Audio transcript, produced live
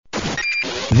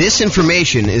This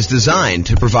information is designed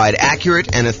to provide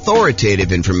accurate and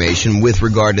authoritative information with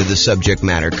regard to the subject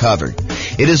matter covered.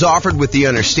 It is offered with the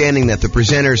understanding that the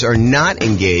presenters are not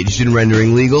engaged in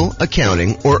rendering legal,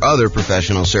 accounting, or other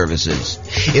professional services.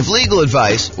 If legal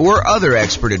advice or other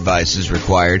expert advice is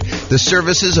required, the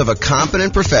services of a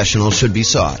competent professional should be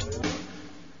sought.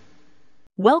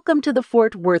 Welcome to the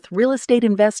Fort Worth Real Estate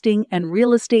Investing and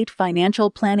Real Estate Financial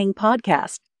Planning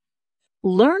Podcast.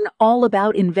 Learn all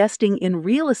about investing in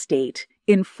real estate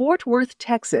in Fort Worth,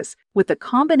 Texas, with a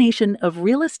combination of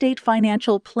real estate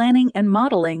financial planning and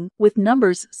modeling with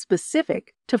numbers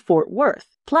specific to Fort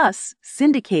Worth, plus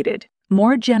syndicated,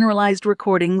 more generalized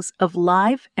recordings of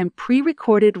live and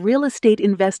pre-recorded real estate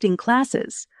investing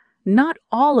classes, not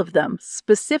all of them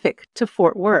specific to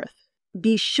Fort Worth.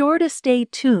 Be sure to stay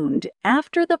tuned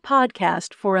after the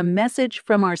podcast for a message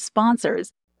from our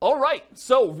sponsors. All right,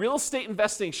 so real estate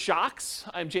investing shocks.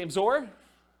 I'm James Orr.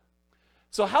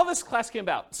 So how this class came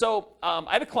about. So I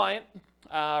had a client,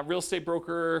 real estate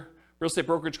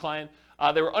brokerage client.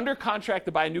 They were under contract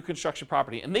to buy a new construction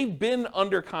property, and they've been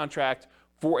under contract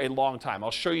for a long time. I'll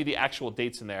show you the actual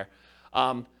dates in there.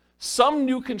 Some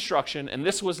new construction, and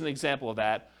this was an example of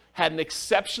that, had an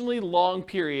exceptionally long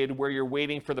period where you're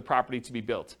waiting for the property to be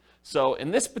built. So in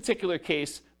this particular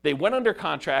case, they went under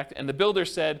contract, and the builder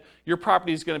said, your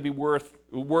property is going to be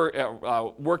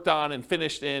worked on and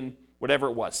finished in whatever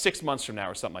it was, 6 months from now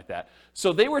or something like that.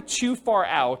 So they were too far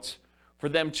out for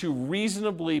them to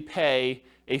reasonably pay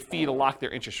a fee to lock their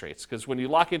interest rates. Because when you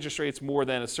lock interest rates more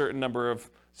than a certain number of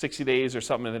 60 days or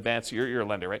something in advance, you're a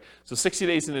lender, right? So 60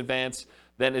 days in advance,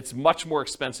 then it's much more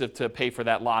expensive to pay for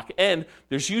that lock. And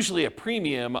there's usually a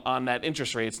premium on that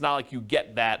interest rate. It's not like you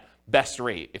get that best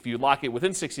rate. If you lock it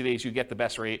within 60 days, you get the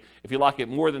best rate. If you lock it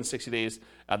more than 60 days,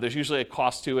 there's usually a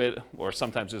cost to it, or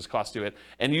sometimes there's a cost to it,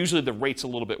 and usually the rate's a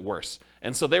little bit worse.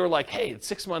 And so they were like, hey, it's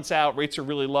 6 months out, rates are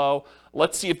really low.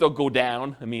 Let's see if they'll go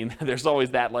down. I mean, there's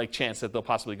always that chance that they'll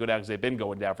possibly go down because they've been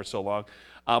going down for so long.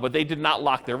 But they did not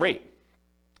lock their rate.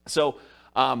 So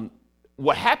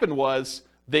what happened was,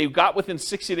 they got within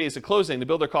 60 days of closing. The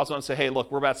builder calls on and says, hey,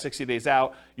 look, we're about 60 days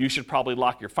out. You should probably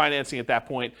lock your financing at that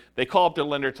point. They call up their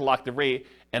lender to lock the rate,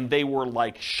 and they were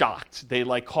shocked. They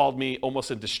called me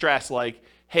almost in distress,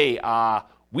 hey,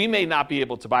 we may not be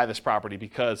able to buy this property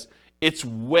because it's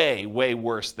way, way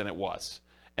worse than it was.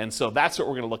 And so that's what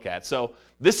we're going to look at. So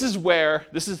this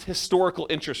is historical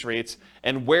interest rates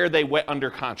and where they went under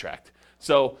contract.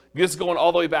 So this is going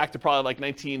all the way back to probably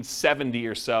 1970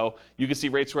 or so. You can see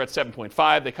rates were at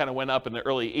 7.5. They kind of went up in the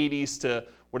early 80s to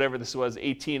whatever this was,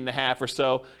 18.5 or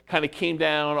so. Kind of came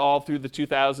down all through the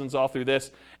 2000s, all through this.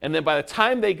 And then by the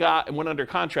time they got and went under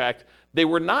contract, they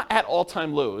were not at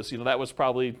all-time lows. That was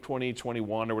probably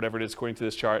 2021 or whatever it is according to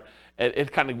this chart.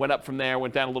 It kind of went up from there,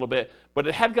 went down a little bit, but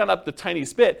it had gone up the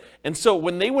tiniest bit. And so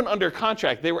when they went under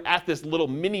contract, they were at this little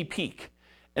mini peak.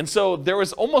 And so there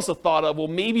was almost a thought of, well,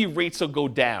 maybe rates will go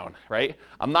down, right?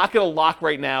 I'm not going to lock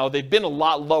right now. They've been a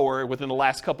lot lower within the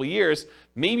last couple of years.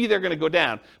 Maybe they're going to go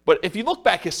down. But if you look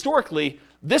back historically,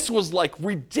 this was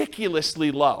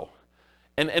ridiculously low.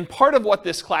 And part of what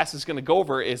this class is going to go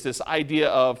over is this idea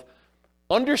of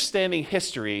understanding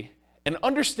history and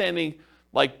understanding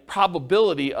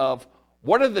probability of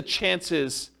what are the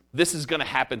chances this is going to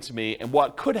happen to me and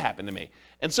what could happen to me.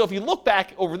 And so if you look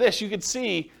back over this, you can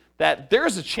see that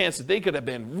there's a chance that they could have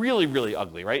been really, really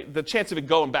ugly, right? The chance of it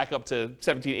going back up to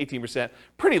 17, 18%,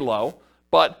 pretty low.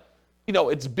 But,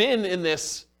 it's been in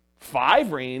this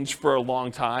 5 range for a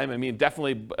long time. I mean,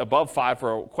 definitely above 5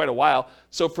 for quite a while.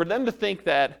 So for them to think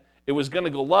that it was going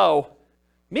to go low,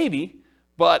 maybe,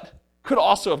 but could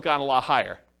also have gone a lot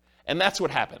higher. And that's what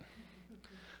happened.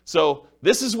 So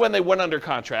this is when they went under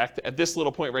contract at this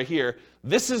little point right here.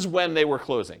 This is when they were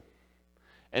closing.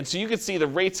 And so you can see the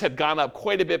rates had gone up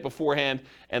quite a bit beforehand,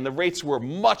 and the rates were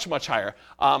much, much higher.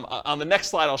 On the next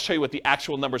slide, I'll show you what the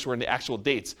actual numbers were and the actual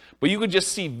dates. But you could just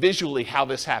see visually how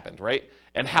this happened, right?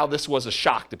 And how this was a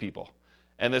shock to people.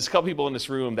 And there's a couple people in this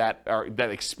room that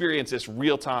experienced this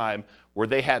real time where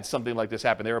they had something like this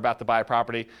happen. They were about to buy a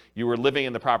property. You were living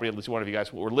in the property, at least one of you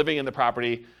guys were living in the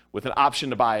property with an option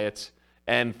to buy it.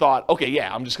 And thought, okay,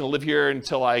 yeah, I'm just going to live here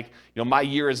until my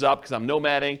year is up because I'm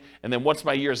nomading. And then once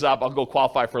my year is up, I'll go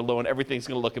qualify for a loan. Everything's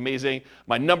going to look amazing.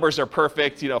 My numbers are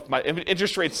perfect. If my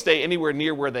interest rates stay anywhere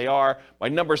near where they are, my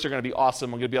numbers are going to be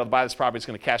awesome. I'm going to be able to buy this property. It's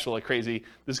going to cash flow like crazy.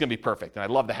 This is going to be perfect. And I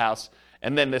love the house.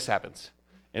 And then this happens.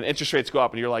 And interest rates go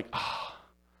up and you're like, oh,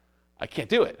 I can't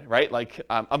do it, right?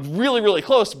 I'm really, really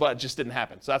close, but it just didn't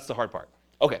happen. So that's the hard part.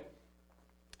 Okay.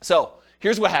 So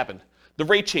here's what happened. the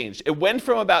rate changed. It went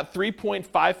from about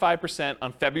 3.55%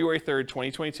 on February 3rd,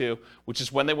 2022, which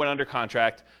is when they went under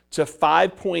contract, to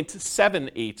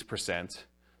 5.78%.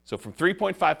 So from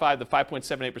 3.55 to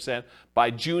 5.78% by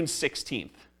June 16th,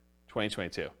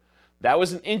 2022. That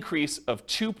was an increase of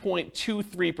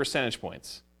 2.23 percentage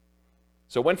points.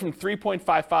 So it went from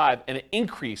 3.55 and it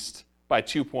increased by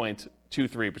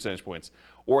 2.23 percentage points,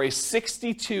 or a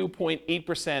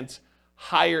 62.8%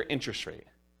 higher interest rate.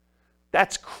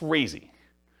 That's crazy.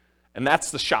 And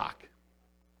that's the shock.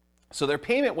 So their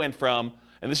payment went from,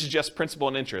 and this is just principal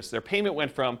and interest, their payment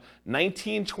went from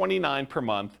 $1,929 per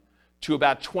month to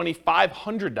about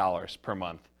 $2,500 per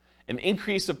month, an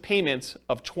increase of payments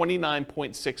of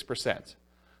 29.6%.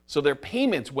 So their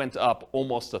payments went up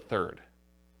almost a third.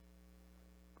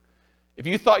 If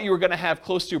you thought you were going to have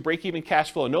close to break-even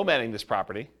cash flow nomading this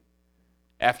property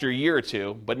after a year or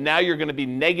two, but now you're going to be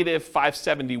negative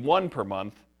 $571 per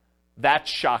month,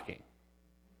 that's shocking,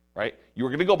 right? You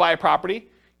were going to go buy a property,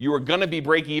 you were going to be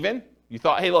break-even. You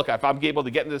thought, hey, look, if I'm able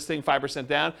to get into this thing 5%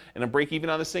 down and I'm break-even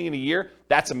on this thing in a year,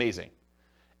 that's amazing.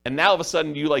 And now all of a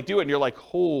sudden you do it and you're like,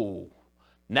 oh,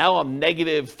 now I'm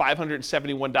negative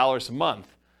 $571 a month,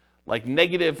 like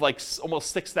negative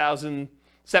almost $6,000,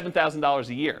 $7,000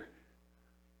 a year.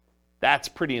 That's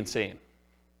pretty insane.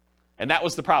 And that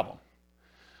was the problem.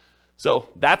 So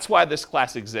that's why this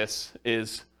class exists,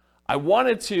 is I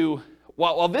wanted to,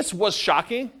 while this was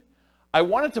shocking, I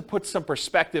wanted to put some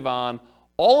perspective on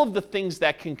all of the things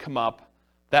that can come up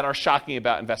that are shocking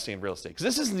about investing in real estate. Because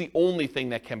this isn't the only thing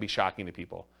that can be shocking to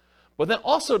people. But then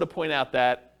also to point out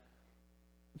that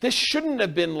this shouldn't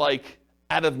have been like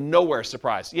out of nowhere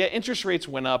surprise. Yeah, interest rates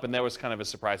went up and that was kind of a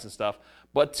surprise and stuff.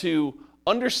 But to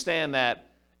understand that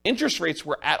interest rates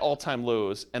were at all-time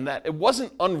lows and that it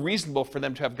wasn't unreasonable for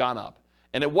them to have gone up.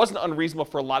 And it wasn't unreasonable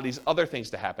for a lot of these other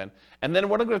things to happen. And then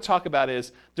what I'm going to talk about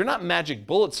is, they're not magic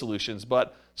bullet solutions,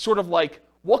 but sort of like,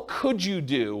 what could you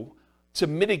do to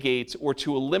mitigate or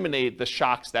to eliminate the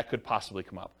shocks that could possibly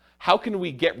come up? How can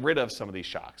we get rid of some of these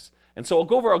shocks? And so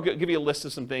I'll give you a list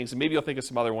of some things, and maybe you'll think of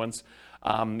some other ones.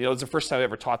 It's the first time I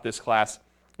ever taught this class,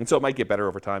 and so it might get better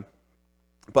over time.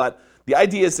 But the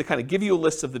idea is to kind of give you a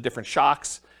list of the different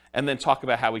shocks, and then talk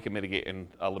about how we can mitigate and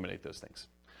eliminate those things.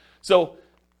 So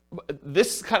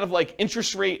this kind of like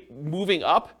interest rate moving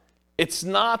up, it's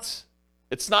not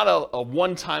a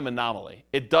one-time anomaly.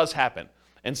 It does happen.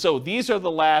 And so these are the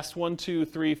last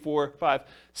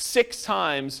 6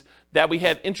 times that we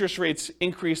had interest rates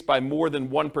increase by more than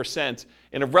 1%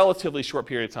 in a relatively short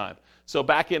period of time. So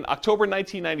back in October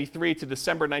 1993 to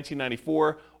December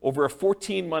 1994, over a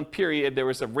 14-month period, there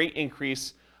was a rate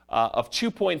increase of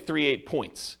 2.38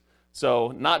 points.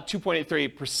 So not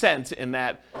 2.83% in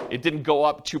that it didn't go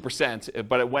up 2%,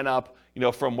 but it went up,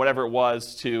 from whatever it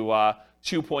was to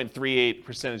 2.38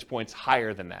 percentage points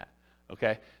higher than that.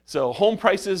 Okay, so home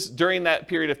prices during that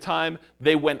period of time,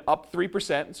 they went up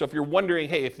 3%. So if you're wondering,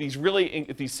 hey, if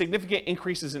these significant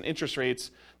increases in interest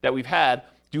rates that we've had,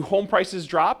 do home prices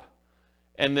drop?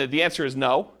 And the answer is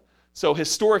no. So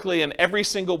historically, in every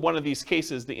single one of these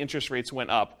cases, the interest rates went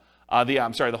up.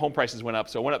 The home prices went up.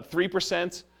 So it went up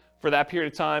 3% for that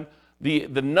period of time. The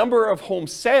number of home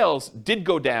sales did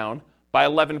go down by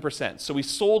 11%. So we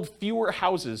sold fewer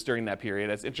houses during that period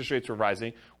as interest rates were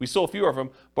rising. We sold fewer of them,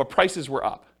 but prices were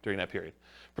up during that period.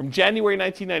 From January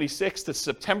 1996 to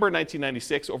September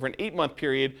 1996, over an 8-month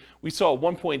period, we saw a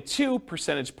 1.2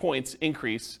 percentage points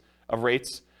increase of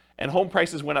rates, and home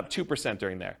prices went up 2%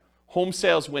 during there. Home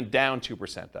sales went down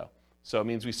 2%, though. So it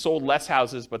means we sold less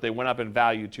houses, but they went up in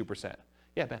value 2%.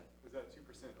 Yeah, Ben? Is that 2%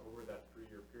 over that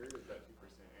 3-year period, or is that 2%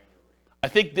 annually? I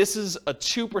think this is a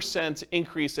 2%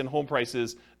 increase in home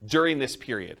prices during this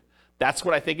period. That's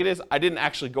what I think it is. I didn't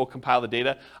actually go compile the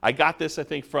data. I got this, I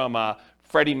think, from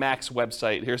Freddie Mac's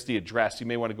website. Here's the address. You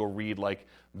may want to go read like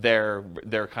their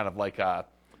kind of like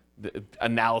the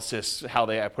analysis, how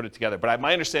I put it together. But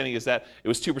my understanding is that it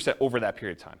was 2% over that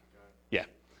period of time. Yeah.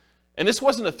 And this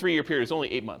wasn't a 3-year period. It was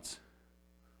only 8 months.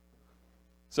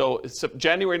 So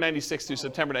January 96 through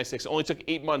September 96, it only took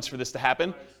 8 months for this to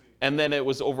happen. And then it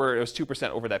was 2%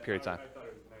 over that period of time. I thought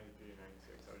it was 93 and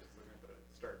 96. I was just looking at the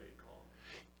start date column.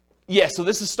 Yeah, so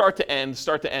this is start to end,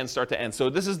 start to end, start to end. So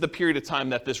this is the period of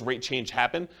time that this rate change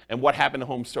happened and what happened to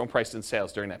home prices and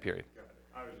sales during that period. Got it.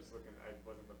 I was just looking, I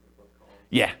wasn't looking at both columns.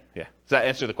 Yeah. Does that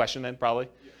answer the question then, probably?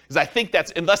 Because I think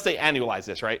that's, unless they annualize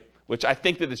this, right? Which I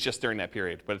think that it's just during that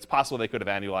period. But it's possible they could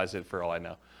have annualized it for all I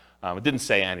know. It didn't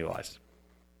say annualized.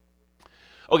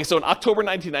 Okay, so in October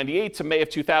 1998 to May of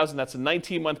 2000, that's a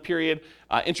 19-month period.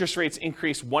 Interest rates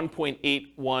increased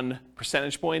 1.81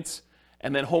 percentage points.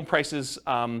 And then home prices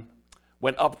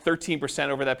went up 13%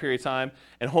 over that period of time,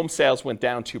 and home sales went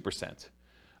down 2%.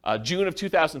 June of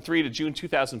 2003 to June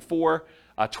 2004,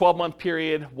 12-month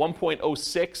period,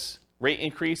 1.06 rate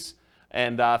increase,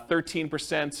 and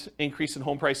 13% increase in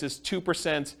home prices,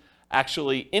 2%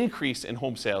 actually increase in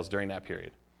home sales during that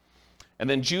period. And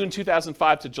then June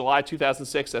 2005 to July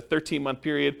 2006, a 13-month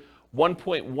period,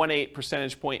 1.18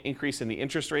 percentage point increase in the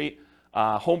interest rate.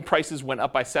 Home prices went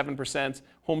up by 7%.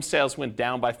 Home sales went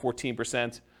down by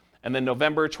 14%. And then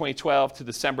November 2012 to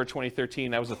December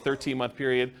 2013, that was a 13-month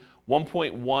period,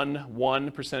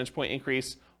 1.11 percentage point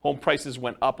increase. Home prices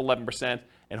went up 11%,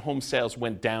 and home sales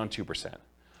went down 2%.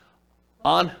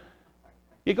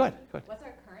 Yeah, go ahead. What's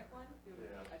our current one?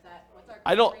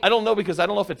 I don't know because I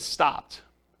don't know if it's stopped.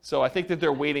 So I think that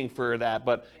they're waiting for that,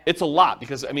 but it's a lot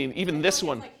because, I mean, even this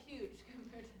one. It's like huge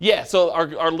compared to Yeah, so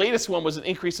our latest one was an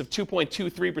increase of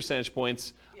 2.23 percentage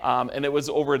points, and it was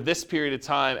over this period of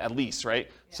time at least, right?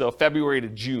 Yeah. So February to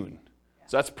June. Yeah.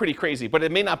 So that's pretty crazy, but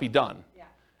it may not be done. Yeah.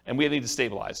 And we need to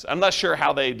stabilize. I'm not sure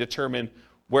how they determine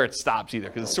where it stops either,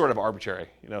 because it's sort of arbitrary,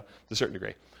 to a certain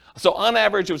degree. So on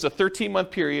average, it was a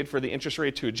 13-month period for the interest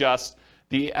rate to adjust.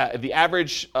 The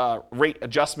average rate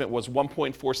adjustment was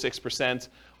 1.46%.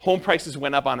 Home prices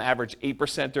went up on average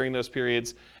 8% during those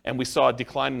periods, and we saw a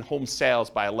decline in home sales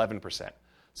by 11%.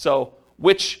 So,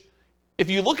 which, if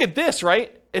you look at this,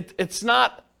 right, it's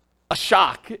not a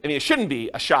shock. I mean, it shouldn't be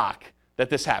a shock that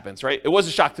this happens, right? It was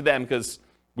a shock to them because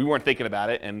we weren't thinking about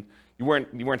it, and you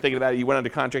weren't thinking about it. You went under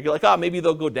contract. You're like, oh, maybe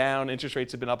they'll go down. Interest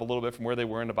rates have been up a little bit from where they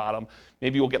were in the bottom.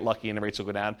 Maybe we'll get lucky and the rates will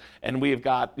go down. And we have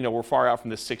got, we're far out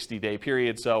from this 60-day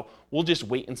period, so we'll just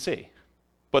wait and see.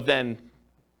 But then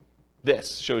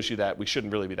this shows you that we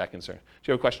shouldn't really be that concerned.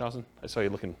 Do you have a question, Austin? I saw you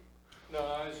looking. No,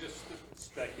 I was just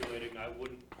speculating.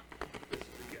 This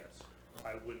is a guess.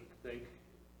 I wouldn't think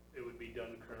it would be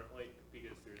done currently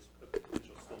because there's a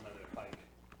potential still another hike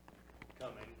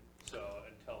coming. So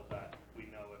until that, we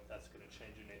know if that's going to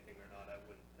change anything or not. I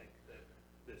wouldn't think that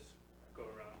this go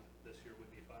around this year would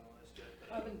be finalized yet.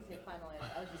 I wouldn't say finalized.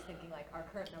 I was just thinking like our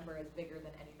current number is bigger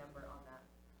than any number on that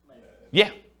list. Yeah.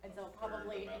 And so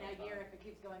probably in a year, if it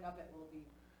keeps going up, it will be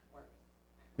worse.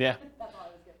 Yeah. That's all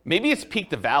I was getting. Maybe it's peak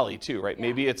to valley too, right? Yeah.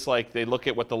 Maybe it's like they look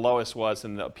at what the lowest was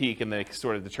and the peak and they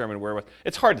sort of determine where it was.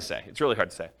 It's hard to say. It's really hard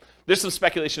to say. There's some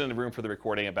speculation in the room for the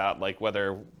recording about like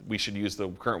whether we should use the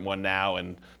current one now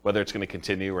and whether it's going to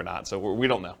continue or not. So we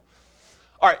don't know.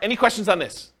 All right, any questions on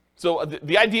this? So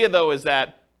the idea though is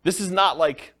that this is not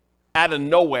like out of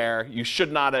nowhere. You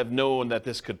should not have known that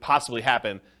this could possibly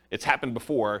happen. It's happened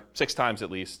before, 6 times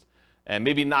at least, and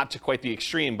maybe not to quite the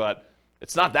extreme, but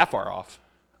it's not that far off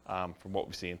from what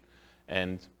we've seen.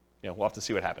 And we'll have to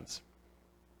see what happens.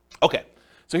 Okay,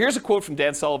 so here's a quote from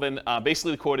Dan Sullivan.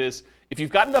 Basically, the quote is: if you've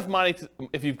got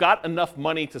enough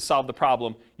money to solve the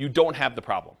problem, you don't have the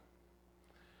problem.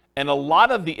 And a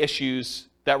lot of the issues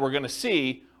that we're going to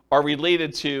see are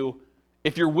related to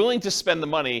if you're willing to spend the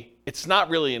money, it's not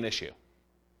really an issue,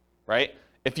 right?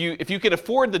 If you can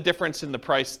afford the difference in the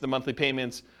price, the monthly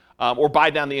payments, or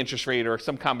buy down the interest rate or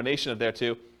some combination of there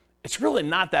two, it's really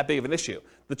not that big of an issue.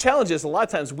 The challenge is a lot of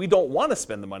times we don't want to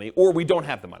spend the money or we don't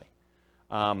have the money.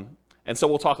 And so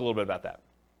we'll talk a little bit about that.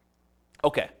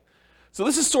 Okay, so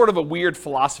this is sort of a weird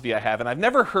philosophy I have, and I've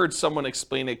never heard someone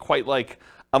explain it quite like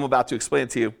I'm about to explain it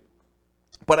to you.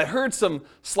 But I heard some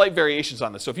slight variations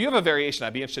on this. So if you have a variation,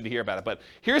 I'd be interested to hear about it. But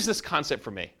here's this concept for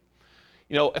me.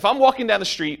 If I'm walking down the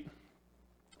street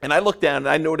and I look down and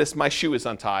I notice my shoe is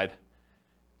untied,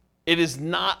 it is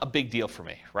not a big deal for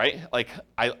me, right? Like,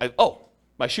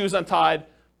 my shoe's untied.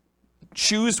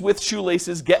 Shoes with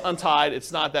shoelaces get untied.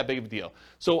 It's not that big of a deal.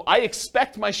 So I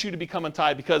expect my shoe to become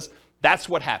untied because that's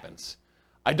what happens.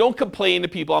 I don't complain to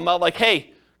people. I'm not like,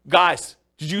 hey, guys,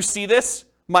 did you see this?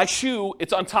 My shoe,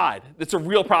 it's untied. It's a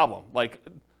real problem. Like,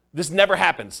 this never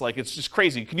happens. Like, it's just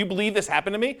crazy. Can you believe this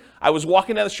happened to me? I was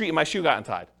walking down the street and my shoe got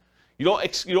untied. You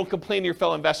don't complain to your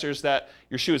fellow investors that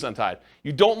your shoe is untied.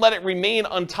 You don't let it remain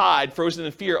untied, frozen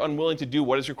in fear, unwilling to do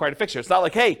what is required to fix it. It's not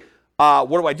like, hey, what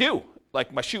do I do?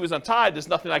 Like, my shoe is untied. There's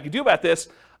nothing I can do about this.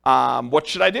 What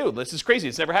should I do? This is crazy.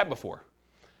 It's never happened before.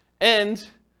 And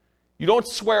you don't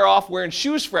swear off wearing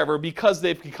shoes forever because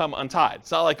they've become untied.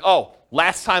 It's not like, oh,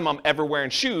 last time I'm ever wearing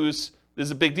shoes, this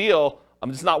is a big deal.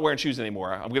 I'm just not wearing shoes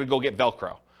anymore. I'm going to go get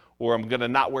Velcro. Or I'm going to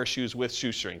not wear shoes with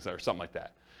shoestrings or something like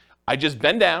that. I just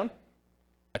bend down,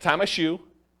 I tie my shoe,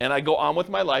 and I go on with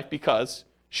my life because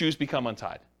shoes become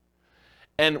untied.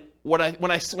 And when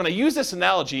I use this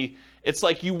analogy, it's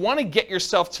like you want to get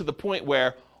yourself to the point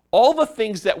where all the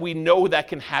things that we know that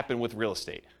can happen with real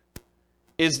estate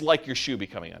is like your shoe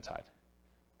becoming untied.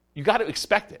 You got to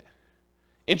expect it.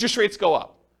 Interest rates go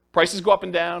up. Prices go up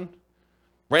and down.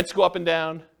 Rents go up and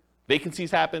down, vacancies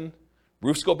happen,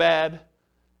 roofs go bad,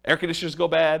 air conditioners go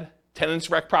bad, tenants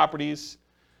wreck properties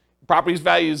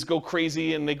values go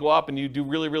crazy and they go up and you do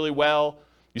really, really well.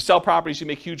 You sell properties, you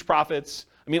make huge profits.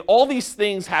 I mean, all these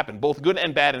things happen, both good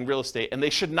and bad in real estate, and they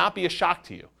should not be a shock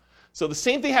to you. So the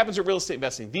same thing happens with real estate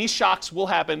investing. These shocks will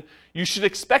happen. You should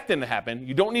expect them to happen.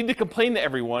 You don't need to complain to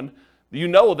everyone. You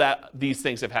know that these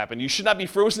things have happened. You should not be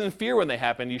frozen in fear when they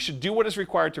happen. You should do what is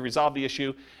required to resolve the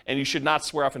issue, and you should not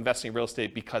swear off investing in real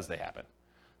estate because they happen.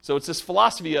 So it's this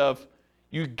philosophy of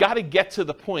you got to get to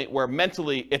the point where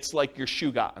mentally it's like your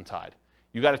shoe got untied.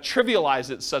 You got to trivialize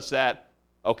it such that,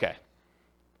 okay,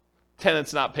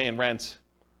 tenant's not paying rent.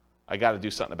 I got to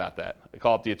do something about that. I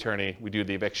call up the attorney. We do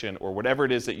the eviction or whatever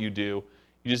it is that you do.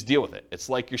 You just deal with it. It's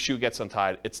like your shoe gets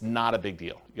untied. It's not a big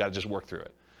deal. You got to just work through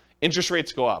it. Interest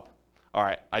rates go up. All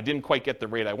right, I didn't quite get the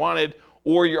rate I wanted.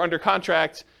 Or you're under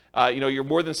contract. You're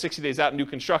more than 60 days out in new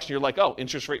construction. You're like, oh,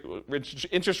 interest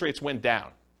rates went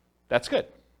down. That's good.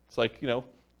 It's like,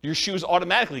 your shoe's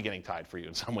automatically getting tied for you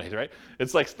in some ways, right?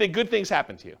 It's like good things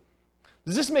happen to you.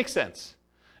 Does this make sense?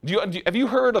 Have you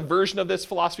heard a version of this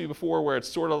philosophy before where it's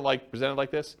sort of like presented like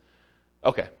this?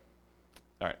 Okay.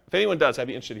 All right. If anyone does, I'd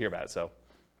be interested to hear about it.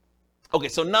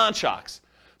 So non-shocks.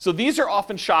 So these are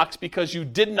often shocks because you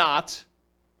did not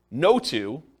know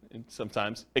to, and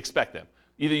sometimes, expect them.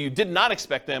 Either you did not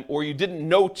expect them or you didn't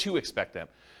know to expect them.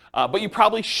 But you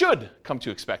probably should come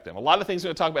to expect them. A lot of things we're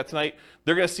going to talk about tonight,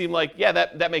 they're going to seem like, yeah,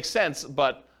 that makes sense,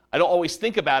 but I don't always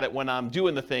think about it when I'm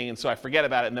doing the thing, and so I forget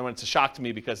about it, and then when it's a shock to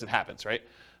me because it happens, right?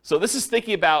 So this is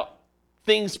thinking about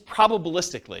things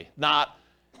probabilistically, not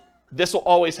this will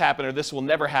always happen or this will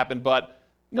never happen, but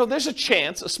there's a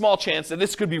chance, a small chance that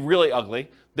this could be really ugly.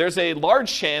 There's a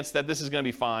large chance that this is going to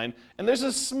be fine, and there's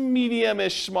a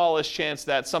medium-ish, smallish chance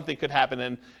that something could happen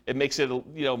and it makes it,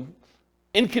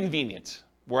 inconvenient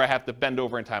where I have to bend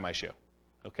over and tie my shoe,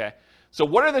 okay? So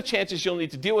what are the chances you'll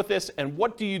need to deal with this, and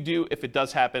what do you do if it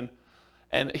does happen?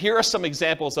 And here are some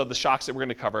examples of the shocks that we're going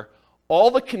to cover.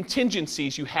 All the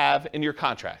contingencies you have in your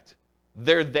contract,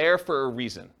 they're there for a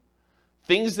reason.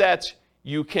 Things that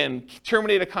you can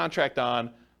terminate a contract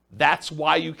on, that's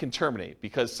why you can terminate,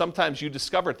 because sometimes you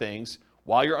discover things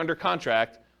while you're under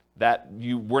contract that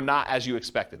you were not as you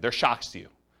expected. They're shocks to you.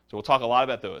 So we'll talk a lot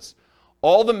about those.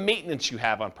 All the maintenance you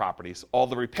have on properties, all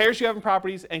the repairs you have in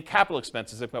properties, and capital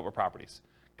expenses that come up with properties.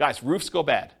 Guys, roofs go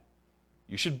bad.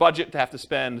 You should budget to have to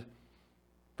spend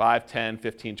 $5, $10,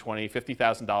 $15, $20,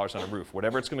 $50,000 on a roof.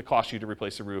 Whatever it's going to cost you to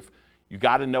replace a roof, you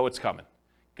got to know it's coming.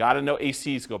 Got to know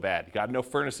ACs go bad. You got to know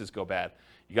furnaces go bad.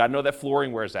 You got to know that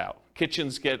flooring wears out.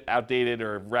 Kitchens get outdated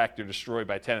or wrecked or destroyed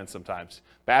by tenants sometimes.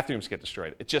 Bathrooms get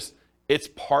destroyed. It's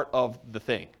part of the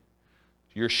thing.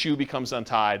 Your shoe becomes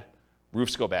untied.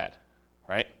 Roofs go bad,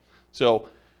 right? So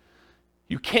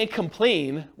you can't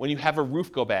complain when you have a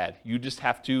roof go bad. You just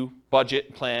have to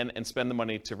budget, plan, and spend the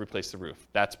money to replace the roof.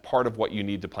 That's part of what you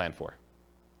need to plan for.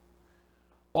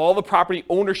 All the property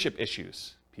ownership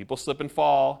issues. People slip and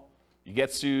fall. You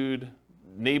get sued.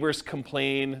 Neighbors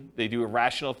complain. They do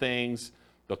irrational things.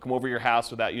 They'll come over your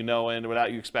house without you knowing,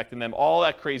 without you expecting them. All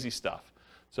that crazy stuff.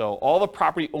 So all the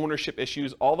property ownership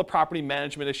issues, all the property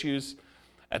management issues.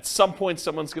 At some point,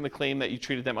 someone's going to claim that you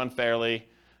treated them unfairly.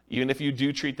 Even if you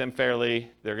do treat them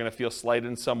fairly, they're going to feel slighted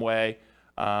in some way.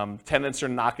 Tenants are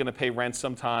not going to pay rent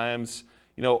sometimes.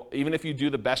 Even if you do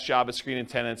the best job at screening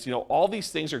tenants, all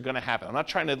these things are going to happen. I'm not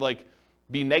trying to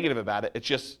be negative about it. It's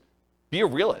just be a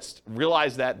realist.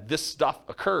 Realize that this stuff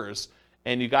occurs,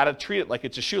 and you got to treat it like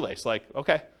it's a shoelace. Like,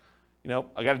 okay,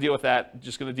 I got to deal with that.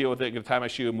 Just going to deal with it. Going to tie my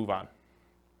shoe and move on.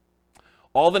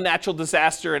 All the natural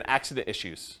disaster and accident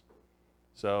issues.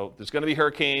 So there's going to be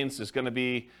hurricanes, there's going to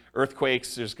be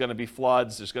earthquakes, there's going to be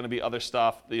floods, there's going to be other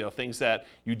stuff, things that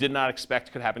you did not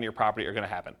expect could happen to your property are going to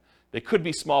happen. They could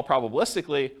be small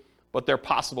probabilistically, but they're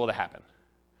possible to happen.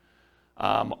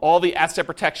 All the asset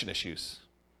protection issues.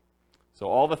 So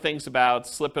all the things about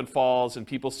slip and falls and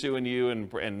people suing you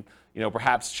and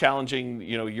perhaps challenging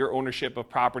your ownership of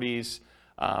properties,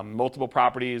 multiple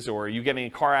properties, or you getting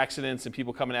in car accidents and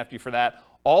people coming after you for that.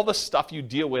 All the stuff you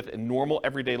deal with in normal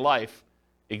everyday life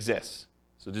exists.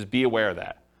 So just be aware of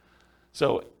that.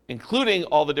 So including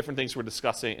all the different things we're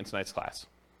discussing in tonight's class.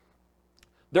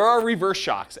 There are reverse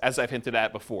shocks, as I've hinted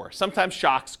at before. Sometimes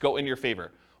shocks go in your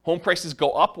favor. Home prices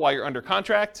go up while you're under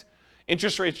contract.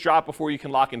 Interest rates drop before you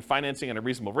can lock in financing at a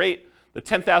reasonable rate. The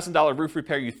 $10,000 roof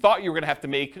repair you thought you were going to have to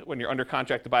make when you're under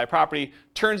contract to buy a property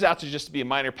turns out to just be a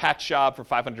minor patch job for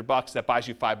 $500 that buys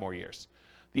you 5 more years.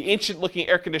 The ancient-looking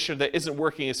air conditioner that isn't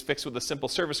working is fixed with a simple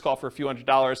service call for a few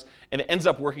 $100s, and it ends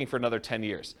up working for another 10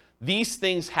 years. These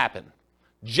things happen.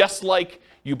 Just like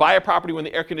you buy a property when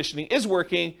the air conditioning is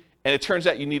working, and it turns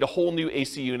out you need a whole new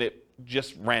AC unit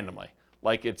just randomly.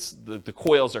 Like it's the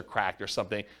coils are cracked or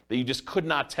something that you just could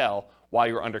not tell while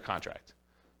you were under contract.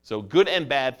 So good and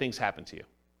bad things happen to you.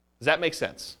 Does that make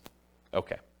sense?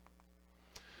 Okay.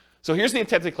 So here's the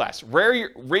intent of the class.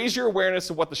 Raise your awareness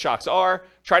of what the shocks are.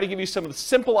 Try to give you some of the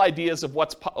simple ideas of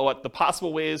what the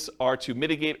possible ways are to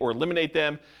mitigate or eliminate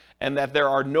them, and that there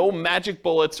are no magic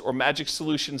bullets or magic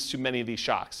solutions to many of these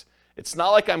shocks. It's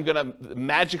not like I'm going to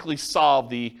magically solve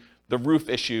the roof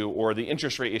issue or the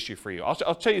interest rate issue for you.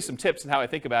 I'll tell you some tips and how I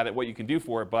think about it, what you can do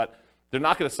for it, but they're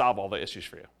not going to solve all the issues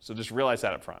for you. So just realize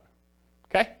that up front.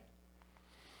 Okay?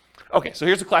 Okay, so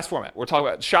here's the class format. We're talking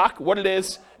about shock, what it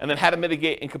is, and then how to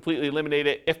mitigate and completely eliminate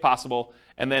it if possible.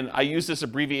 And then I use this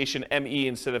abbreviation ME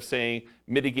instead of saying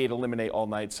mitigate, eliminate all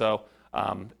night. So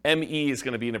ME is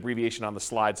going to be an abbreviation on the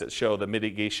slides that show the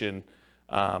mitigation,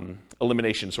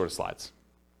 elimination sort of slides.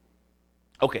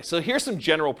 Okay, so here's some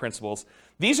general principles.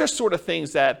 These are sort of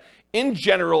things that, in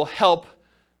general, help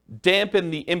dampen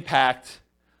the impact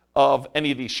of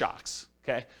any of these shocks.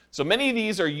 Okay, so many of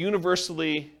these are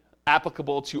universally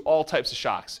applicable to all types of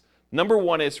shocks. Number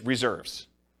one is reserves.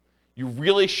 You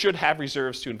really should have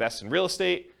reserves to invest in real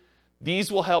estate.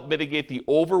 These will help mitigate the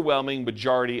overwhelming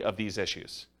majority of these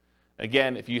issues.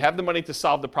 Again, if you have the money to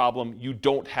solve the problem, you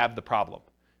don't have the problem.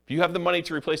 If you have the money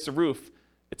to replace the roof,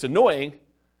 it's annoying,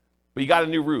 but you got a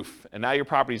new roof, and now your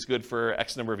property is good for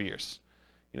X number of years.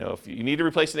 You know, if you need to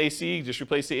replace an AC, just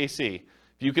replace the AC.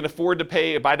 If you can afford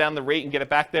to buy down the rate and get it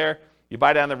back there, you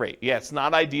buy down the rate. Yeah, it's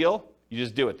not ideal. You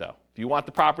just do it, though. If you want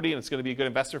the property and it's going to be a good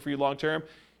investment for you long term,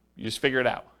 you just figure it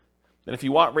out. And if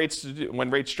you want rates when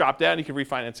rates drop down, you can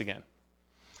refinance again.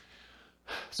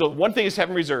 So one thing is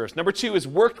having reserves. Number two is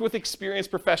worked with experienced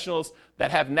professionals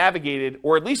that have navigated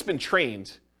or at least been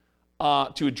trained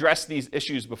to address these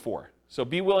issues before. So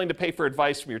be willing to pay for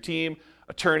advice from your team,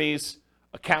 attorneys,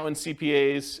 accountants,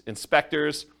 CPAs,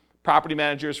 inspectors, property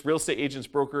managers, real estate agents,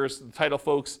 brokers, the title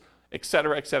folks, et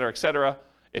cetera, et cetera, et cetera.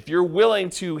 If you're willing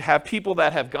to have people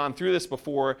that have gone through this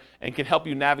before and can help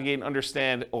you navigate and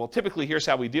understand, well, typically here's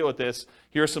how we deal with this,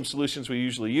 here are some solutions we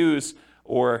usually use,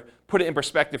 or put it in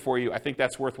perspective for you, I think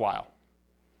that's worthwhile.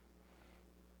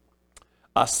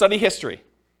 Study history.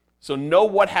 So know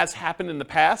what has happened in the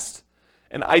past,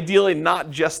 and ideally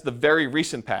not just the very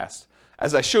recent past.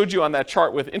 As I showed you on that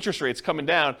chart with interest rates coming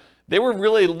down, they were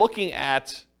really looking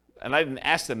at, and I didn't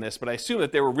ask them this, but I assume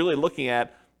that they were really looking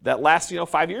at that last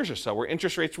 5 years or so where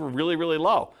interest rates were really, really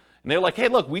low. And they're like, hey,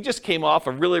 look, we just came off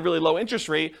a really, really low interest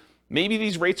rate. Maybe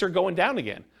these rates are going down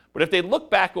again. But if they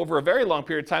look back over a very long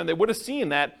period of time, they would have seen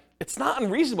that it's not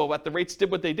unreasonable that the rates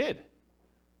did what they did,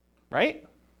 right?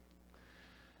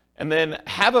 And then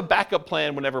have a backup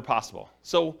plan whenever possible.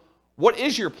 So what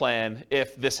is your plan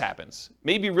if this happens?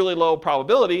 Maybe really low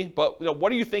probability, but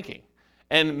what are you thinking?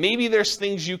 And maybe there's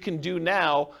things you can do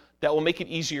now that will make it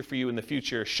easier for you in the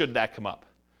future should that come up.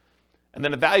 And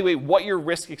then evaluate what your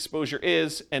risk exposure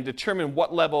is and determine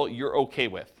what level you're okay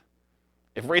with.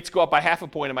 If rates go up by half a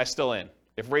point, am I still in?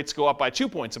 If rates go up by 2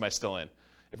 points, am I still in?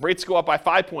 If rates go up by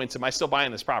 5 points, am I still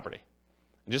buying this property?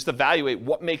 And just evaluate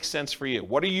what makes sense for you.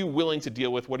 What are you willing to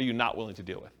deal with? What are you not willing to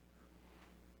deal with?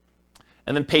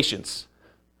 And then patience.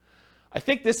 I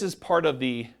think this is part of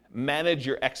the manage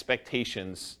your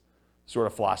expectations sort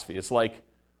of philosophy. It's like,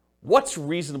 what's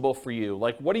reasonable for you?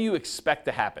 Like, what do you expect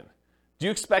to happen? Do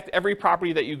you expect every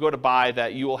property that you go to buy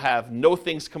that you will have no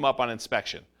things come up on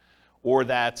inspection, or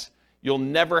that you'll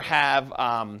never have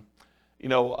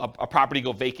a property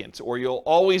go vacant, or you'll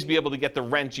always be able to get the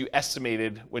rent you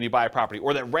estimated when you buy a property,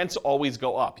 or that rents always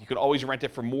go up? You could always rent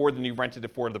it for more than you rented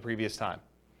it for the previous time.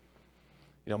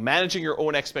 Managing your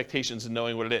own expectations and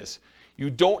knowing what it is.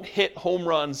 You don't hit home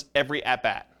runs every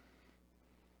at-bat.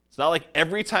 It's not like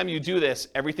every time you do this,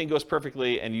 everything goes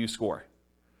perfectly and you score.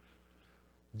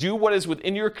 Do what is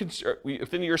within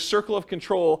your circle of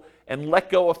control and let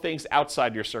go of things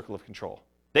outside your circle of control.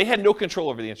 They had no control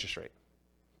over the interest rate.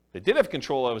 They did have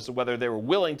control over whether they were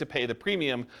willing to pay the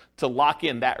premium to lock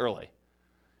in that early.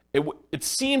 It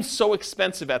seemed so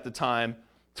expensive at the time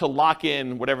to lock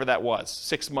in whatever that was,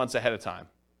 6 months ahead of time.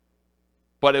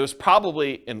 But it was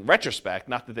probably, in retrospect,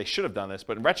 not that they should have done this,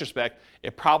 but in retrospect,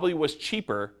 it probably was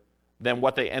cheaper than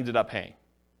what they ended up paying.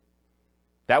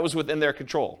 That was within their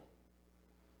control.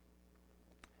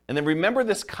 And then remember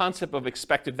this concept of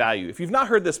expected value. If you've not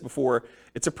heard this before,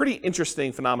 it's a pretty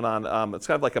interesting phenomenon. It's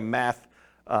kind of like a math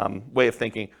way of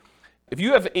thinking. If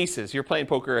you have aces, you're playing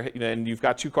poker, and you've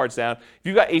got 2 cards down. If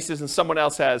you've got aces and someone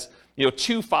else has,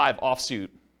 2-5 offsuit,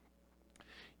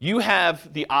 you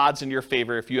have the odds in your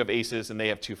favor if you have aces and they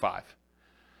have 2-5.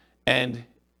 And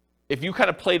if you kind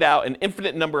of played out an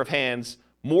infinite number of hands,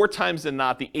 more times than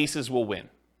not, the aces will win.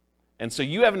 And so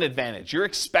you have an advantage. Your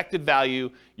expected value,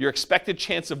 your expected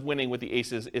chance of winning with the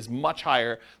aces is much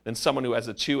higher than someone who has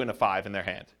a 2 and a 5 in their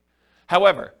hand.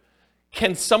 However,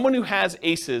 can someone who has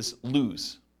aces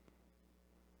lose?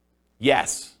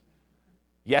 Yes.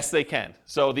 Yes, they can.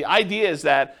 So the idea is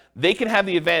that they can have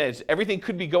the advantage. Everything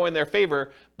could be going in their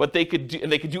favor, but they could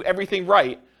do everything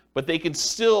right, but they can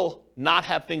still not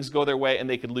have things go their way and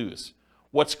they could lose.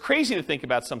 What's crazy to think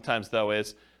about sometimes, though,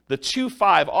 is the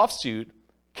 2-5 offsuit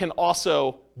can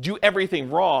also do everything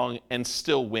wrong and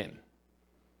still win.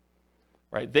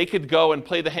 Right? They could go and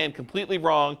play the hand completely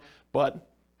wrong, but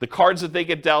the cards that they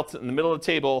get dealt in the middle of the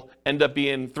table end up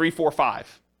being 3, 4,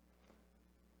 5.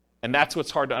 And that's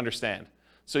what's hard to understand.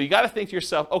 So you got to think to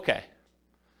yourself, okay,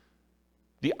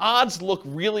 the odds look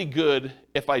really good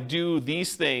if I do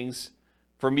these things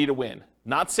for me to win.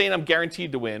 Not saying I'm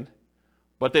guaranteed to win,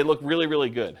 but they look really, really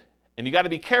good. And you got to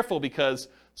be careful because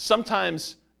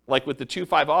sometimes, like with the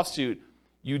 2-5 offsuit,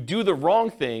 you do the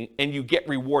wrong thing and you get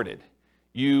rewarded.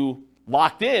 You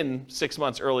locked in 6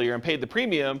 months earlier and paid the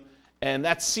premium, and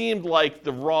that seemed like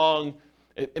the wrong,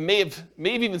 it may have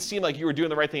even seemed like you were doing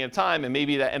the right thing at the time, and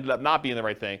maybe that ended up not being the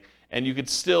right thing. And you could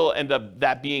still end up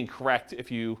that being correct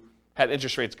if you had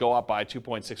interest rates go up by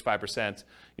 2.65%,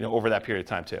 over that period of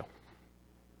time too.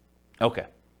 Okay.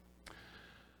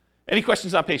 Any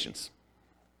questions on patience?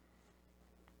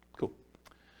 Cool.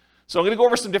 So I'm going to go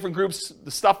over some different groups,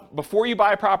 the stuff before you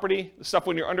buy a property, the stuff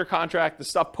when you're under contract, the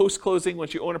stuff post-closing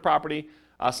once you own a property,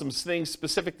 some things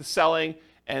specific to selling,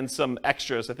 and some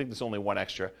extras. I think there's only one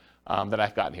extra that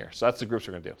I've gotten here. So that's the groups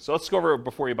we're going to do. So let's go over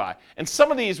before you buy. And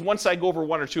some of these, once I go over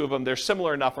 1 or 2 of them, they're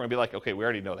similar enough we're going to be like, okay, we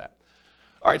already know that.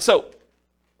 All right, so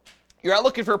you're out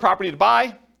looking for a property to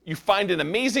buy. You find an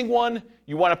amazing one.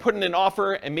 You want to put in an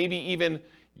offer, and maybe even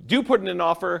do put in an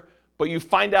offer, but you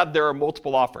find out there are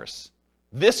multiple offers.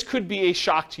 This could be a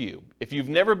shock to you. If you've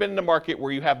never been in a market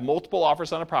where you have multiple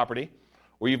offers on a property,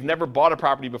 or you've never bought a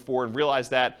property before and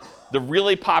realized that the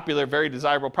really popular, very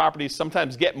desirable properties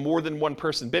sometimes get more than one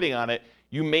person bidding on it,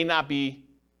 you may not be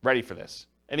ready for this.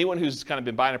 Anyone who's kind of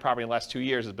been buying a property in the last 2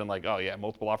 years has been like, oh yeah,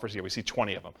 multiple offers here, we see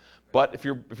 20 of them. But if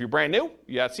you're brand new,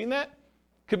 you haven't seen that,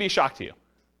 could be a shock to you.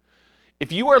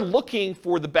 If you are looking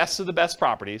for the best of the best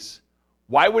properties,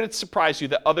 why would it surprise you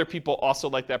that other people also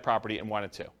like that property and want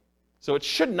it too? So it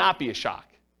should not be a shock.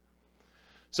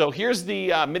 So here's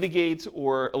the mitigate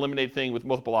or eliminate thing with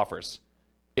multiple offers.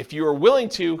 If you are willing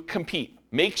to compete,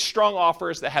 make strong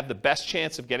offers that have the best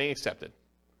chance of getting accepted.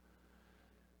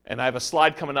 And I have a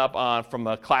slide coming up from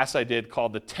a class I did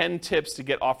called the 10 tips to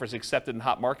get offers accepted in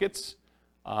hot markets.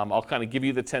 I'll kind of give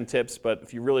you the 10 tips, but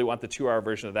if you really want the 2-hour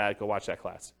version of that, go watch that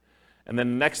class. And then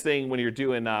the next thing when you're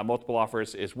doing multiple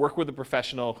offers is work with a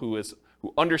professional who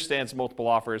understands multiple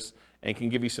offers and can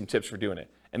give you some tips for doing it.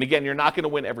 And again, you're not going to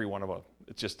win every one of them.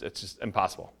 It's just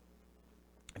impossible.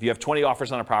 If you have 20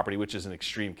 offers on a property, which is an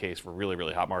extreme case for really,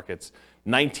 really hot markets,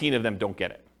 19 of them don't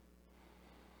get it.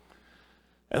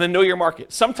 And then know your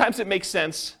market. Sometimes it makes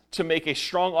sense to make a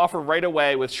strong offer right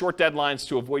away with short deadlines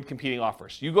to avoid competing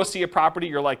offers. You go see a property,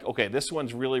 you're like, okay, this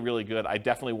one's really, really good. I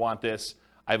definitely want this.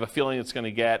 I have a feeling it's going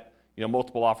to get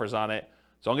multiple offers on it.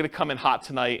 So I'm going to come in hot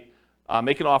tonight,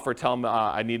 make an offer, tell them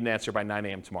I need an answer by 9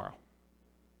 a.m. tomorrow.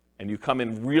 And you come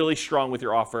in really strong with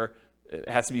your offer. It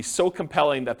has to be so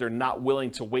compelling that they're not willing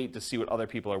to wait to see what other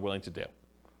people are willing to do.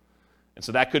 And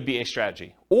so that could be a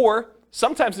strategy. Or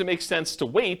sometimes it makes sense to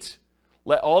wait,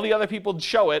 let all the other people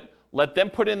show it, let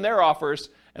them put in their offers,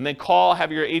 and then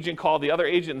have your agent call the other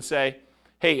agent and say,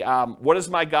 hey, what does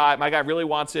my guy really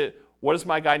wants it, what does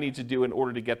my guy need to do in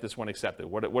order to get this one accepted?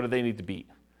 What do they need to beat?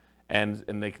 And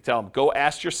they can tell them, go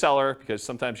ask your seller, because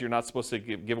sometimes you're not supposed to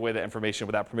give away that information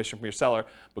without permission from your seller,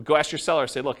 but go ask your seller,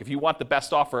 say, look, if you want the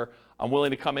best offer, I'm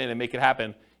willing to come in and make it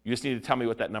happen. You just need to tell me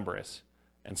what that number is.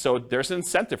 And so there's an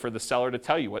incentive for the seller to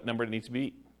tell you what number it needs to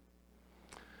beat.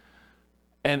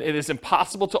 And it is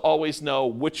impossible to always know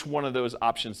which one of those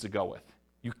options to go with.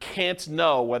 You can't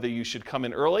know whether you should come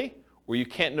in early or you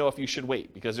can't know if you should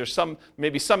wait, because there's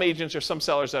maybe some agents or some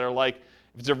sellers that are like,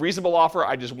 if it's a reasonable offer,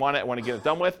 I just want it, I want to get it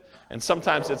done with. And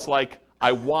sometimes it's like,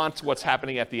 I want what's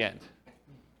happening at the end.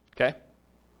 Okay?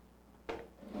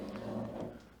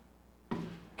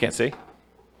 Can't see?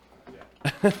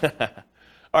 All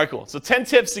right, cool. So 10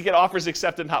 tips to get offers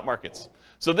accepted in hot markets.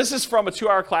 So this is from a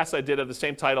 2-hour class I did of the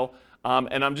same title.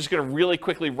 And I'm just going to really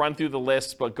quickly run through the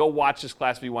list, but go watch this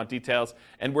class if you want details.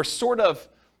 And we're sort of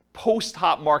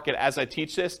post-hot market as I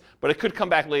teach this, but it could come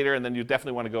back later, and then you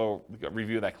definitely want to go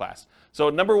review that class. So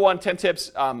number 1, 10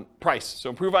 tips, price. So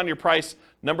improve on your price.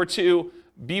 Number 2,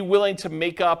 be willing to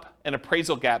make up an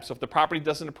appraisal gap. So if the property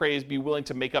doesn't appraise, be willing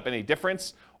to make up any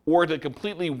difference or to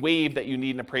completely waive that you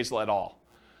need an appraisal at all.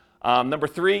 Number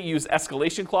 3, use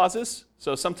escalation clauses.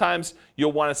 So sometimes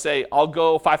you'll want to say, I'll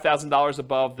go $5,000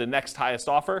 above the next highest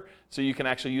offer. So you can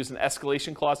actually use an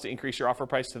escalation clause to increase your offer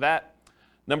price to that.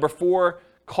 Number 4,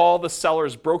 call the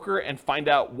seller's broker and find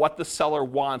out what the seller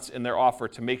wants in their offer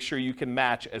to make sure you can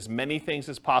match as many things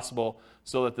as possible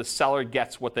so that the seller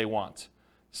gets what they want.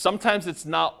 Sometimes it's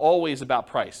not always about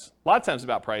price. A lot of times it's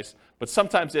about price, but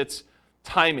sometimes it's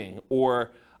timing,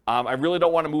 or I really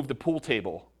don't want to move the pool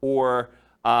table, or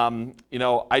I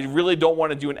really don't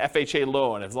want to do an FHA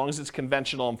loan. As long as it's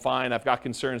conventional, I'm fine. I've got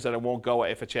concerns that it won't go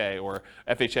FHA or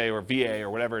VA or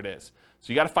whatever it is.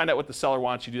 So you got to find out what the seller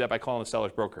wants. You do that by calling the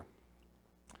seller's broker.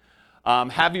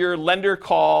 Have your lender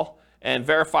call and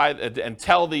verify and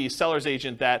tell the seller's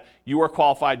agent that you are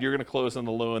qualified, you're going to close on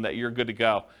the loan, that you're good to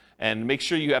go. And make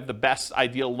sure you have the best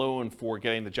ideal loan for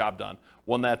getting the job done.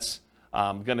 One that's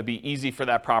going to be easy for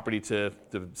that property to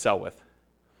sell with.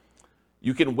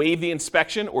 You can waive the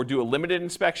inspection or do a limited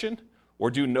inspection,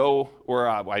 or do no, or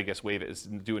I guess waive it is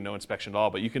doing no inspection at all,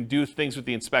 but you can do things with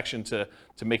the inspection to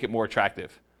make it more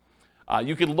attractive.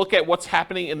 You can look at what's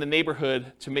happening in the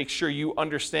neighborhood to make sure you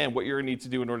understand what you're going to need to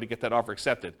do in order to get that offer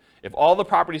accepted. If all the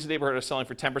properties in the neighborhood are selling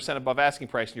for 10% above asking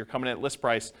price and you're coming in at list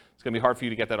price, it's going to be hard for you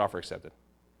to get that offer accepted.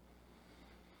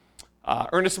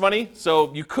 Earnest money.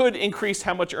 So you could increase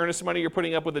how much earnest money you're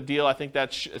putting up with a deal. I think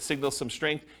that signals some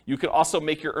strength. You could also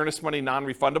make your earnest money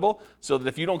non-refundable so that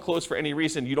if you don't close for any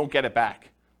reason, you don't get it back.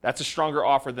 That's a stronger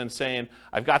offer than saying,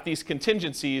 I've got these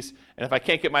contingencies, and if I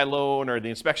can't get my loan or the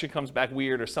inspection comes back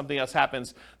weird or something else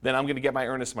happens, then I'm going to get my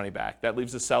earnest money back. That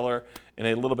leaves the seller in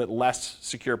a little bit less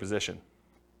secure position.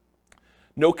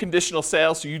 No conditional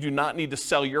sale, so you do not need to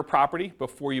sell your property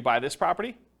before you buy this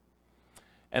property.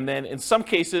 And then in some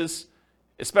cases,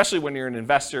 especially when you're an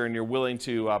investor and you're willing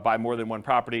to buy more than one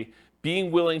property, being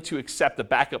willing to accept a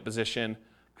backup position,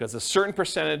 because a certain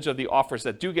percentage of the offers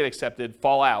that do get accepted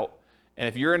fall out. And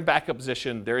if you're in backup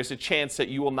position, there is a chance that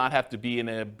you will not have to be in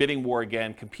a bidding war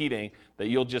again, competing, that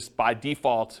you'll just by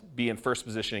default be in first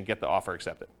position and get the offer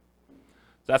accepted.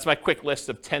 So that's my quick list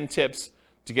of 10 tips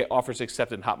to get offers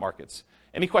accepted in hot markets.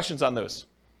 Any questions on those?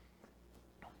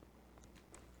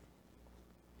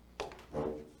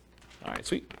 All right,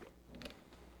 sweet.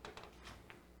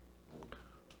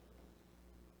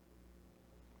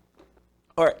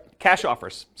 All right, cash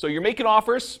offers. So you're making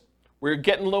offers where you're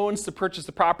getting loans to purchase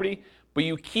the property, but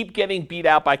you keep getting beat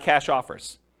out by cash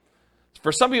offers.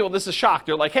 For some people, this is a shock.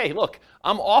 They're like, hey, look,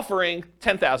 I'm offering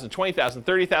 $10,000, $20,000,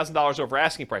 $30,000 over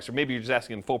asking price, or maybe you're just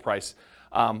asking full price.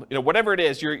 Whatever it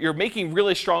is, you're making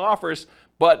really strong offers,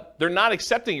 but they're not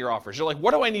accepting your offers. You're like,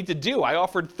 what do I need to do? I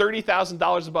offered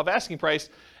 $30,000 above asking price,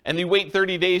 and you wait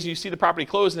 30 days and you see the property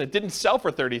close and it didn't sell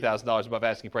for $30,000 above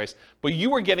asking price, but you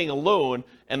were getting a loan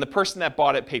and the person that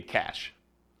bought it paid cash.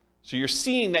 So you're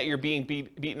seeing that you're being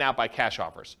beaten out by cash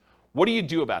offers. What do you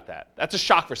do about that? That's a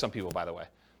shock for some people, by the way.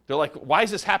 They're like, why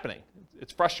is this happening?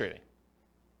 It's frustrating.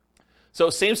 So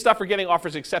same stuff for getting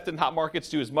offers accepted in hot markets.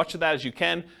 Do as much of that as you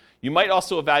can. You might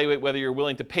also evaluate whether you're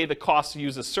willing to pay the cost to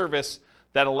use a service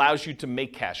that allows you to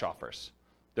make cash offers.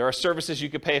 There are services you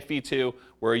could pay a fee to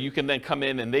where you can then come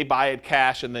in and they buy it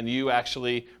cash and then you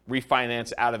actually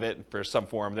refinance out of it for some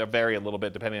form. They'll vary a little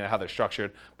bit depending on how they're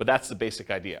structured, but that's the basic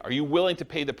idea. Are you willing to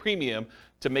pay the premium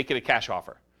to make it a cash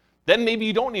offer? Then maybe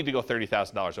you don't need to go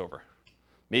 $30,000 over.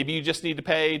 Maybe you just need to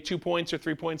pay 2 points or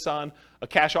 3 points on a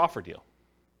cash offer deal.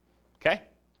 Okay?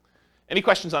 Any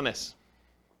questions on this?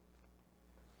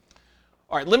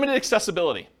 All right, limited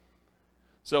accessibility.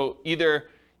 So either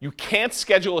you can't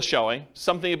schedule a showing,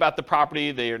 something about the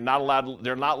property, they're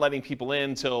not letting people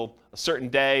in until a certain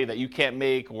day that you can't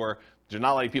make, or they're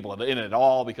not letting people in at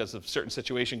all because of a certain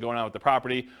situation going on with the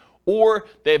property, or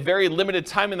they have very limited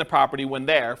time in the property when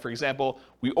there. For example,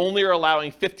 we only are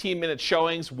allowing 15-minute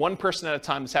showings, one person at a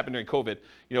time. This happened during COVID.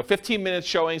 15-minute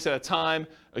showings at a time.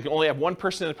 We can only have one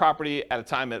person in the property at a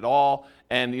time at all.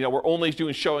 And we're only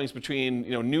doing showings between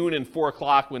noon and 4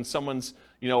 o'clock when someone's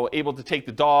able to take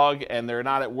the dog and they're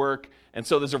not at work. And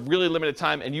so there's a really limited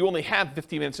time, and you only have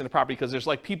 15 minutes in the property because there's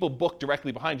like people booked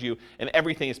directly behind you and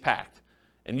everything is packed.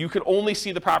 And you can only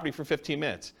see the property for 15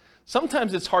 minutes.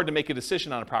 Sometimes it's hard to make a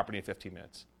decision on a property in 15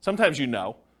 minutes. Sometimes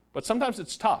but sometimes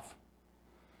it's tough.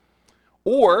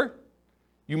 Or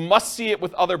you must see it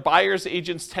with other buyers,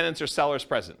 agents, tenants, or sellers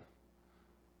present.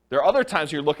 There are other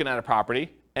times you're looking at a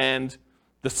property and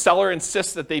the seller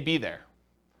insists that they be there.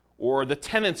 Or the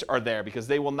tenants are there because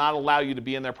they will not allow you to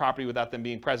be in their property without them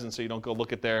being present, so you don't go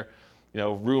look at their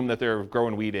room that they're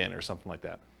growing weed in or something like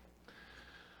that.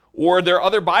 Or there are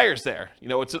other buyers there.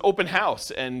 It's an open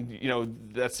house,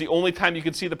 and that's the only time you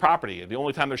can see the property, the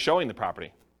only time they're showing the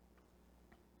property.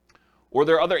 Or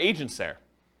there are other agents there.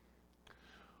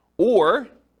 Or,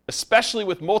 especially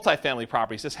with multifamily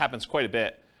properties, this happens quite a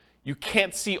bit, you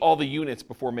can't see all the units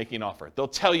before making an offer. They'll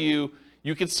tell you,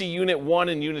 you can see unit 1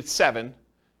 and unit 7.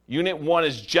 Unit 1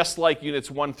 is just like units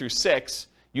 1 through 6.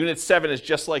 Unit 7 is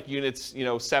just like units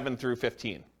 7 through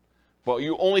 15. Well,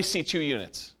 you only see 2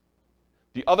 units.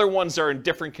 The other ones are in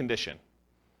different condition.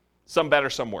 Some better,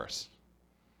 some worse.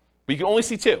 But you can only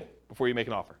see 2 before you make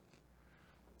an offer.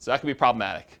 So that can be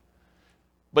problematic.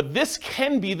 But this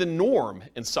can be the norm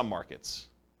in some markets,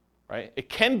 right? It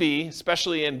can be,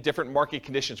 especially in different market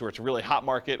conditions where it's a really hot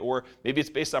market, or maybe it's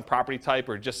based on property type,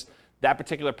 or just that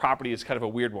particular property is kind of a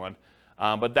weird one.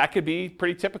 But that could be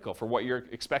pretty typical for what you're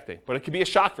expecting. But it could be a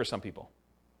shock for some people.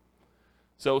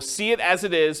 So see it as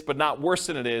it is, but not worse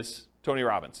than it is, Tony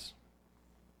Robbins.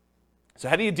 So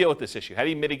how do you deal with this issue? How do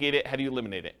you mitigate it? How do you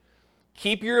eliminate it?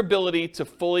 Keep your ability to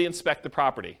fully inspect the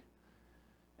property.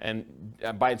 And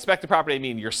by inspect the property, I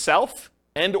mean yourself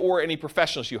and or any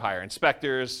professionals you hire,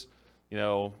 inspectors,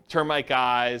 termite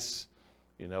guys,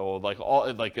 radon,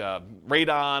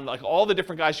 like all the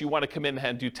different guys you want to come in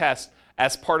and do tests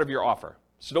as part of your offer.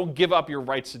 So don't give up your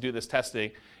rights to do this testing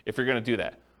if you're going to do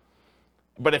that.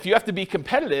 But if you have to be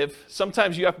competitive,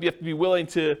 sometimes you have to be willing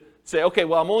to say, okay,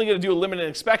 well, I'm only going to do a limited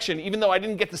inspection, even though I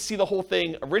didn't get to see the whole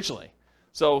thing originally.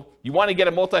 So you want to get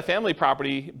a multifamily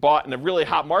property bought in a really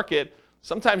hot market.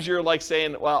 Sometimes you're like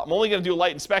saying, well, I'm only going to do a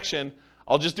light inspection.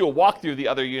 I'll just do a walkthrough of the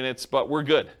other units, but we're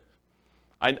good.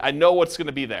 I know what's going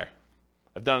to be there.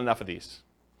 I've done enough of these.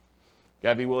 You got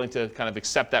to be willing to kind of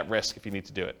accept that risk if you need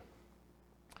to do it.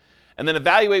 And then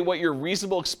evaluate what your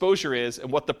reasonable exposure is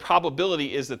and what the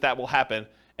probability is that will happen,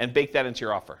 and bake that into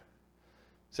your offer.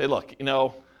 Say, look,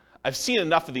 I've seen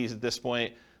enough of these at this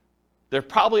point. There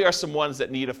probably are some ones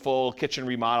that need a full kitchen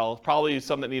remodel, probably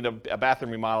some that need a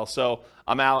bathroom remodel. So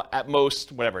I'm out at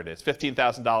most, whatever it is, $15,000,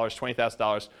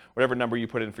 $20,000, whatever number you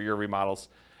put in for your remodels.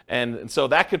 And so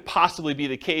that could possibly be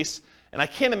the case. And I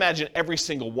can't imagine every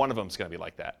single one of them is going to be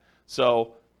like that.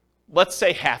 So let's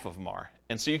say half of them are.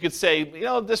 And so you could say,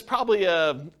 there's probably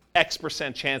a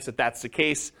X% chance that that's the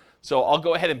case. So I'll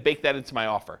go ahead and bake that into my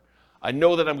offer. I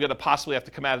know that I'm going to possibly have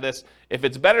to come out of this. If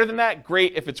it's better than that,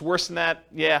 great. If it's worse than that,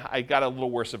 yeah, I got a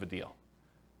little worse of a deal.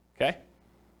 Okay?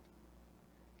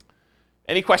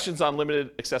 Any questions on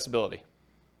limited accessibility?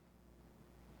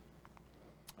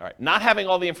 All right, not having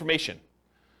all the information.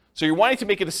 So you're wanting to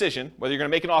make a decision, whether you're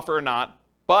going to make an offer or not,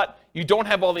 but you don't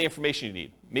have all the information you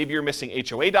need. Maybe you're missing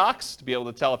HOA docs to be able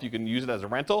to tell if you can use it as a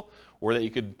rental, or that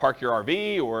you could park your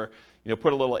RV, or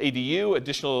put a little ADU,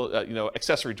 additional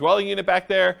accessory dwelling unit back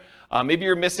there. Maybe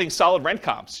you're missing solid rent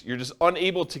comps. You're just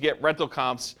unable to get rental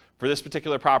comps for this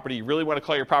particular property. You really want to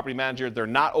call your property manager. They're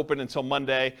not open until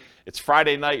Monday. It's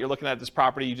Friday night. You're looking at this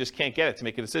property. You just can't get it to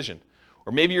make a decision.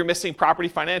 Or maybe you're missing property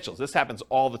financials. This happens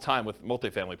all the time with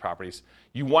multifamily properties.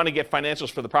 You want to get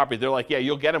financials for the property. They're like, yeah,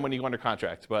 you'll get them when you go under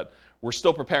contract, but we're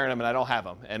still preparing them and I don't have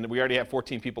them. And we already have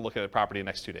 14 people looking at the property in the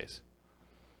next 2 days.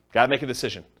 Got to make a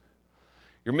decision.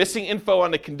 You're missing info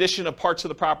on the condition of parts of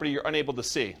the property you're unable to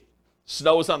see.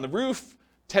 Snow is on the roof,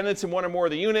 tenants in one or more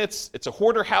of the units. It's a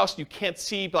hoarder house. You can't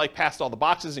see past all the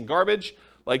boxes and garbage.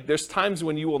 There's times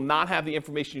when you will not have the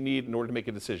information you need in order to make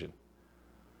a decision.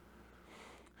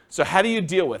 So how do you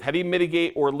deal with, how do you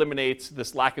mitigate or eliminate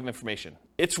this lack of information?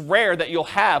 It's rare that you'll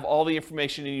have all the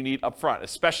information you need up front,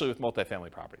 especially with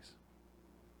multifamily properties.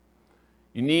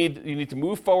 You need to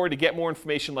move forward to get more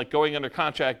information, like going under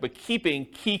contract, but keeping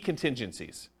key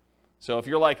contingencies. So if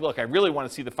you're like, look, I really want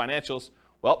to see the financials,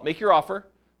 well, make your offer,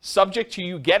 subject to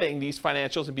you getting these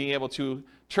financials and being able to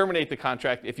terminate the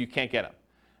contract if you can't get them.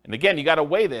 And again, you got to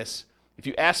weigh this. If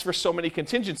you ask for so many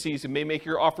contingencies, it may make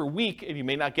your offer weak and you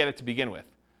may not get it to begin with.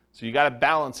 So you got to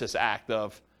balance this act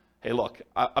of, hey, look,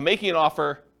 I'm making an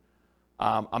offer.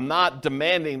 I'm not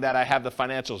demanding that I have the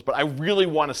financials, but I really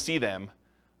want to see them.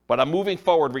 But I'm moving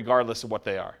forward regardless of what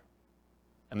they are.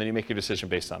 And then you make your decision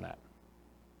based on that.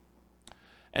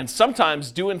 And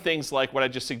sometimes doing things like what I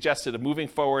just suggested of moving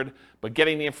forward, but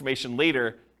getting the information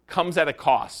later comes at a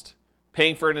cost.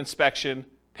 Paying for an inspection,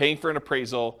 paying for an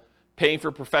appraisal, paying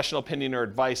for professional opinion or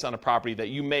advice on a property that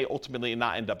you may ultimately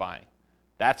not end up buying.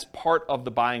 That's part of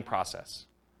the buying process.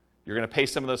 You're going to pay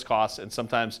some of those costs, and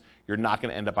sometimes you're not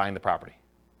going to end up buying the property.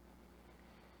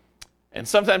 And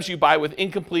sometimes you buy with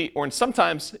incomplete or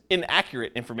sometimes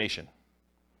inaccurate information.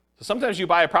 So sometimes you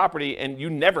buy a property and you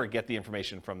never get the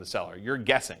information from the seller. You're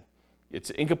guessing. It's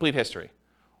incomplete history.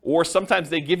 Or sometimes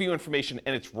they give you information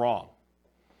and it's wrong.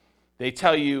 They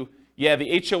tell you, yeah,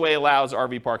 the HOA allows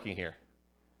RV parking here.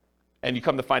 and you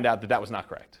come to find out that that was not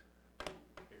correct.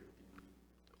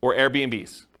 Or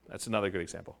Airbnbs. That's another good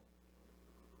example.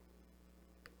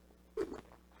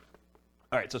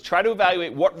 All right, so try to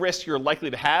evaluate what risk you're likely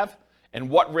to have and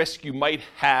what risk you might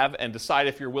have and decide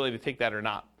if you're willing to take that or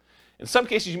not. In some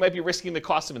cases, you might be risking the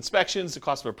cost of inspections, the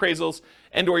cost of appraisals,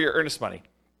 and or your earnest money.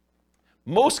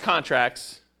 Most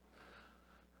contracts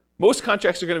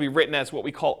are going to be written as what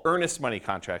we call earnest money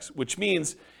contracts, which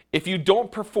means if you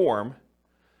don't perform,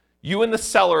 you and the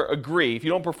seller agree, if you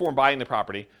don't perform buying the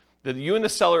property, that you and the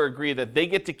seller agree that they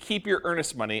get to keep your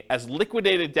earnest money as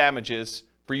liquidated damages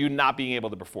for you not being able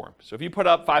to perform. So if you put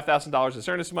up $5,000 as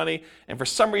earnest money, and for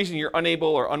some reason you're unable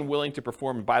or unwilling to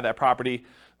perform and buy that property,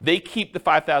 they keep the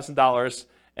 $5,000,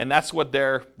 and that's what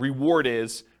their reward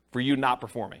is for you not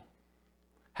performing.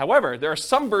 However, there are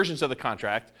some versions of the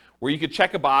contract where you could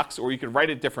check a box or you could write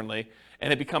it differently,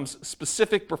 and it becomes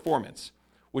specific performance,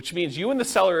 which means you and the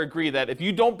seller agree that if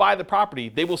you don't buy the property,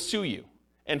 they will sue you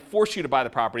and force you to buy the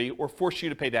property or force you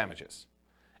to pay damages.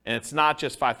 And it's not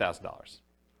just $5,000.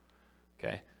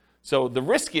 Okay? So the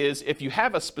risk is if you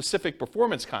have a specific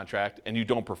performance contract and you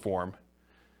don't perform,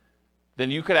 then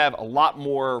you could have a lot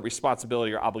more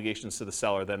responsibility or obligations to the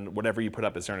seller than whatever you put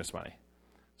up as earnest money.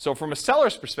 So from a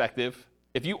seller's perspective,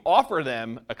 if you offer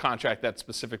them a contract that's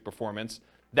specific performance,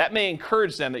 that may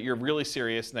encourage them that you're really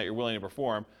serious and that you're willing to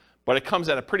perform, but it comes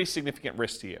at a pretty significant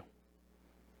risk to you.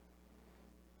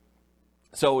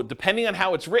 So depending on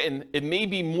how it's written, it may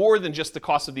be more than just the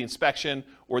cost of the inspection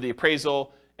or the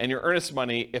appraisal and your earnest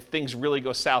money if things really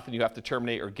go south and you have to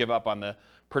terminate or give up on the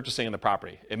purchasing of the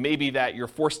property. It may be that you're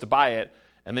forced to buy it,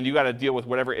 and then you got to deal with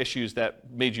whatever issues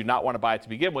that made you not want to buy it to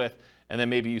begin with, and then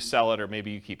maybe you sell it or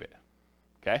maybe you keep it.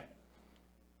 Okay?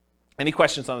 Any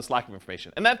questions on this lack of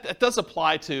information? And that does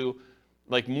apply to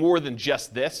like more than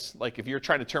just this. Like if you're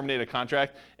trying to terminate a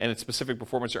contract and it's specific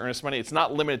performance or earnest money, it's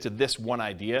not limited to this one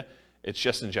idea. It's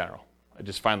just in general. I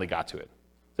just finally got to it.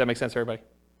 Does that make sense, everybody?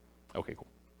 Okay, cool.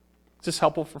 Is this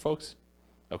helpful for folks?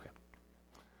 Okay.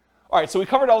 All right, so we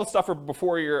covered all the stuff for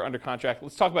before you're under contract.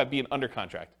 Let's talk about being under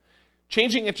contract.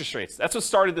 Changing interest rates. That's what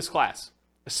started this class,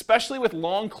 especially with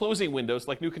long closing windows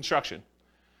like new construction.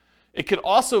 It could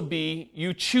also be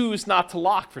you choose not to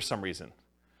lock for some reason.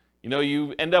 You know,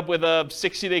 you end up with a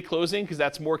 60-day closing because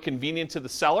that's more convenient to the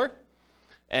seller.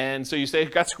 And so you say,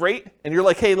 that's great. And you're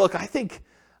like, hey, look, we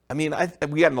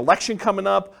got an election coming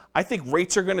up. I think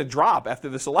rates are going to drop after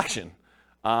this election.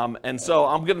 And so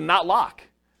I'm going to not lock.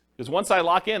 Because once I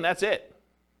lock in, that's it.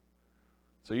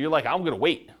 So you're like, I'm going to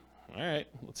wait. All right,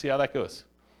 let's see how that goes.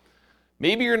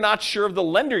 Maybe you're not sure of the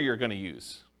lender you're going to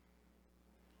use.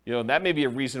 You know, that may be a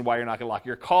reason why you're not going to lock.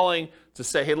 You're calling to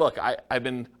say, hey, look, I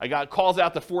got calls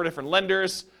out to 4 different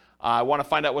lenders. I want to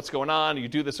find out what's going on. You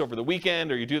do this over the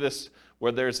weekend, or you do this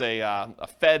where there's a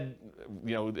Fed,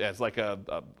 you know, as like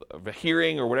a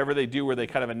hearing or whatever they do where they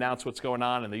kind of announce what's going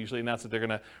on, and they usually announce that they're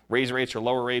going to raise rates or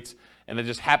lower rates, and it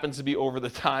just happens to be over the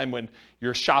time when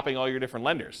you're shopping all your different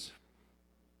lenders.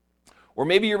 Or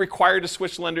maybe you're required to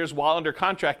switch lenders while under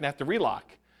contract and have to relock.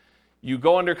 You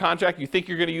go under contract, you think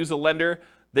you're going to use a lender,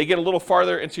 they get a little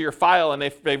farther into your file and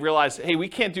they realize, hey, we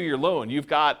can't do your loan. You've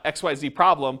got XYZ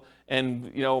problem, and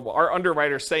you know our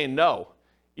underwriter's saying no,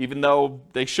 even though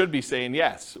they should be saying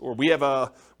yes. Or we have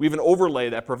an overlay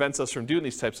that prevents us from doing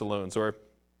these types of loans. Or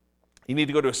you need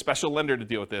to go to a special lender to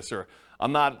deal with this. Or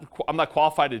I'm not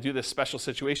qualified to do this special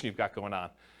situation you've got going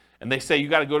on. And they say you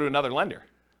got to go to another lender.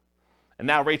 And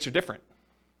now rates are different.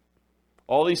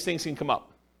 All these things can come up.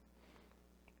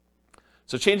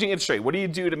 So changing interest rate, what do you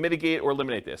do to mitigate or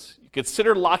eliminate this? You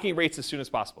consider locking rates as soon as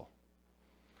possible.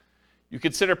 You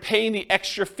consider paying the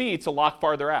extra fee to lock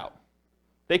farther out.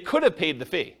 They could have paid the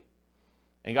fee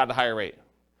and gotten a higher rate.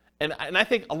 And I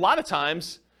think a lot of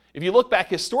times, if you look back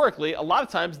historically, a lot of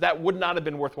times that would not have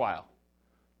been worthwhile.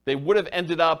 They would have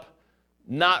ended up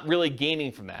not really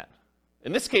gaining from that.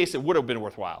 In this case, it would have been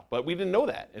worthwhile, but we didn't know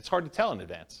that. It's hard to tell in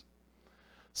advance.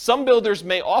 Some builders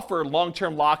may offer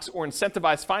long-term locks or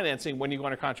incentivized financing when you go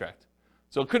under contract.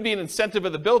 So it could be an incentive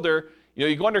of the builder. You know,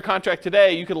 you go under contract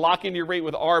today, you can lock in your rate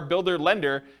with our builder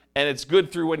lender, and it's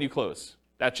good through when you close.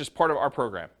 That's just part of our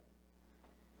program.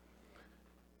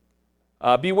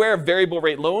 Beware of variable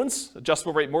rate loans,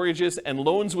 adjustable rate mortgages, and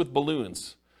loans with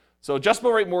balloons. So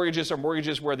adjustable rate mortgages are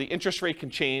mortgages where the interest rate can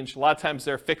change. A lot of times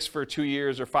they're fixed for 2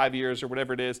 years or 5 years or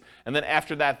whatever it is. And then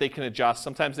after that, they can adjust.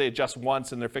 Sometimes they adjust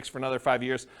once and they're fixed for another 5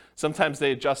 years. Sometimes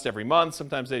they adjust every month.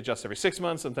 Sometimes they adjust every 6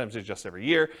 months. Sometimes they adjust every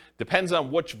year. Depends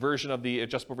on which version of the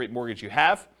adjustable rate mortgage you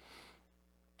have.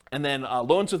 And then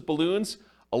loans with balloons.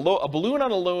 A balloon on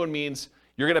a loan means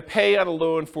you're going to pay on a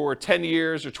loan for 10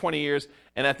 years or 20 years.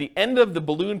 And at the end of the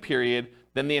balloon period,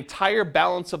 then the entire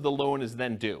balance of the loan is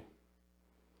then due.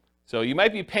 So you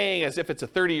might be paying as if it's a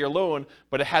 30-year loan,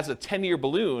 but it has a 10-year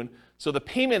balloon. So the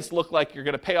payments look like you're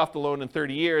going to pay off the loan in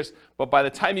 30 years, but by the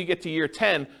time you get to year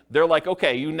 10, they're like,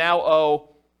 okay, you now owe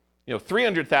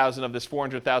 $300,000 of this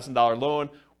 $400,000 loan.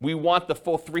 We want the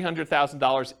full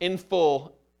 $300,000 in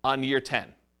full on year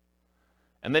 10.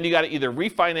 And then you got to either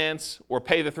refinance or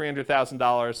pay the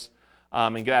 $300,000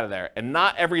 and get out of there. And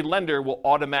not every lender will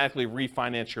automatically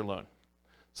refinance your loan.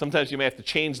 Sometimes you may have to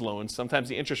change loans. Sometimes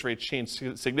the interest rates change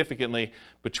significantly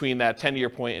between that 10-year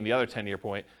point and the other 10-year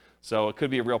point. So it could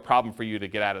be a real problem for you to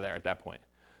get out of there at that point.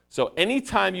 So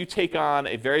anytime you take on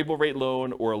a variable rate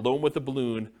loan or a loan with a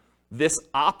balloon, this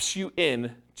opts you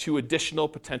in to additional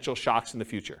potential shocks in the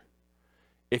future.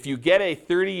 If you get a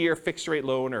 30-year fixed rate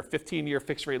loan or a 15-year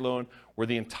fixed rate loan where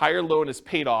the entire loan is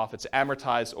paid off, it's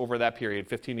amortized over that period,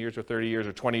 15 years or 30 years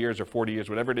or 20 years or 40 years,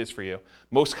 whatever it is for you.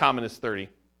 Most common is 30.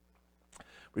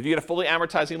 But if you get a fully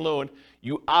amortizing loan,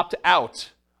 you opt out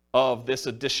of this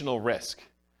additional risk.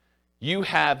 You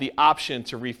have the option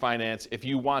to refinance if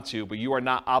you want to, but you are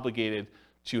not obligated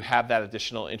to have that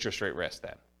additional interest rate risk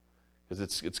then.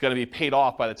 Because it's going to be paid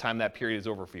off by the time that period is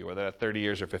over for you, whether that's 30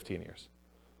 years or 15 years.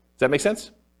 Does that make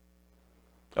sense?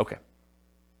 Okay.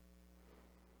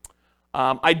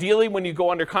 Ideally, when you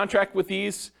go under contract with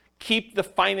these, keep the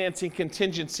financing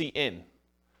contingency in.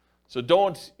 So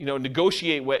don't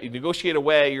negotiate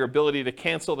away your ability to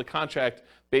cancel the contract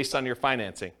based on your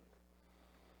financing.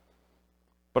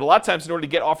 But a lot of times in order to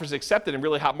get offers accepted in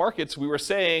really hot markets, we were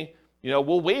saying,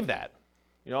 we'll waive that.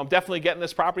 I'm definitely getting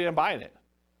this property and I'm buying it.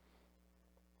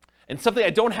 And something I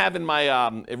don't have in my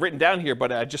written down here,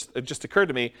 but it just occurred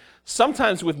to me,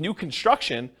 sometimes with new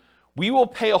construction, we will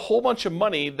pay a whole bunch of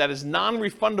money that is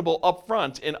non-refundable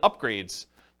upfront in upgrades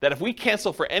that if we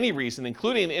cancel for any reason,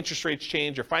 including the interest rates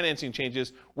change or financing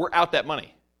changes, we're out that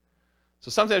money. So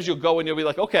sometimes you'll go and you'll be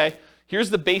like, okay, here's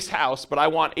the base house, but I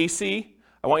want AC.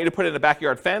 I want you to put in a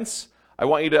backyard fence. I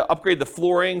want you to upgrade the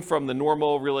flooring from the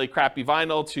normal, really crappy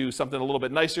vinyl to something a little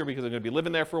bit nicer because I'm going to be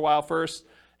living there for a while first.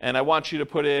 And I want you to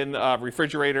put in a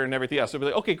refrigerator and everything else. So we'll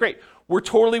be like, okay, great. We're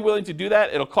totally willing to do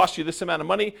that. It'll cost you this amount of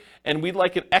money. And we'd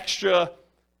like an extra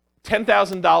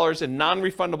 $10,000 in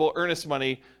non-refundable earnest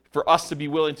money for us to be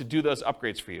willing to do those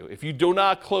upgrades for you. If you do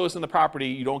not close on the property,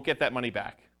 you don't get that money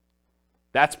back.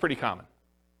 That's pretty common.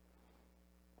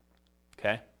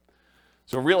 Okay?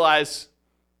 So realize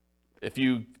if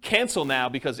you cancel now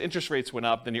because interest rates went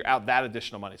up, then you're out that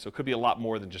additional money. So it could be a lot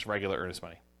more than just regular earnest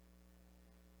money.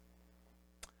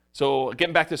 So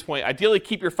getting back to this point, ideally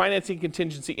keep your financing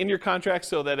contingency in your contract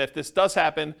so that if this does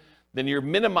happen, then you're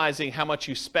minimizing how much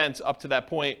you spent up to that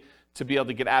point to be able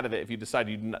to get out of it if you decide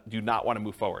you do not want to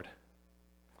move forward.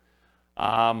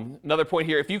 Another point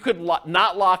here, if you could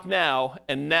not lock now,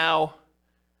 and now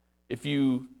if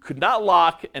you could not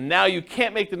lock and now you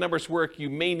can't make the numbers work, you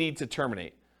may need to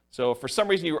terminate. So if for some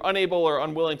reason you were unable or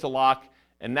unwilling to lock,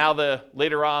 and now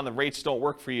later on the rates don't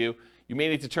work for you, you may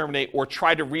need to terminate or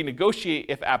try to renegotiate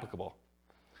if applicable.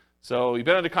 So you've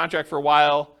been under contract for a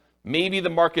while. Maybe the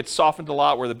market's softened a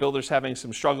lot where the builder's having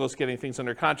some struggles getting things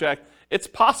under contract. It's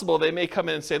possible they may come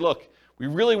in and say, look, we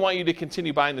really want you to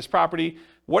continue buying this property.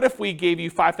 What if we gave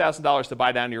you $5,000 to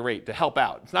buy down your rate to help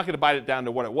out? It's not going to buy it down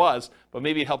to what it was, but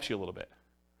maybe it helps you a little bit.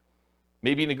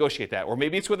 Maybe you negotiate that. Or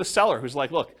maybe it's with a seller who's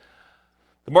like, look,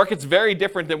 the market's very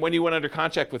different than when you went under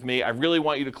contract with me. I really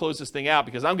want you to close this thing out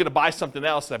because I'm going to buy something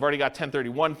else. I've already got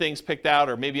 1031 things picked out,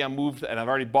 or maybe I'm moved and I've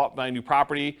already bought my new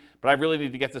property, but I really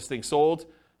need to get this thing sold.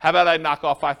 How about I knock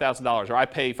off $5,000, or I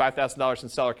pay $5,000 in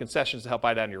seller concessions to help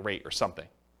buy down your rate or something?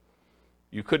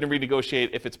 You couldn't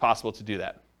renegotiate if it's possible to do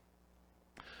that.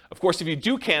 Of course, if you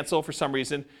do cancel for some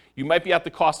reason, you might be at the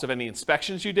cost of any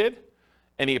inspections you did,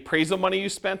 any appraisal money you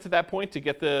spent to that point to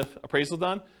get the appraisal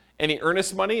done, any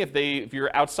earnest money if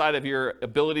you're outside of your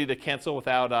ability to cancel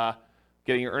without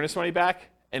getting your earnest money back,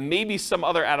 and maybe some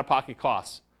other out-of-pocket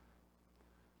costs.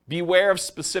 Beware of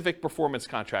specific performance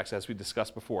contracts, as we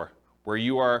discussed before, where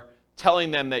you are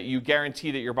telling them that you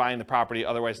guarantee that you're buying the property,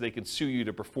 otherwise they can sue you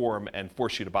to perform and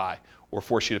force you to buy or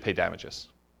force you to pay damages.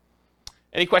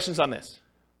 Any questions on this?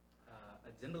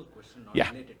 A general question not Yeah.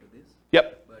 related to this.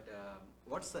 Yep. But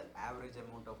what's the average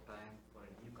amount of time for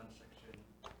a new construction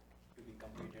to be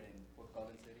completed in Fort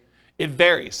Collins area? It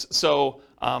varies. So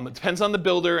it depends on the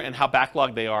builder and how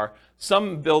backlogged they are.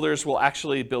 Some builders will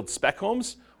actually build spec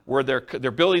homes where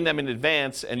they're building them in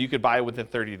advance and you could buy it within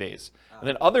 30 days. And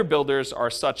then other builders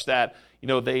are such that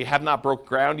they have not broke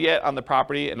ground yet on the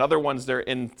property, and other ones they're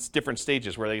in different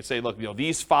stages where they say, look,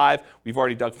 these 5, we've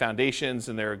already dug foundations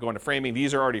and they're going to framing.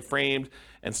 These are already framed.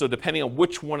 And so depending on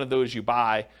which one of those you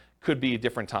buy could be a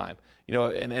different time.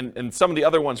 And some of the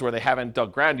other ones where they haven't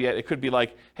dug ground yet, it could be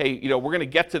like, hey, we're going to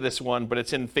get to this one, but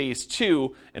it's in phase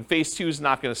 2, and phase 2 is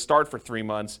not going to start for 3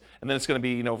 months, and then it's going to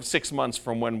be 6 months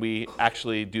from when we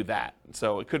actually do that.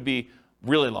 So it could be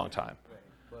really long time.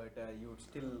 Right. But you would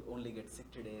still only get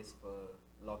 60 days for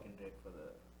lock-in rate for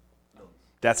the loans.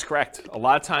 That's correct. A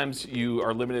lot of times you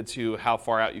are limited to how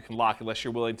far out you can lock unless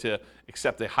you're willing to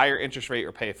accept a higher interest rate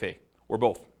or pay a fee, or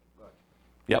both.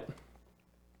 Yep.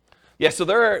 Yeah, so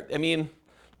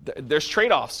there's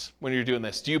trade-offs when you're doing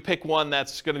this. Do you pick one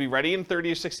that's going to be ready in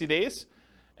 30 or 60 days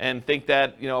and think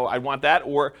that, I want that?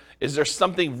 Or is there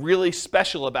something really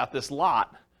special about this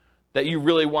lot that you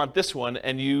really want this one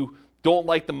and you don't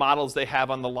like the models they have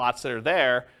on the lots that are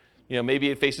there? Maybe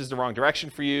it faces the wrong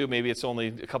direction for you. Maybe it's only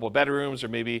a couple of bedrooms, or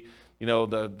maybe,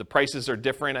 the prices are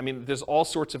different. There's all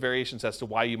sorts of variations as to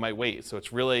why you might wait. So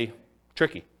it's really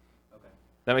tricky. Okay.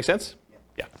 That make sense?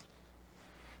 Yeah.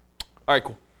 All right,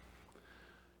 cool.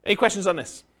 Any questions on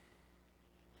this?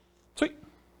 Sweet.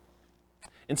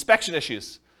 Inspection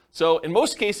issues. So in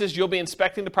most cases, you'll be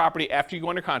inspecting the property after you go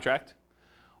under contract,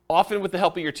 often with the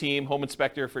help of your team, home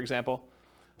inspector, for example.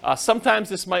 Sometimes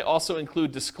this might also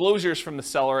include disclosures from the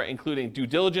seller, including due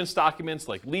diligence documents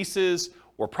like leases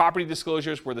or property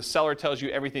disclosures where the seller tells you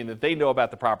everything that they know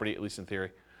about the property, at least in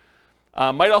theory.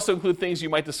 Might also include things you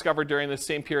might discover during the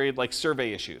same period, like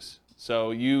survey issues.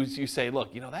 So you say,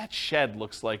 look, that shed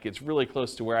looks like it's really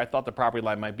close to where I thought the property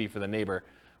line might be for the neighbor.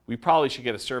 We probably should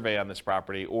get a survey on this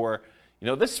property. Or,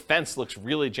 this fence looks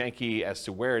really janky as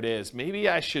to where it is. Maybe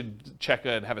I should check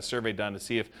and have a survey done to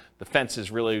see if the fence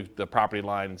is really the property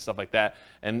line and stuff like that.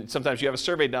 And sometimes you have a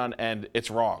survey done and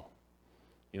it's wrong.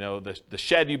 The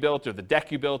shed you built or the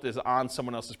deck you built is on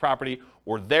someone else's property,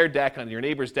 or their deck on your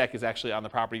neighbor's deck is actually on the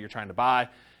property you're trying to buy,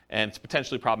 and it's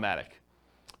potentially problematic.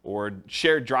 Or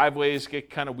shared driveways get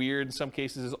kind of weird in some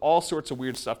cases. There's all sorts of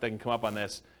weird stuff that can come up on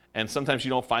this, and sometimes you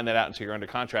don't find that out until you're under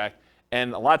contract.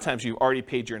 And a lot of times you've already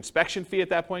paid your inspection fee at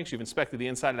that point, because you've inspected the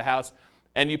inside of the house,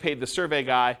 and you paid the survey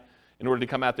guy in order to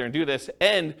come out there and do this,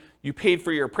 and you paid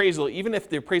for your appraisal, even if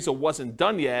the appraisal wasn't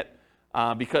done yet,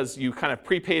 because you kind of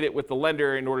prepaid it with the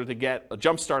lender in order to get a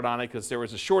jump start on it, because there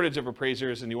was a shortage of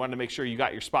appraisers, and you wanted to make sure you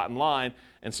got your spot in line.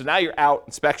 And so now you're out,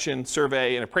 inspection,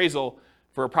 survey, and appraisal,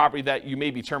 for a property that you may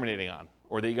be terminating on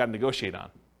or that you got to negotiate on.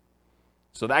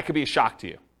 So that could be a shock to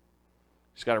you. You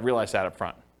just got to realize that up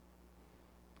front.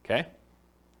 Okay?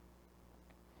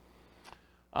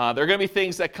 There are going to be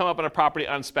things that come up on a property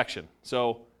on inspection.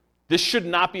 So this should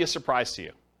not be a surprise to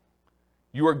you.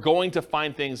 You are going to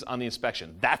find things on the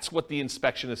inspection. That's what the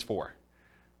inspection is for.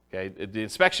 Okay? The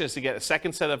inspection is to get a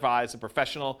second set of eyes, a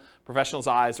professional's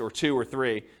eyes, or 2 or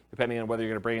 3, depending on whether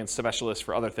you're going to bring in specialists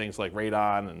for other things like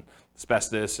radon and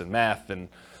asbestos and meth and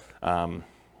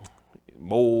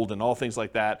mold and all things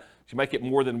like that. So you might get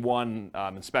more than one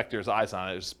inspector's eyes on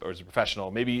it, or as a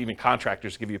professional. Maybe even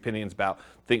contractors give you opinions about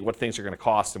what things are going to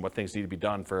cost and what things need to be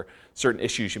done for certain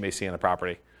issues you may see on the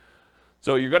property.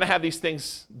 So you're going to have these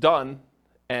things done,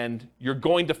 and you're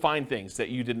going to find things that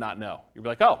you did not know. You'll be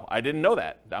like, oh, I didn't know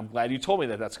that. I'm glad you told me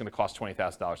that that's going to cost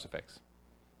 $20,000 to fix.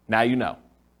 Now you know.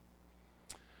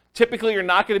 Typically, you're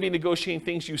not going to be negotiating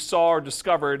things you saw or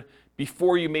discovered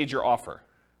before you made your offer.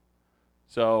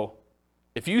 So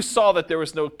if you saw that there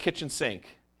was no kitchen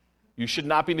sink, you should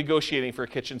not be negotiating for a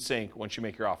kitchen sink once you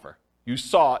make your offer. You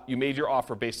saw it, you made your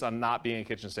offer based on not being a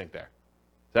kitchen sink there.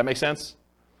 Does that make sense?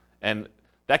 And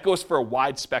that goes for a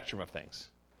wide spectrum of things.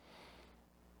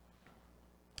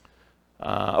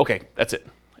 Okay, that's it.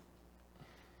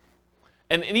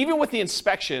 And even with the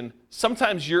inspection,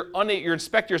 sometimes your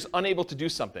inspector is unable to do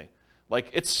something. Like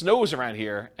it snows around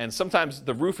here, and sometimes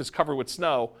the roof is covered with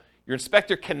snow. Your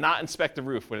inspector cannot inspect the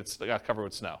roof when it's got covered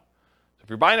with snow. So if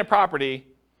you're buying a property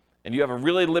and you have a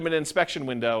really limited inspection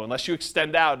window, unless you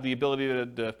extend out the ability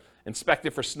to inspect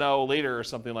it for snow later or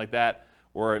something like that,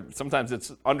 or sometimes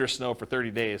it's under snow for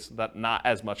 30 days, not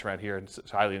as much around here,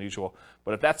 it's highly unusual.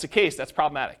 But if that's the case, that's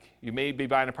problematic. You may be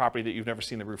buying a property that you've never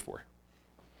seen the roof for.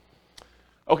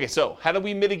 Okay, so how do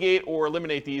we mitigate or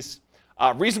eliminate these?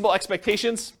 Reasonable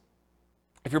expectations.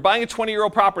 If you're buying a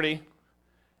 20-year-old property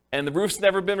and the roof's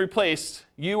never been replaced,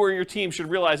 you or your team should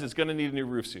realize it's going to need a new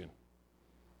roof soon.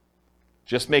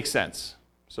 Just makes sense.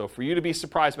 So for you to be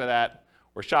surprised by that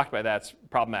or shocked by that's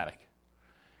problematic.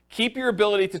 Keep your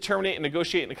ability to terminate and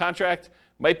negotiate in a contract.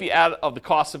 Might be out of the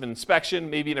cost of an inspection,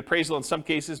 maybe an appraisal in some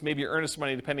cases, maybe your earnest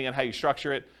money depending on how you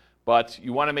structure it. But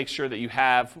you want to make sure that you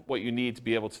have what you need to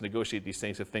be able to negotiate these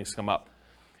things if things come up.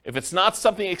 If it's not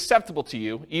something acceptable to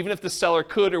you, even if the seller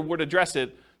could or would address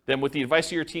it, then with the advice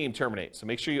of your team, terminate. So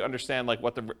make sure you understand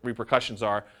what the repercussions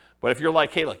are. But if you're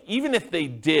like, hey, look, even if they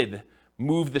did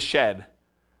move the shed.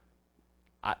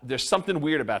 There's something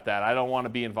weird about that. I don't want to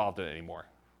be involved in it anymore,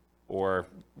 or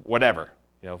whatever.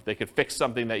 If they could fix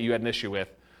something that you had an issue with,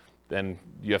 then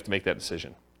you have to make that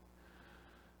decision.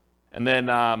 And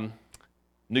then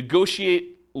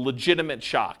negotiate legitimate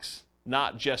shocks,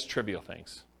 not just trivial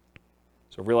things.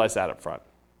 So realize that up front.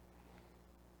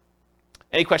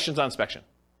 Any questions on inspection?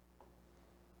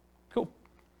 Cool.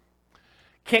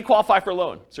 Can't qualify for a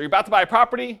loan. So you're about to buy a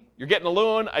property, you're getting a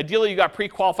loan. Ideally, you got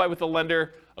pre-qualified with a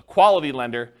lender, a quality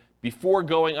lender, before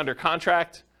going under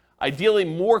contract. Ideally,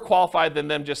 more qualified than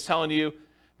them just telling you,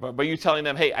 but you telling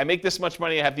them, hey, I make this much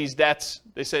money, I have these debts.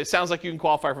 They say, it sounds like you can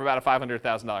qualify for about a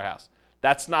 $500,000 house.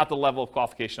 That's not the level of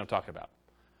qualification I'm talking about.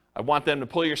 I want them to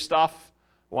pull your stuff.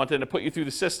 I want them to put you through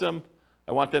the system.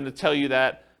 I want them to tell you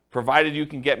that, provided you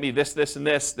can get me this, this, and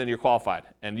this, then you're qualified.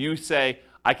 And you say,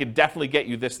 I can definitely get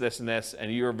you this, this, and this,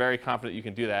 and you're very confident you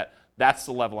can do that. That's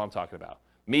the level I'm talking about.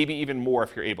 Maybe even more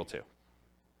if you're able to.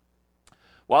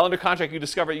 While under contract, you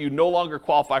discover you no longer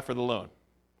qualify for the loan.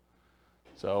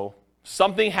 So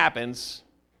something happens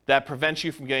that prevents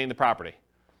you from getting the property.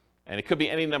 And it could be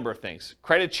any number of things.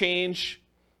 Credit change,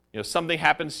 something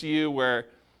happens to you where,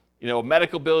 a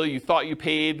medical bill you thought you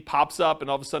paid pops up and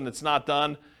all of a sudden it's not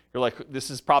done. You're like, this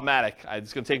is problematic.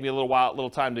 It's going to take me a little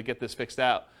time to get this fixed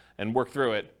out and work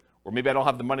through it. Or maybe I don't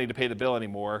have the money to pay the bill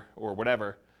anymore, or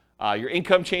whatever. Your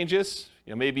income changes.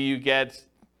 Maybe you get,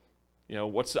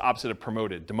 what's the opposite of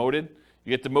promoted? Demoted. You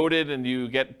get demoted and you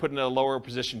get put in a lower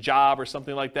position job or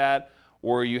something like that.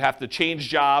 Or you have to change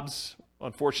jobs.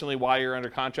 Unfortunately, while you're under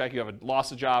contract, you have a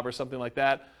loss of job or something like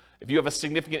that. If you have a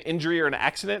significant injury or an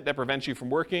accident that prevents you from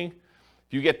working,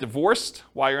 if you get divorced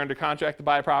while you're under contract to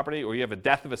buy a property, or you have a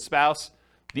death of a spouse,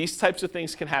 these types of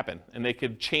things can happen, and they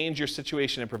could change your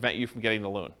situation and prevent you from getting the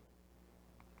loan.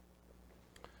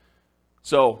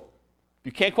 So if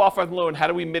you can't qualify for the loan, how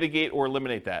do we mitigate or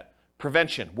eliminate that?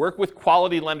 Prevention. Work with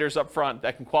quality lenders up front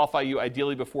that can qualify you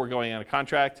ideally before going on a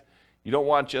contract. You don't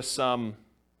want just some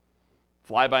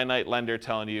fly-by-night lender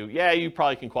telling you, yeah, you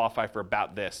probably can qualify for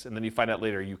about this, and then you find out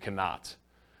later you cannot.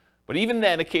 But even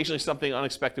then, occasionally something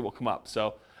unexpected will come up.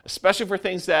 So especially for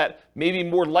things that may be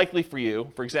more likely for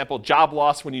you, for example, job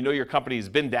loss when you know your company has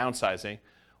been downsizing,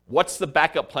 what's the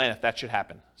backup plan if that should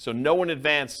happen? So know in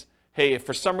advance, hey, if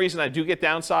for some reason I do get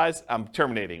downsized, I'm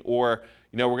terminating. Or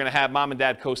we're going to have mom and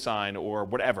dad co-sign, or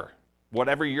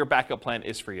whatever your backup plan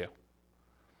is for you.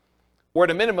 Or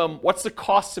at a minimum, what's the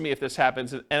cost to me if this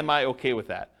happens, and am I okay with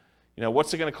that?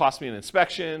 What's it going to cost me in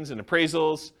inspections and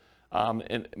appraisals?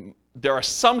 And there are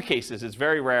some cases, it's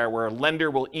very rare, where a lender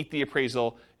will eat the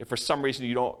appraisal if for some reason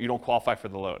you don't qualify for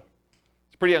the loan.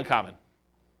 It's pretty uncommon,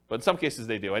 but in some cases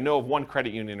they do. I know of one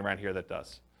credit union around here that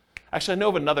does. Actually, I know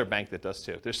of another bank that does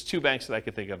too. There's 2 banks that I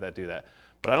could think of that do that,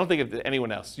 but I don't think of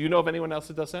anyone else. Do you know of anyone else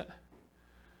that does that?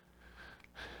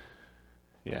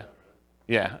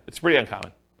 Yeah, it's pretty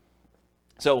uncommon.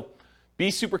 So be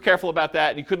super careful about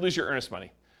that, and you could lose your earnest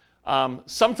money.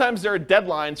 Sometimes there are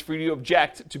deadlines for you to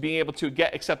object to being able to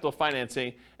get acceptable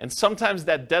financing, and sometimes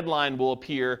that deadline will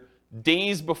appear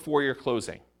days before your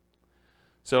closing.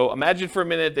 So imagine for a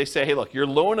minute they say, hey, look, your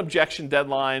loan objection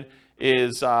deadline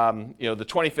is the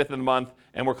 25th of the month,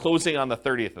 and we're closing on the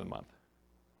 30th of the month.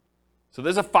 So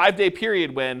there's a 5-day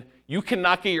period when you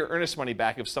cannot get your earnest money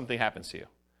back if something happens to you.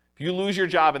 If you lose your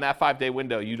job in that 5-day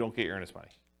window, you don't get your earnest money.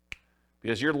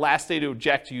 Because your last day to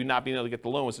object to you not being able to get the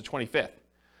loan was the 25th.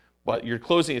 But your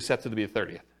closing is set to be the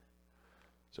 30th.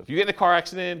 So if you get in a car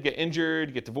accident, get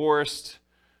injured, get divorced,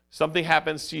 something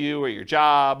happens to you or your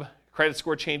job, credit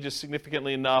score changes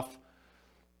significantly enough,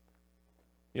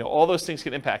 all those things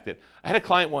can impact it. I had a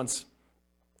client once,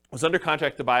 was under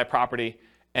contract to buy a property,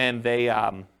 and they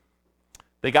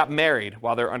got married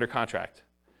while they were under contract.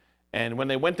 And when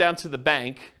they went down to the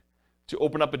bank to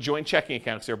open up a joint checking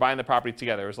account, because they were buying the property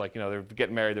together, it was like, they're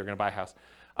getting married, they're going to buy a house.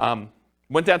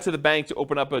 Went down to the bank to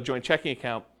open up a joint checking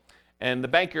account, and the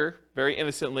banker, very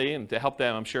innocently, and to help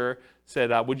them, I'm sure,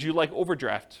 said, would you like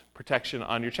overdraft protection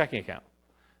on your checking account?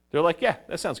 They're like, yeah,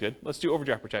 that sounds good. Let's do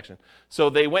overdraft protection. So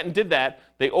they went and did that.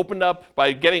 They opened up,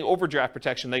 by getting overdraft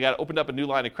protection, they opened up a new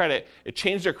line of credit. It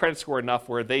changed their credit score enough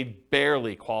where they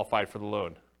barely qualified for the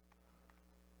loan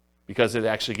because it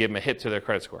actually gave them a hit to their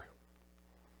credit score.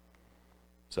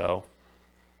 So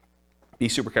be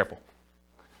super careful.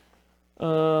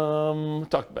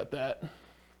 Talked about that.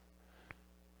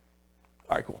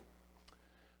 All right, cool.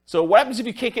 So what happens if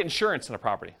you can't get insurance on a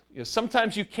property?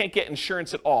 Sometimes you can't get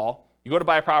insurance at all. You go to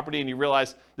buy a property and you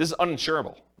realize this is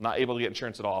uninsurable, not able to get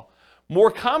insurance at all. More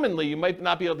commonly, you might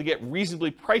not be able to get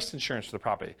reasonably priced insurance for the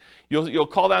property. You'll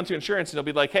call down to insurance and they'll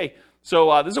be like, hey,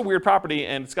 so this is a weird property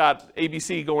and it's got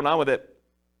ABC going on with it.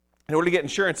 in order to get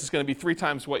insurance, it's going to be 3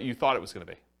 times what you thought it was going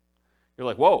to be. You're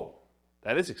like, whoa,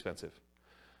 that is expensive.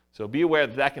 So be aware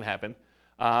that that can happen.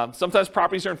 Sometimes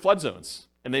properties are in flood zones,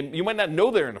 and you might not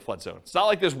know they're in a flood zone. It's not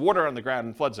like there's water on the ground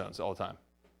in flood zones all the time,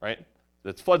 right?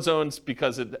 It's flood zones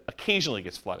because it occasionally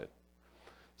gets flooded.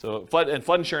 So flood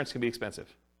insurance can be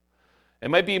expensive. It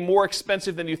might be more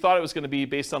expensive than you thought it was going to be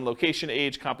based on location,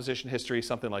 age, composition, history,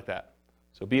 something like that.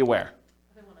 So be aware.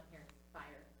 Other one on here is fire.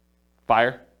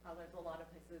 Fire? There's a lot of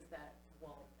places that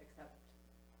will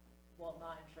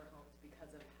not insure homes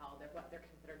because of how what they're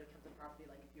considered in terms of property,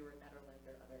 like if you were in Netherlands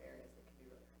or other areas, it can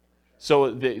be really hard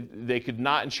to insure. So they could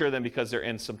not insure them because they're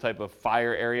in some type of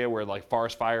fire area where like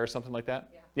forest fire or something like that?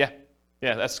 Yeah.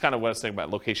 Yeah, that's kind of what I was thinking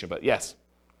about location, but yes.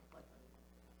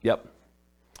 Yep.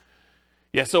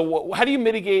 Yeah, so how do you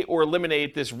mitigate or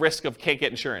eliminate this risk of can't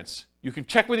get insurance? You can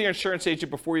check with your insurance agent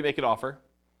before you make an offer.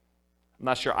 I'm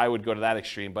not sure I would go to that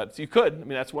extreme, but you could. I mean,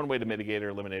 that's one way to mitigate or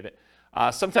eliminate it.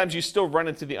 Sometimes you still run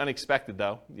into the unexpected,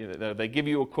 though. They give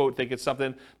you a quote, think it's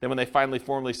something, then when they finally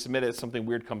formally submit it, something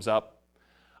weird comes up.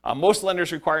 Most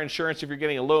lenders require insurance if you're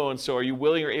getting a loan, so are you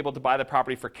willing or able to buy the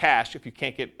property for cash if you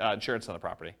can't get insurance on the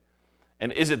property?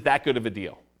 And is it that good of a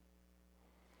deal?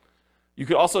 You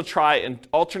could also try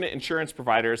alternate insurance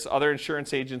providers, other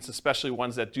insurance agents, especially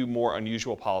ones that do more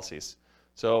unusual policies.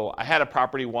 So I had a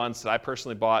property once that I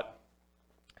personally bought,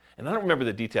 and I don't remember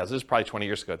the details. This is probably 20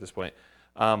 years ago at this point.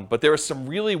 But there was some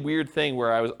really weird thing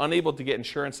where I was unable to get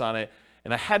insurance on it,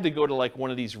 and I had to go to like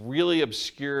one of these really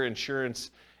obscure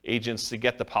insurance agents to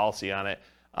get the policy on it.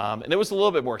 And it was a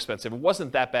little bit more expensive. It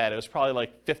wasn't that bad. It was probably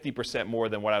like 50% more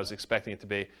than what I was expecting it to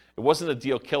be. It wasn't a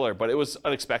deal killer, but it was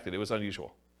unexpected. It was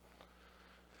unusual.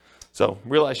 So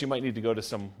realize you might need to go to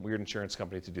some weird insurance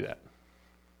company to do that.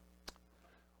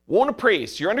 Won't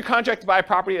appraise. You're under contract to buy a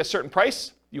property at a certain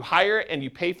price. You hire it and you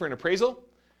pay for an appraisal.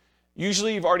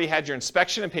 Usually you've already had your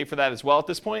inspection and pay for that as well at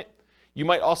this point. You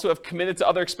might also have committed to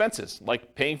other expenses,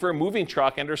 like paying for a moving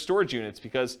truck and or storage units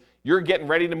because you're getting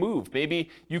ready to move. Maybe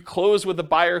you close with a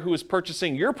buyer who is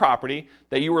purchasing your property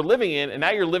that you were living in, and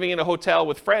now you're living in a hotel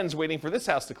with friends waiting for this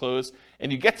house to close,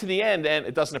 and you get to the end and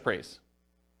it doesn't appraise.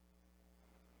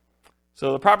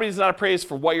 So the property is not appraised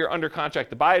for what you're under contract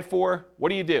to buy it for. What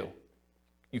do?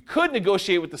 You could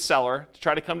negotiate with the seller to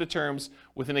try to come to terms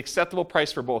with an acceptable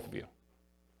price for both of you.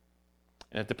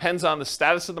 And it depends on the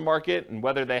status of the market and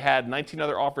whether they had 19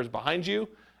 other offers behind you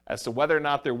as to whether or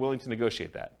not they're willing to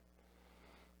negotiate that.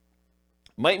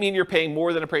 Might mean you're paying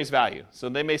more than appraised value. So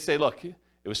they may say, look, it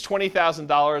was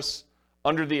 $20,000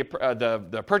 under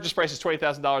the purchase price is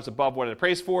 $20,000 above what it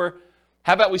appraised for.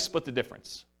 How about we split the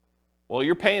difference? Well,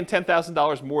 you're paying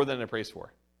 $10,000 more than it appraised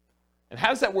for. And how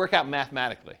does that work out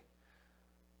mathematically,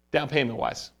 down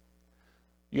payment-wise?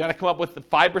 You got to come up with the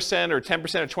 5% or 10%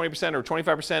 or 20% or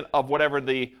 25% of whatever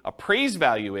the appraised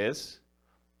value is,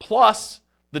 plus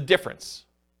the difference.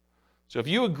 So if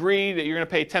you agree that you're going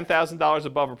to pay $10,000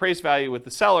 above appraised value with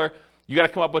the seller, you got to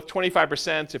come up with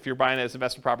 25%, if you're buying it as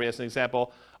investment property as an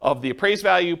example, of the appraised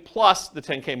value plus the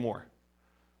 $10K more.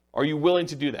 Are you willing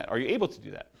to do that? Are you able to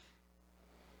do that?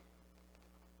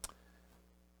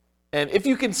 And if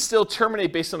you can still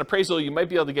terminate based on appraisal, you might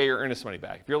be able to get your earnest money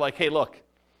back. If you're like, hey, look,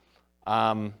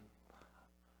 I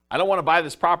don't want to buy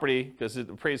this property because it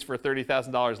appraised for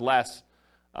 $30,000 less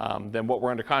than what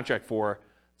we're under contract for,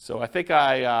 so I think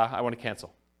I want to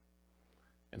cancel.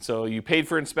 And so you paid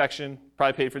for inspection,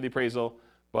 probably paid for the appraisal,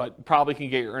 but probably can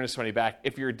get your earnest money back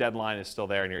if your deadline is still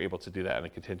there and you're able to do that in a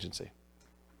contingency.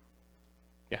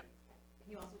 Yeah?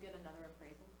 Can you also get another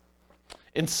appraisal?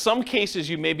 In some cases,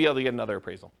 you may be able to get another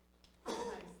appraisal.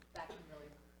 Sometimes that can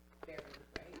really vary,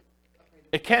 right? Appraisal.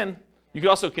 It can. You could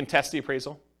also contest the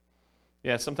appraisal.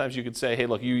 Yeah, sometimes you could say, hey,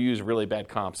 look, you use really bad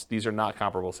comps. These are not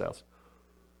comparable sales.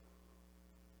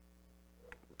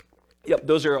 Yep,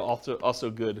 those are also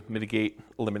good mitigate,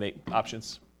 eliminate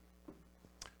options.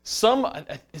 Is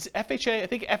FHA? I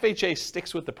think FHA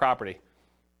sticks with the property.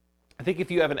 I think if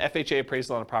you have an FHA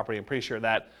appraisal on a property, I'm pretty sure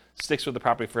that sticks with the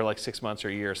property for like 6 months or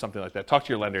a year or something like that. Talk to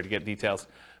your lender to get details.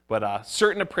 But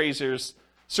certain appraisals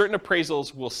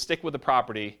will stick with the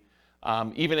property,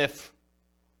 even if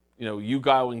you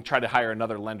go and try to hire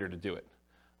another lender to do it.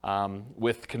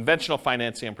 With conventional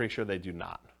financing, I'm pretty sure they do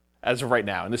not, as of right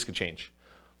now, and this could change.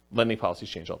 Lending policies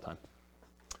change all the time.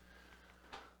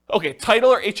 Okay, title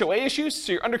or HOA issues.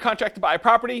 So you're under contract to buy a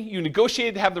property. You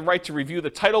negotiated to have the right to review the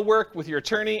title work with your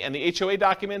attorney and the HOA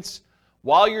documents.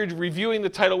 While you're reviewing the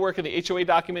title work and the HOA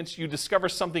documents, you discover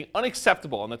something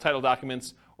unacceptable in the title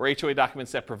documents or HOA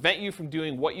documents that prevent you from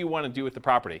doing what you want to do with the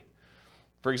property.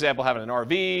 For example, having an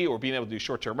RV or being able to do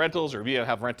short-term rentals or being able to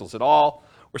have rentals at all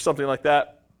or something like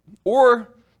that. Or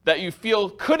that you feel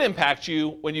could impact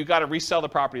you when you got to resell the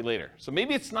property later. So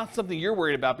maybe it's not something you're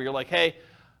worried about, but you're like, hey,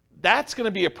 that's going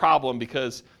to be a problem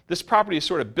because this property is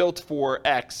sort of built for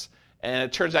X, and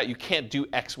it turns out you can't do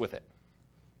X with it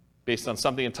based on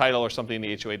something in title or something in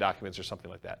the HOA documents or something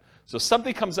like that. So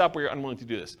something comes up where you're unwilling to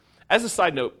do this. As a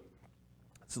side note,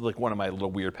 this is like one of my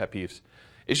little weird pet peeves.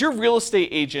 Is your real estate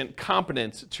agent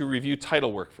competent to review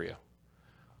title work for you?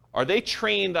 Are they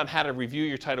trained on how to review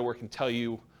your title work and tell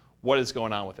you what is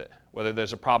going on with it, whether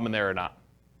there's a problem in there or not?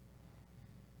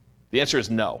 The answer is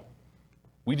no.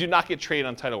 We do not get trained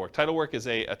on title work. Title work is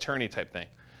an attorney type thing.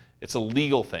 It's a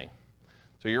legal thing.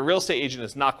 So your real estate agent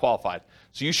is not qualified.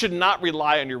 So you should not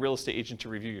rely on your real estate agent to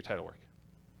review your title work.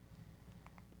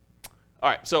 All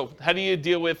right, so how do you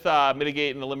deal with,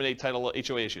 mitigate and eliminate title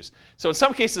HOA issues? So in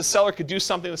some cases, the seller could do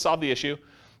something to solve the issue.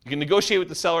 You can negotiate with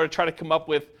the seller to try to come up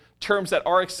with terms that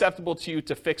are acceptable to you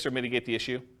to fix or mitigate the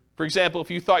issue. For example, if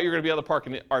you thought you were going to be able to park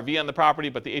an RV on the property,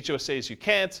 but the HOA says you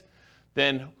can't,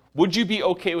 then would you be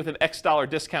okay with an X dollar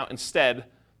discount instead?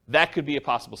 That could be a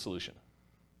possible solution.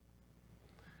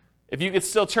 If you could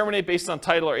still terminate based on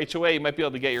title or HOA, you might be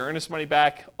able to get your earnest money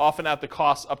back, often out the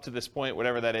costs up to this point,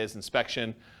 whatever that is,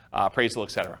 inspection, appraisal,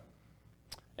 etc.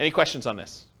 Any questions on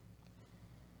this?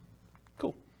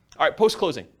 Cool. All right,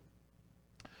 post-closing.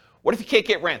 What if you can't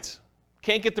get rent?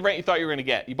 Can't get the rent you thought you were going to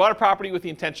get? You bought a property with the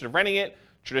intention of renting it,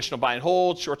 traditional buy and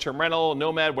hold, short-term rental,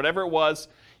 nomad, whatever it was.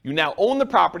 You now own the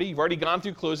property. You've already gone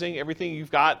through closing, everything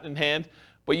you've got in hand,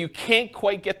 but you can't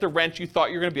quite get the rent you thought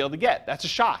you were going to be able to get. That's a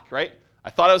shock, right? I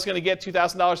thought I was going to get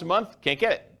 $2,000 a month. Can't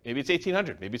get it. Maybe it's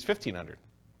 $1,800. Maybe it's $1,500.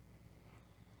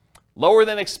 Lower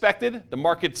than expected. The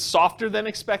market's softer than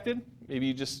expected. Maybe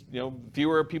you just,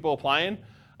 fewer people applying.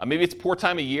 Maybe it's poor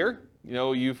time of year.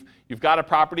 You've got a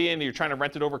property and you're trying to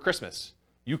rent it over Christmas.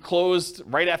 You closed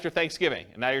right after Thanksgiving,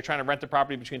 and now you're trying to rent the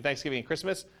property between Thanksgiving and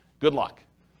Christmas. Good luck.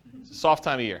 It's a soft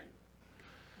time of year.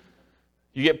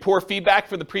 You get poor feedback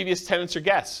from the previous tenants or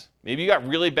guests. Maybe you got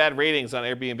really bad ratings on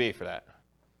Airbnb for that.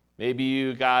 Maybe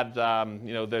you got,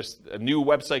 there's a new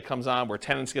website comes on where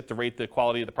tenants get to rate the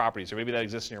quality of the properties, or maybe that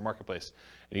exists in your marketplace,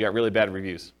 and you got really bad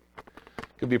reviews.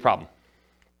 Could be a problem.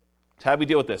 So how do we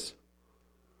deal with this?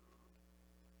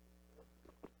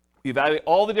 We evaluate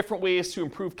all the different ways to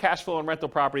improve cash flow on rental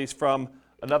properties from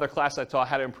another class I taught,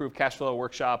 How to Improve Cash Flow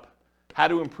Workshop, How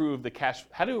to Improve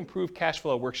Cash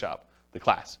Flow Workshop, the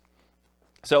class.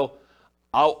 So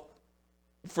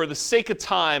for the sake of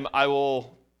time, I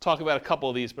will talk about a couple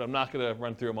of these, but I'm not going to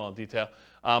run through them all in detail.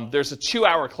 There's a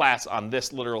 2-hour class on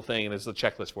this literal thing, and there's a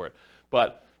checklist for it.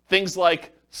 But things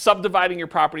like subdividing your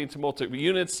property into multiple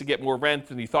units to get more rent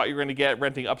than you thought you were going to get,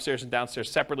 renting upstairs and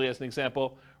downstairs separately as an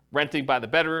example, renting by the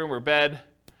bedroom or bed,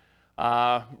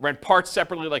 rent parts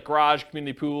separately like garage,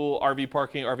 community pool, RV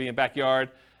parking, RV and backyard,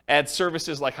 add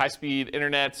services like high-speed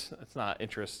internet. That's not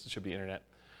interest, it should be internet.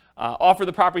 Offer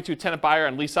the property to a tenant buyer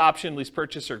on lease option, lease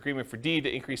purchase, or agreement for deed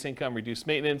to increase income, reduce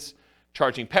maintenance,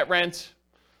 charging pet rent,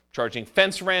 charging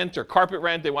fence rent or carpet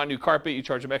rent. They want new carpet, you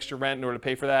charge them extra rent in order to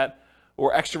pay for that,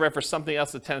 or extra rent for something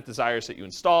else the tenant desires that you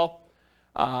install.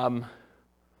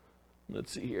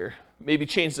 Let's see here. Maybe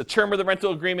change the term of the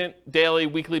rental agreement, daily,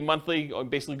 weekly, monthly, or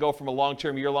basically go from a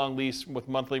long-term, year-long lease with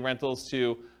monthly rentals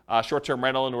to short-term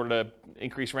rental in order to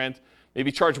increase rent.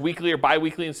 Maybe charge weekly or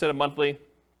bi-weekly instead of monthly.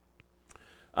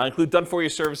 Include done-for-you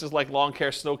services like lawn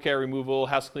care, snow care, removal,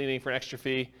 house cleaning for an extra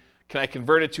fee. Can I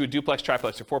convert it to a duplex,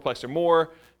 triplex, or fourplex or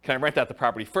more? Can I rent out the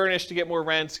property furnished to get more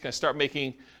rent? Can I start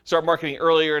marketing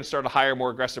earlier and start a higher,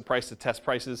 more aggressive price to test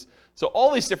prices? So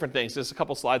all these different things. There's a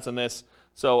couple slides on this.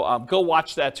 So go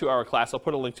watch that 2-hour class. I'll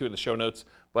put a link to it in the show notes.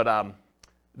 But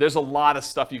there's a lot of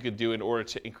stuff you could do in order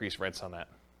to increase rents on that.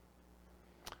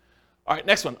 All right,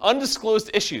 next one,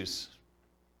 undisclosed issues.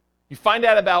 You find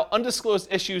out about undisclosed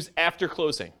issues after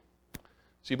closing.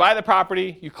 So you buy the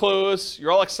property, you close,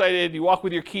 you're all excited, you walk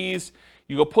with your keys,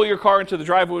 you go pull your car into the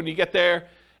driveway when you get there,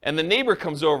 and the neighbor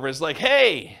comes over and is like,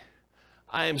 hey,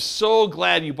 I am so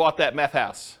glad you bought that meth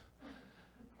house.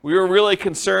 We were really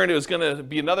concerned it was going to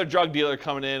be another drug dealer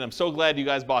coming in. I'm so glad you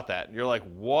guys bought that. And you're like,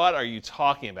 what are you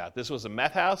talking about? This was a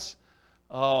meth house?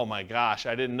 Oh my gosh,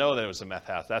 I didn't know that it was a meth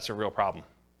house. That's a real problem.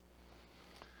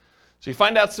 So you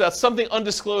find out about something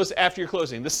undisclosed after your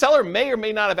closing. The seller may or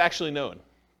may not have actually known.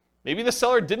 Maybe the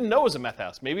seller didn't know it was a meth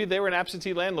house. Maybe they were an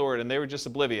absentee landlord and they were just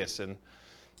oblivious, and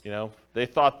they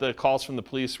thought the calls from the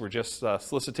police were just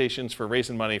solicitations for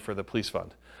raising money for the police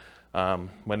fund,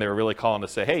 when they were really calling to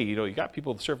say, hey, you got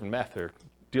people serving meth or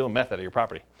dealing meth out of your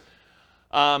property.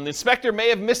 The inspector may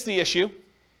have missed the issue.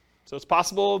 So it's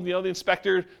possible, the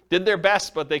inspector did their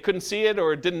best, but they couldn't see it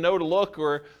or didn't know to look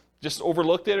or just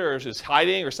overlooked it or was just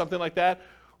hiding or something like that.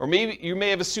 Or maybe you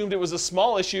may have assumed it was a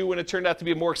small issue when it turned out to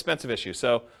be a more expensive issue.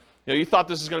 So, you thought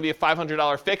this was going to be a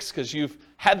 $500 fix because you've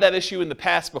had that issue in the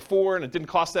past before and it didn't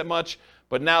cost that much.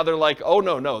 But now they're like, oh,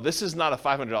 no, this is not a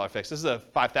 $500 fix. This is a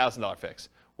 $5,000 fix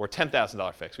or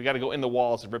 $10,000 fix. We got to go in the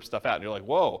walls and rip stuff out. And you're like,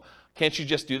 whoa, can't you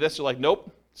just do this? They're like,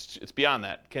 nope, it's beyond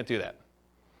that. Can't do that.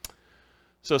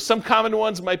 So some common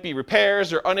ones might be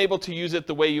repairs or unable to use it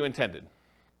the way you intended.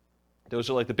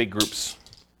 Those are like the big groups.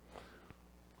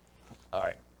 All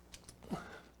right.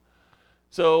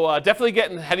 So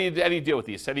definitely how do you deal with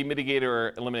these? How do you mitigate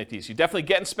or eliminate these? You definitely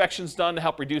get inspections done to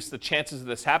help reduce the chances of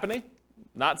this happening.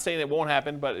 Not saying it won't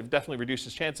happen, but it definitely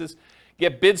reduces chances.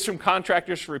 Get bids from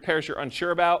contractors for repairs you're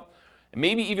unsure about, and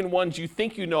maybe even ones you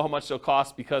think you know how much they'll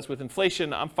cost, because with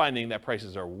inflation, I'm finding that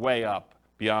prices are way up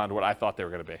beyond what I thought they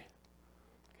were going to be.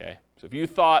 Okay, so if you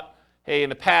thought, hey, in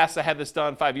the past I had this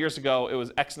done 5 years ago, it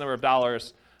was X number of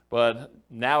dollars, but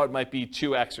now it might be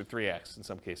 2X or 3X in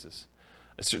some cases.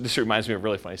 This reminds me of a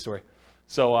really funny story.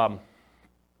 So I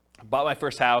bought my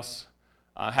first house,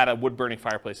 had a wood-burning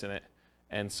fireplace in it,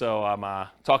 and so I'm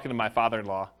talking to my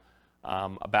father-in-law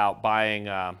about buying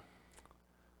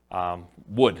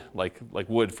wood, like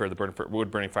wood for the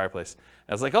wood-burning fireplace. And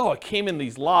I was like, oh, it came in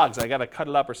these logs. I got to cut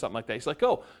it up or something like that. He's like,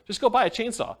 oh, just go buy a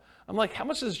chainsaw. I'm like, how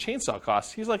much does a chainsaw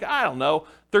cost? He's like, I don't know,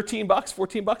 $13,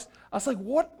 $14. I was like,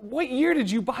 what year did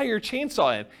you buy your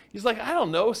chainsaw in? He's like, I don't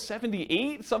know,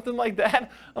 78, something like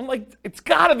that. I'm like, it's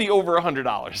got to be over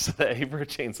 $100 today for a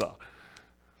chainsaw.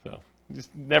 So you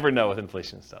just never know with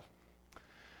inflation and stuff.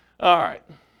 All right.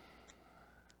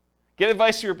 Get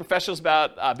advice from your professionals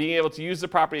about being able to use the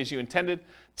property as you intended.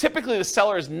 Typically, the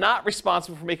seller is not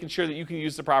responsible for making sure that you can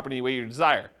use the property the way you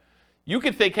desire. You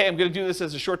could think, hey, I'm going to do this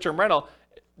as a short-term rental.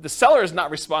 The seller is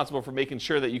not responsible for making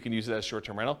sure that you can use it as a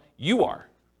short-term rental. You are.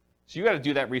 So you got to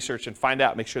do that research and find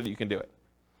out, make sure that you can do it.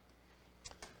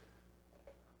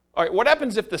 All right, what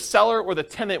happens if the seller or the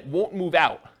tenant won't move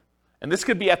out? And this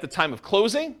could be at the time of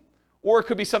closing, or it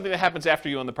could be something that happens after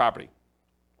you own the property.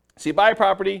 So you buy a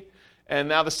property, and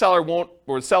now the seller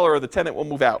or the tenant won't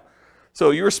move out. So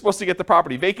you were supposed to get the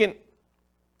property vacant.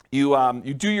 You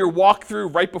do your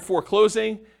walkthrough right before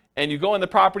closing, and you go in the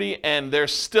property, and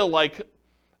there's still like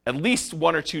at least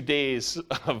 1 or 2 days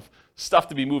of stuff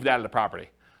to be moved out of the property.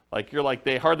 Like you're like,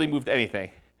 they hardly moved anything.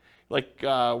 Like,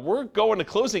 we're going to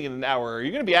closing in an hour. Are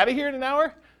you going to be out of here in an hour?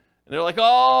 And they're like,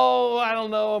 oh, I don't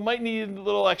know. I might need a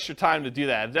little extra time to do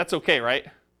that. That's okay, right?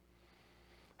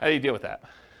 How do you deal with that?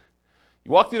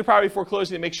 You walk through the property before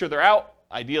closing to make sure they're out,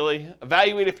 ideally.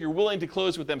 Evaluate if you're willing to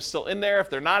close with them still in there.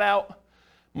 If they're not out,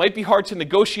 might be hard to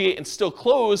negotiate and still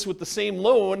close with the same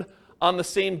loan on the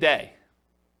same day.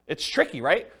 It's tricky,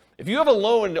 right? If you have a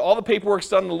loan, all the paperwork's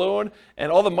done on the loan,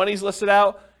 and all the money's listed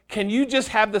out, can you just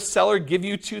have the seller give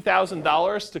you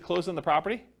 $2,000 to close on the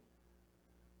property?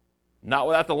 Not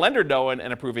without the lender knowing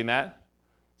and approving that.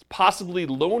 It's possibly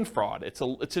loan fraud. It's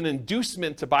an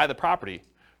inducement to buy the property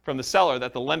from the seller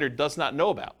that the lender does not know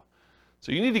about.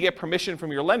 So you need to get permission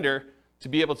from your lender to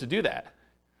be able to do that.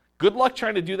 Good luck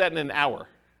trying to do that in an hour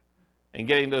and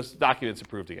getting those documents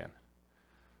approved again.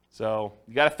 So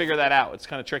you got to figure that out. It's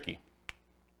kind of tricky.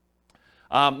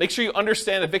 Make sure you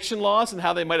understand eviction laws and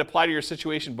how they might apply to your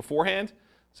situation beforehand.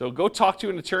 So go talk to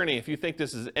an attorney if you think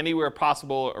this is anywhere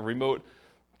possible, a remote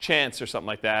chance or something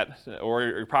like that, or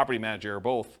your property manager or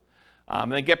both.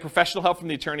 And then get professional help from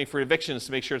the attorney for evictions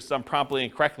to make sure it's done promptly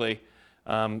and correctly.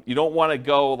 You don't want to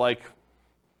go like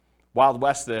Wild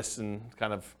West this and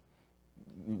kind of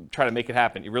try to make it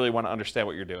happen. You really want to understand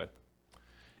what you're doing.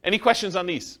 Any questions on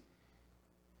these?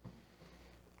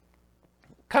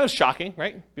 Kind of shocking,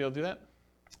 right? Be able to do that?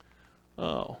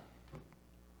 Oh.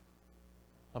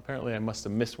 Apparently I must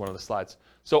have missed one of the slides.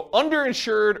 So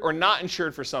underinsured or not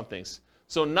insured for some things.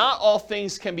 So not all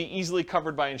things can be easily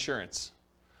covered by insurance.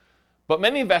 But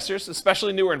many investors,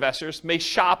 especially newer investors, may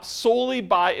shop solely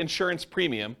by insurance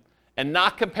premium and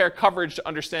not compare coverage to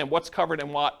understand what's covered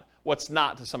and what's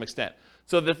not to some extent.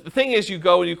 So the thing is, you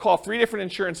go and you call 3 different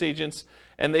insurance agents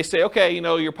and they say, okay,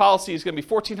 your policy is going to be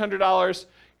 $1,400,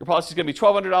 your policy is going to be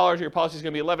 $1,200, your policy is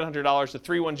going to be $1,100, the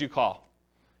 3 ones you call.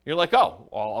 You're like, oh,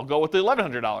 well, I'll go with the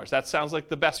 $1,100. That sounds like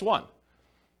the best one.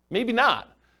 Maybe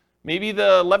not. Maybe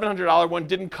the $1,100 one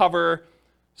didn't cover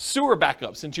sewer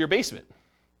backups into your basement.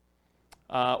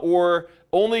 Or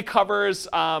only covers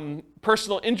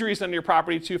personal injuries on your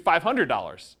property to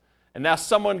 $500. And now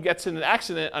someone gets in an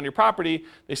accident on your property,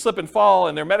 they slip and fall,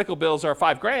 and their medical bills are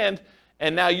 $5,000,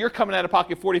 and now you're coming out of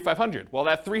pocket $4,500. Well,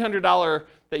 that $300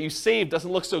 that you saved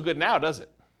doesn't look so good now, does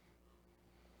it?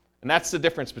 And that's the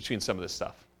difference between some of this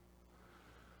stuff.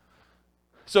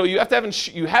 So you have to have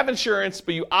you have insurance,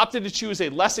 but you opted to choose a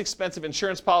less expensive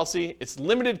insurance policy. It's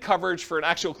limited coverage for an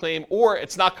actual claim, or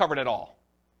it's not covered at all.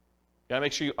 You gotta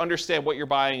make sure you understand what you're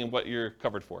buying and what you're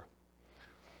covered for.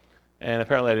 And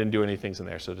apparently I didn't do any things in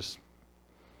there, so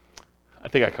I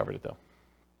think I covered it though.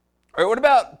 All right, what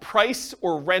about price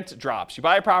or rent drops? You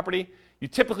buy a property, you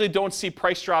typically don't see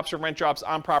price drops or rent drops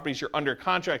on properties you're under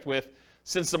contract with,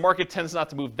 since the market tends not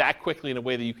to move that quickly in a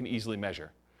way that you can easily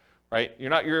measure. Right?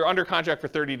 You're under contract for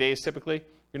 30 days typically.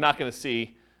 You're not going to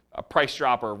see a price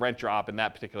drop or a rent drop in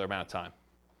that particular amount of time.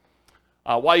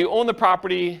 While you own the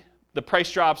property, the price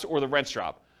drops or the rents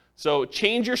drop. So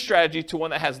change your strategy to one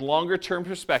that has longer term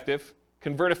perspective.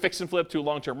 Convert a fix and flip to a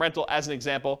long-term rental as an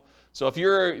example. So if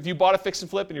you bought a fix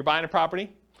and flip and you're buying a property,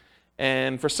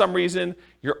 and for some reason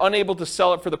you're unable to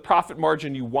sell it for the profit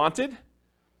margin you wanted,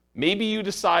 maybe you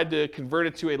decide to convert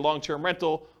it to a long-term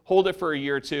rental, hold it for a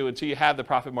year or two until you have the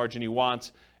profit margin you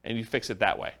want, and you fix it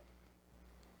that way.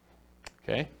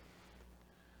 Okay.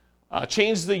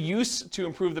 Change the use to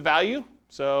improve the value.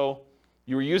 So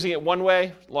you were using it one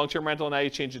way, long-term rental, now you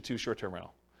change it to short-term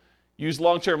rental. Use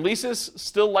long-term leases,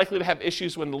 still likely to have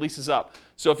issues when the lease is up.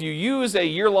 So if you use a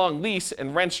year-long lease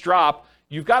and rents drop,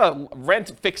 you've got a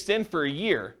rent fixed in for a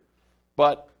year,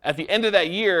 but at the end of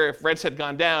that year, if rents had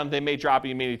gone down, they may drop, and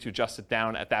you may need to adjust it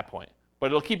down at that point. But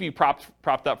it'll keep you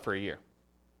propped up for a year.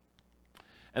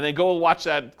 And then go watch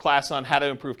that class on how to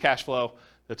improve cash flow.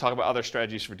 They'll talk about other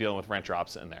strategies for dealing with rent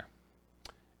drops in there.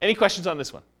 Any questions on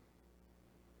this one?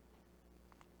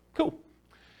 Cool.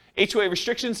 HOA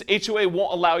restrictions. HOA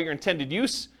won't allow your intended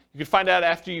use. You can find out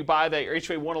after you buy that your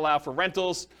HOA won't allow for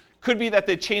rentals. Could be that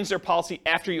they change their policy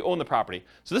after you own the property.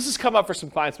 So this has come up for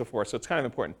some clients before, so it's kind of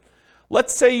important.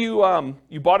 Let's say you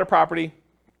bought a property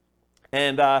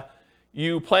and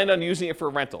you planned on using it for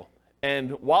a rental.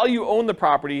 And while you own the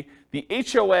property, the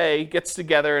HOA gets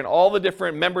together and all the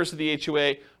different members of the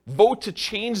HOA vote to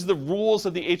change the rules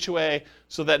of the HOA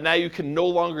so that now you can no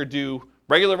longer do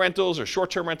regular rentals or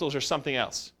short-term rentals or something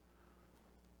else.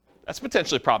 That's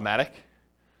potentially problematic.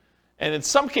 And in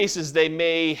some cases, they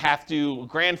may have to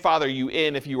grandfather you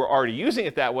in if you were already using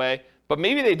it that way, but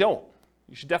maybe they don't.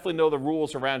 You should definitely know the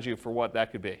rules around you for what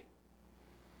that could be.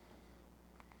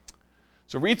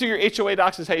 So read through your HOA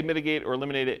docs is how you mitigate or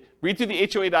eliminate it. Read through the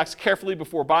HOA docs carefully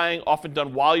before buying, often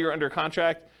done while you're under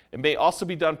contract. It may also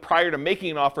be done prior to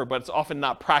making an offer, but it's often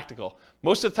not practical.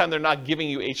 Most of the time, they're not giving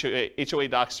you HOA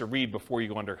docs to read before you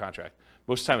go under contract.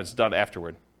 Most of the time, it's done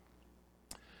afterward.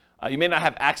 You may not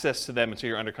have access to them until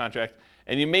you're under contract,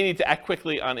 and you may need to act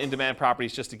quickly on in-demand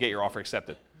properties just to get your offer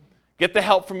accepted. Get the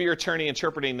help from your attorney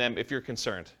interpreting them if you're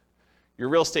concerned. Your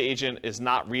real estate agent is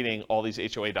not reading all these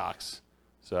HOA docs,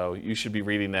 so you should be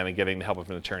reading them and getting the help of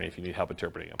an attorney if you need help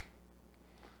interpreting them.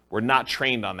 We're not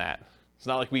trained on that. It's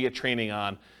not like we get training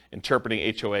on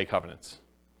interpreting HOA covenants.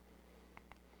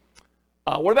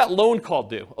 What about loan call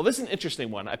due? Oh, this is an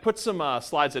interesting one. I put some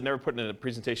slides I've never put in a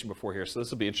presentation before here, so this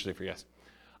will be interesting for you guys.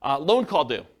 Loan call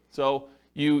due. So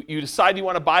you decide you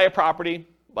want to buy a property,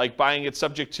 like buying it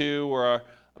subject to, or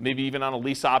maybe even on a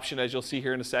lease option, as you'll see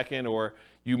here in a second, or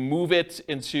you move it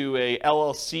into a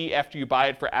LLC after you buy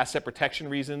it for asset protection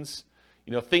reasons.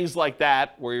 You know, things like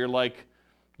that, where you're like,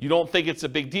 you don't think it's a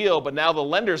big deal, but now the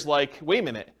lender's like, wait a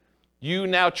minute, you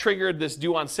now triggered this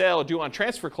due on sale or due on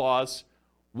transfer clause.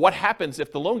 What happens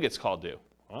if the loan gets called due?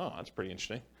 Oh, that's pretty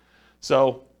interesting.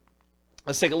 So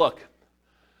let's take a look.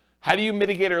 How do you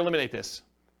mitigate or eliminate this?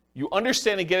 You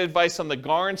understand and get advice on the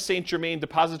Garn-St. Germain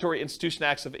Depository Institution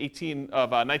Acts of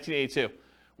 1982,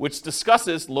 which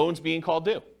discusses loans being called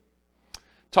due.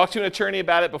 Talk to an attorney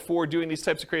about it before doing these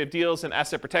types of creative deals and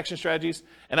asset protection strategies.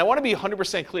 And I want to be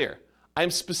 100% clear. I'm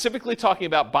specifically talking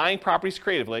about buying properties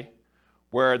creatively,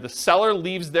 where the seller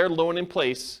leaves their loan in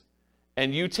place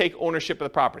and you take ownership of the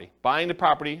property. Buying the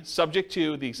property subject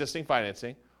to the existing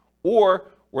financing,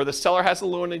 or where the seller has a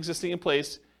loan existing in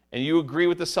place and you agree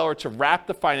with the seller to wrap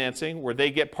the financing where they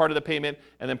get part of the payment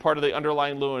and then part of the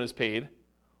underlying loan is paid.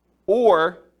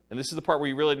 Or, and this is the part where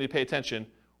you really need to pay attention,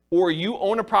 or you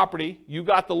own a property, you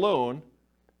got the loan,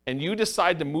 and you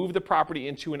decide to move the property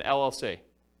into an LLC.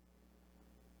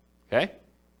 Okay?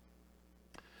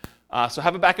 So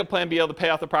have a backup plan, be able to pay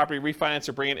off the property, refinance,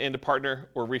 or bring it in to partner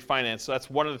or refinance. So that's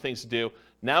one of the things to do.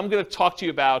 Now I'm going to talk to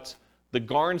you about the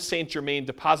Garn-St. Germain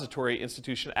Depository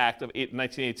Institution Act of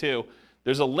 1982.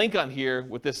 There's a link on here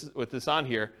with this on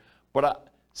here, but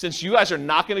since you guys are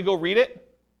not going to go read it,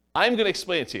 I'm going to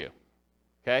explain it to you,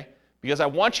 okay? Because I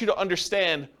want you to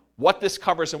understand what this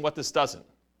covers and what this doesn't.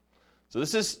 So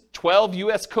this is 12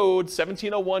 U.S. Code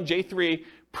 1701 J3,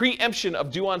 preemption of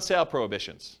due on sale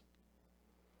prohibitions.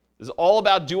 This is all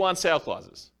about due on sale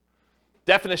clauses.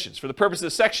 Definitions. For the purposes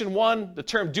of Section 1, the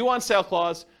term due on sale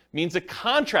clause means a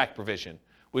contract provision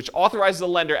which authorizes the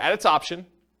lender at its option,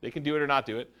 they can do it or not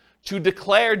do it, to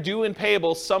declare due and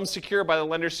payable sums secured by the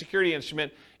lender's security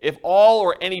instrument if all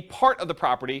or any part of the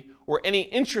property or any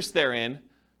interest therein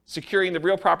securing the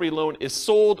real property loan is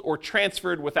sold or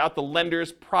transferred without the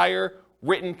lender's prior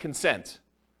written consent.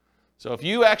 So if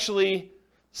you actually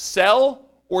sell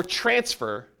or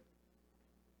transfer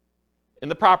in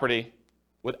the property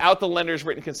without the lender's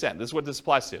written consent, this is what this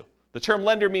applies to. The term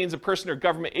lender means a person or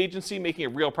government agency making a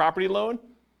real property loan,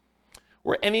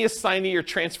 or any assignee or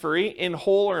transferee in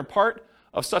whole or in part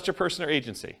of such a person or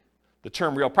agency. The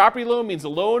term real property loan means a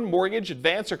loan, mortgage,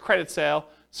 advance, or credit sale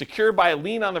secured by a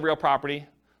lien on the real property,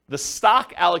 the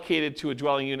stock allocated to a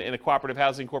dwelling unit in a cooperative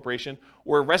housing corporation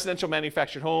or a residential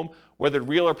manufactured home, whether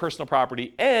real or personal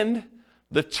property, and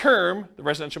the term, the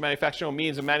residential manufactured home,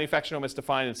 means a manufactured home is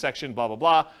defined in section blah, blah,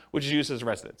 blah, which is used as a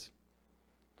residence.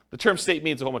 The term state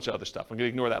means a whole bunch of other stuff. I'm going to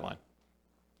ignore that line.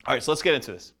 All right, so let's get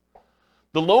into this.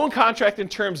 The loan contract and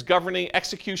terms governing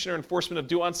execution or enforcement of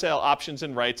due on sale options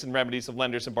and rights and remedies of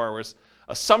lenders and borrowers,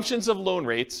 assumptions of loan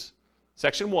rates,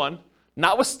 section 1,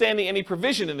 notwithstanding any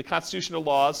provision in the constitutional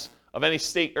laws of any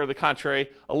state or the contrary,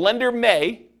 a lender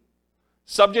may,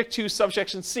 subject to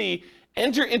subsection C,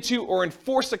 enter into or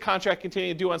enforce a contract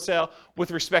containing a due on sale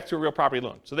with respect to a real property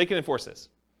loan. So they can enforce this.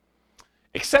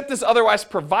 Except as otherwise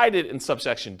provided in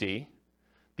subsection D,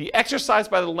 the exercise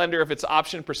by the lender of its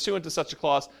option pursuant to such a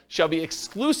clause shall be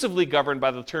exclusively governed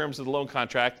by the terms of the loan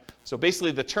contract. So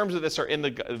basically the terms of this are in the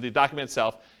document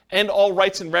itself, and all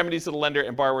rights and remedies of the lender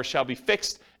and borrower shall be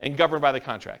fixed and governed by the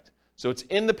contract. So it's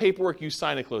in the paperwork you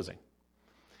sign at closing.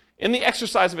 In the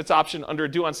exercise of its option under a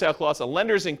due on sale clause, a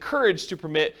lender is encouraged to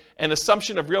permit an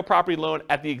assumption of real property loan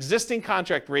at the existing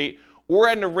contract rate or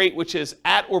at a rate which is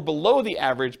at or below the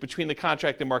average between the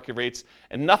contract and market rates,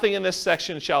 and nothing in this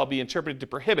section shall be interpreted to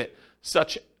prohibit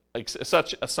such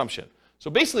assumption.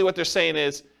 So basically what they're saying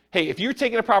is, hey, if you're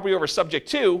taking a property over subject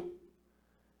to,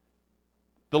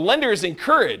 the lender is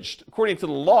encouraged, according to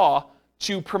the law,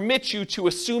 to permit you to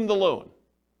assume the loan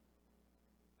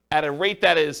at a rate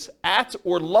that is at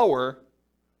or lower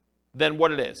than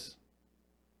what it is.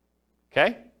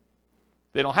 Okay?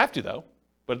 They don't have to, though,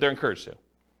 but they're encouraged to.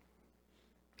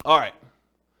 All right.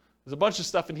 There's a bunch of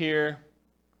stuff in here.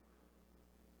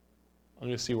 I'm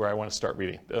going to see where I want to start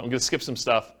reading. I'm going to skip some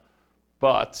stuff.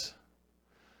 But,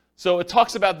 so it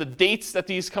talks about the dates that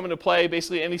these come into play,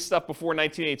 basically any stuff before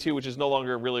 1982, which is no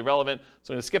longer really relevant.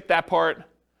 So I'm going to skip that part.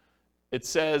 It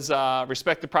says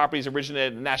respective properties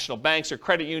originated in national banks or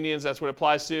credit unions. That's what it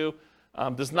applies to.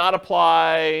 Does not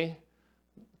apply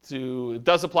to, it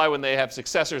does apply when they have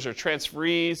successors or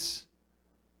transferees.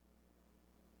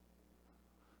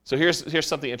 So here's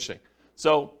something interesting.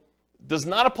 So does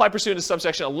not apply pursuant to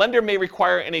subsection. A lender may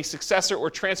require any successor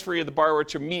or transferee of the borrower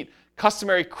to meet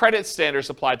customary credit standards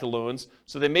applied to loans.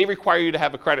 So they may require you to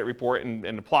have a credit report and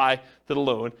apply to the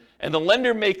loan. And the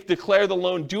lender may declare the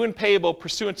loan due and payable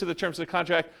pursuant to the terms of the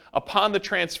contract upon the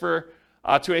transfer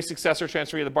to a successor or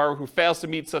transferee of the borrower who fails to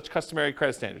meet such customary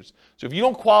credit standards. So if you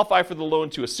don't qualify for the loan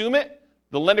to assume it,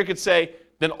 the lender could say,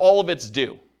 then all of it's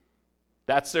due.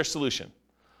 That's their solution.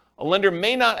 A lender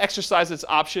may not exercise its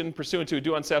option pursuant to a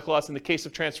due on sale clause in the case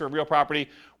of transfer of real property,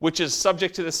 which is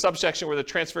subject to this subsection where the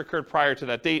transfer occurred prior to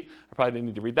that date. I probably didn't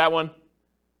need to read that one.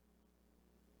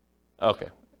 Okay,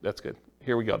 that's good.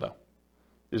 Here we go, though.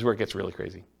 This is where it gets really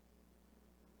crazy.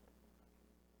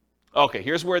 Okay,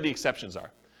 here's where the exceptions are.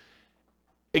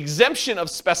 Exemption of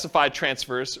specified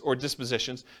transfers or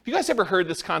dispositions. Have you guys ever heard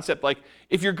this concept? Like,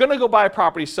 if you're going to go buy a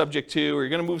property subject to, or you're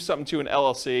going to move something to an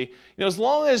LLC, as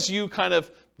long as you kind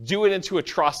of do it into a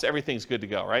trust, everything's good to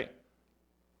go, right?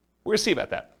 We're going to see about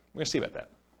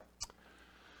that.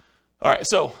 All right,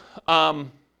 so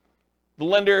the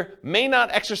lender may not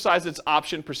exercise its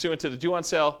option pursuant to the due on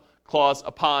sale clause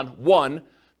upon 1,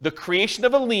 the creation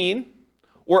of a lien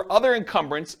or other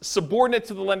encumbrance subordinate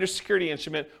to the lender's security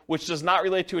instrument, which does not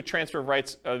relate to a transfer of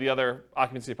rights of the other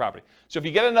occupancy of the property. So if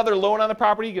you get another loan on the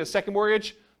property, you get a second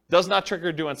mortgage, does not trigger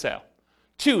a due on sale.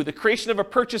 2, the creation of a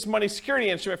purchase money security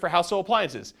instrument for household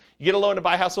appliances. You get a loan to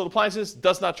buy household appliances,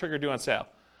 does not trigger due on sale.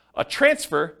 A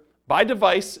transfer by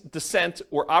device, descent,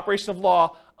 or operation of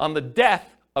law on the death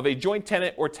of a joint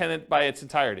tenant or tenant by its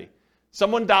entirety.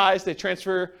 Someone dies, they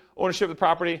transfer ownership of the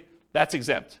property, that's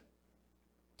exempt.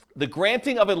 The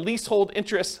granting of a leasehold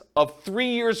interest of 3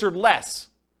 years or less.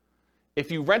 If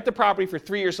you rent the property for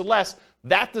 3 years or less,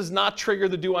 that does not trigger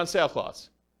the due on sale clause.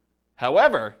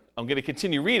 However, I'm going to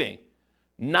continue reading.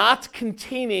 Not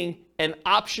containing an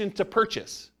option to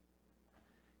purchase.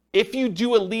 If you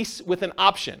do a lease with an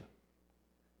option,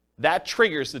 that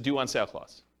triggers the due on sale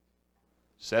clause.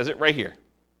 Says it right here.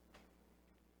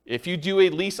 If you do a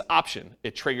lease option,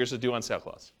 it triggers the due on sale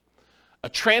clause. A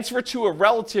transfer to a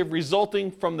relative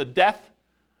resulting from the death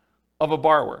of a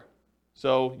borrower.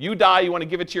 So you die, you want to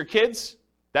give it to your kids,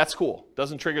 that's cool.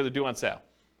 Doesn't trigger the due on sale.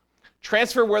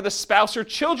 Transfer where the spouse or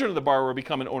children of the borrower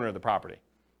become an owner of the property.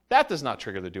 That does not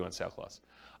trigger the due on sale clause.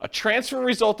 A transfer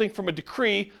resulting from a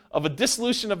decree of a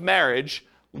dissolution of marriage,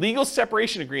 legal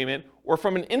separation agreement, or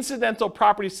from an incidental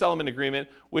property settlement agreement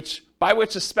by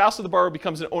which the spouse of the borrower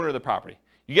becomes an owner of the property.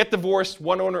 You get divorced,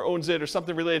 one owner owns it, or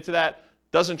something related to that,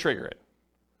 doesn't trigger it.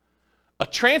 A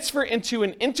transfer into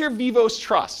an inter vivos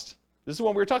trust. This is the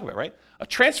one we were talking about, right? A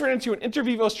transfer into an inter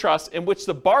vivos trust in which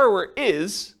the borrower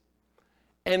is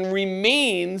and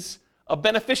remains a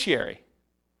beneficiary,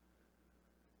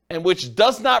 and which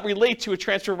does not relate to a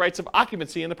transfer of rights of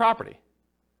occupancy in the property.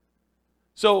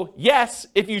 So yes,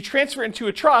 if you transfer into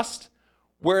a trust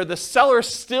where the seller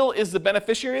still is the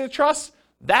beneficiary of the trust,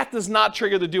 that does not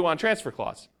trigger the due on transfer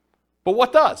clause. But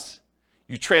what does?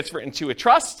 You transfer into a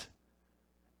trust,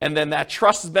 and then that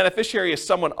trust's beneficiary is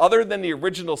someone other than the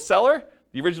original seller,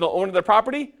 the original owner of the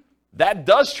property, that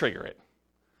does trigger it.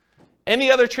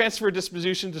 Any other transfer or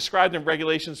disposition described in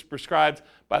regulations prescribed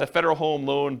by the Federal Home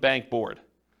Loan Bank Board.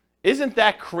 Isn't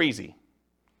that crazy?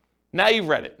 Now you've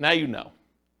read it. Now you know.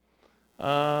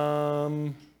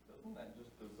 Doesn't that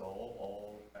just dissolve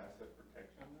all asset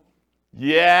protection?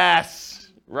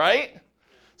 Yes, right?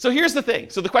 So here's the thing.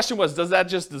 So the question was, does that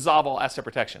just dissolve all asset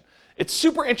protection? It's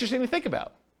super interesting to think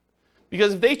about.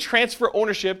 Because if they transfer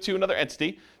ownership to another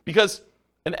entity, because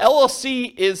an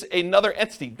LLC is another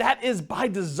entity, that is by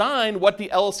design what the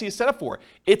LLC is set up for.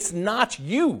 It's not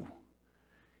you.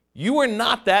 You are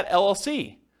not that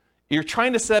LLC. You're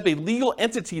trying to set up a legal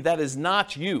entity that is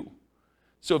not you.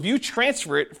 So if you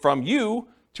transfer it from you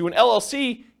to an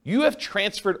LLC, you have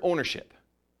transferred ownership.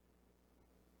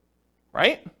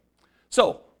 Right?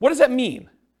 So what does that mean?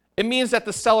 It means that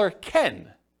the seller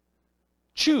can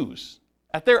choose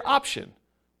at their option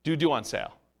do due on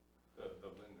sale.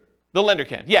 The lender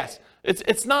can, yes.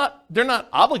 It's not, they're not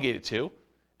obligated to,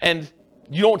 and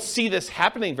you don't see this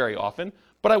happening very often,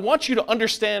 but I want you to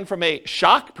understand from a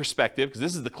shock perspective, because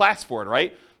this is the class for it,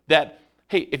 right? That,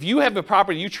 hey, if you have a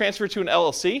property you transfer to an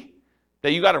LLC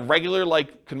that you got a regular,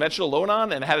 like, conventional loan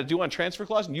on and had a due on transfer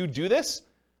clause, and you do this,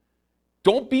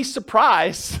 don't be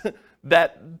surprised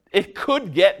that it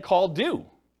could get called due,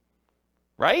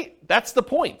 right? That's the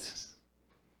point.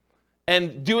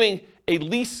 And doing a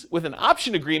lease with an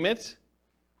option agreement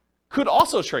could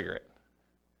also trigger it.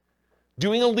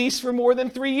 Doing a lease for more than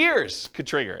 3 years could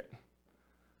trigger it.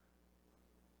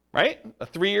 Right? A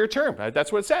 3-year term.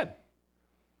 That's what it said.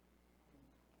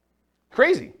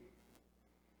 Crazy.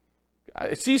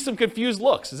 I see some confused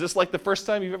looks. Is this like the first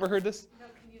time you've ever heard this? No,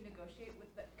 can you negotiate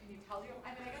with can you tell your, I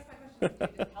guess my question is, can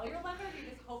you just tell your lender, or do you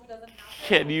just hope it doesn't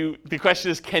happen? The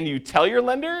question is, can you tell your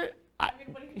lender? What do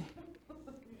you do? You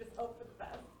just hope for the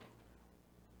best.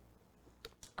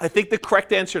 I think the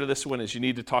correct answer to this one is you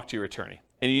need to talk to your attorney.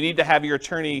 And you need to have your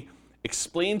attorney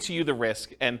explain to you the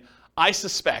risk. And I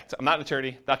suspect, I'm not an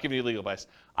attorney, not giving you legal advice,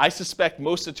 I suspect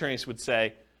most attorneys would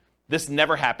say, this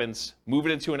never happens, move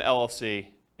it into an LLC,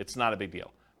 it's not a big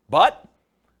deal. But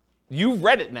you've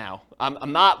read it now.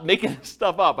 I'm not making this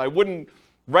stuff up. I wouldn't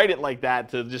write it like that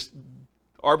to just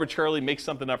arbitrarily make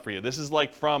something up for you. This is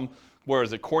like from, where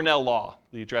is it, Cornell Law.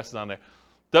 The address is on there.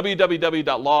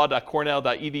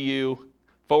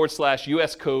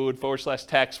 www.law.cornell.edu/US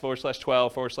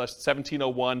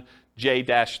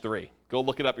code/text/12/1701J-3. Go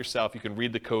look it up yourself. You can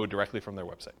read the code directly from their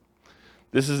website.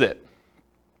 This is it.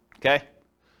 Okay?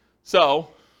 So,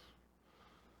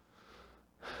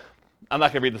 I'm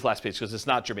not going to read this last page because it's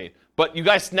not germane. But you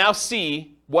guys now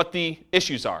see what the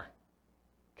issues are.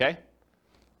 Okay?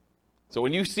 So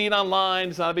when you see it online,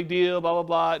 it's not a big deal, blah, blah,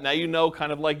 blah. Now you know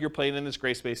kind of like you're playing in this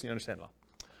gray space and you understand it all.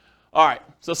 All right,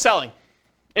 so selling.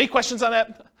 Any questions on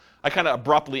that? I kind of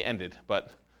abruptly ended,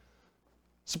 but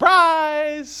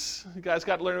surprise! You guys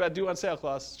got to learn about due on sale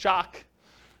clause. Shock.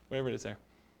 Whatever it is there.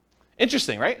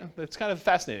 Interesting, right? It's kind of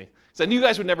fascinating. So I knew you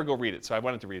guys would never go read it, so I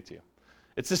wanted to read it to you.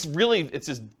 It's this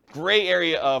gray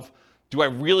area of, do I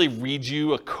really read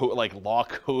you a code, like law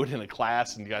code in a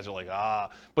class? And you guys are like, ah.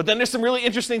 But then there's some really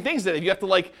interesting things that you have to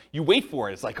like, you wait for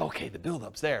it. It's like, okay, the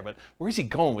build-up's there, but where is he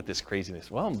going with this craziness?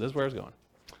 Well, this is where I was going.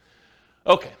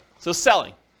 Okay, so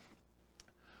selling.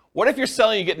 What if you're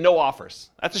selling and you get no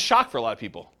offers? That's a shock for a lot of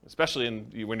people, especially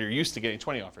when you're used to getting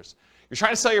 20 offers. You're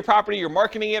trying to sell your property, you're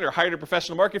marketing it or hired a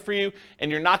professional market for you,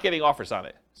 and you're not getting offers on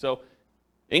it. So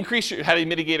How do you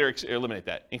mitigate or eliminate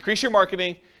that? Increase your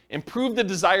marketing, improve the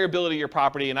desirability of your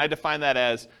property, and I define that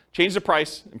as change the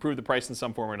price, improve the price in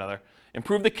some form or another,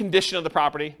 improve the condition of the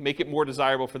property, make it more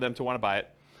desirable for them to want to buy it,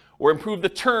 or improve the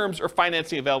terms or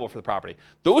financing available for the property.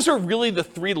 Those are really the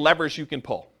 3 levers you can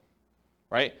pull,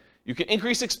 right? You can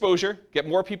increase exposure, get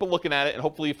more people looking at it, and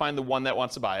hopefully you find the one that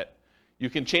wants to buy it. You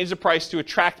can change the price to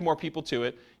attract more people to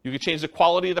it. You can change the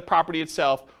quality of the property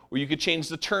itself, or you could change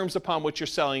the terms upon which you're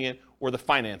selling it, or the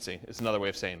financing is another way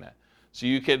of saying that. So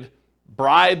you could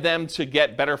bribe them to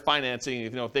get better financing.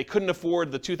 If they couldn't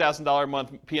afford the $2,000 a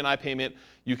month P&I payment,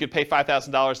 you could pay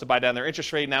 $5,000 to buy down their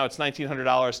interest rate. Now it's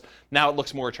 $1,900. Now it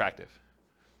looks more attractive.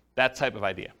 That type of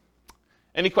idea.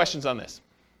 Any questions on this?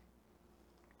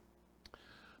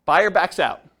 Buyer backs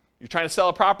out. You're trying to sell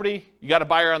a property. You got a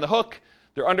buyer on the hook.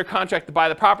 They're under contract to buy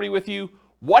the property with you.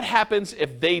 What happens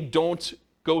if they don't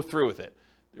go through with it?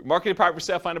 You're marketing property for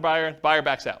sale, find a buyer, buyer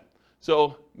backs out.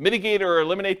 So mitigate or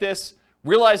eliminate this.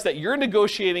 Realize that your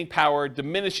negotiating power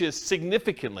diminishes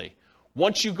significantly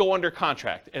once you go under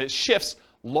contract, and it shifts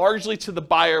largely to the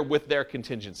buyer with their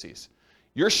contingencies.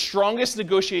 Your strongest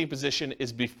negotiating position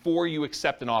is before you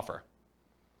accept an offer.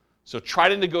 So try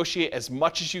to negotiate as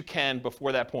much as you can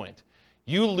before that point.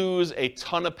 You lose a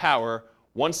ton of power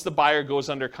once the buyer goes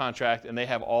under contract and they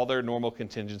have all their normal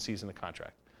contingencies in the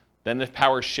contract. Then the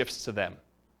power shifts to them.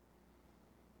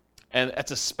 And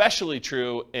that's especially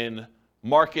true in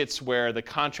markets where the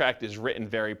contract is written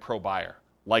very pro-buyer,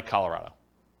 like Colorado,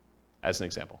 as an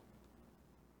example.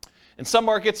 In some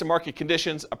markets and market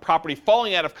conditions, a property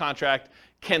falling out of contract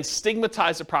can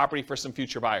stigmatize a property for some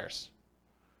future buyers.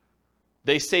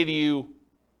 They say to you,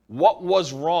 what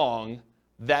was wrong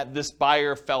that this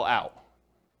buyer fell out?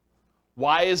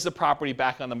 Why is the property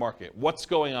back on the market? What's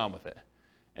going on with it?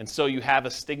 And so you have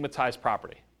a stigmatized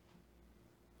property.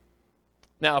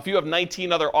 Now, if you have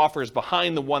 19 other offers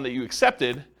behind the one that you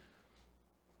accepted,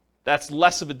 that's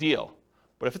less of a deal.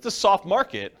 But if it's a soft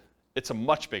market, it's a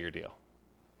much bigger deal.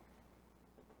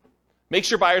 Make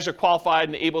sure buyers are qualified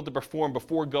and able to perform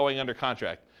before going under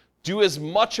contract. Do as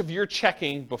much of your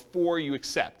checking before you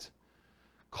accept.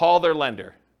 Call their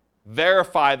lender.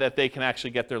 Verify that they can actually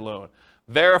get their loan.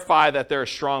 Verify that they're a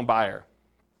strong buyer.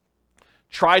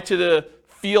 Try to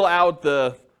feel out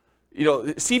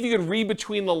see if you can read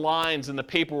between the lines in the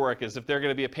paperwork as if they're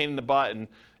going to be a pain in the butt and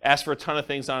ask for a ton of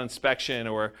things on inspection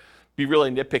or be really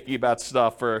nitpicky about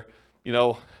stuff, or,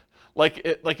 like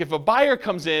if a buyer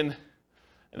comes in,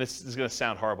 and this is going to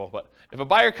sound horrible, but if a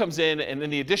buyer comes in and in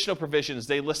the additional provisions,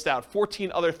 they list out 14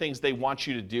 other things they want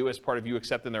you to do as part of you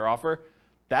accepting their offer,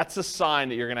 that's a sign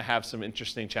that you're going to have some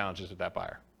interesting challenges with that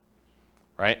buyer,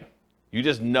 right? You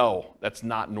just know that's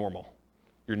not normal.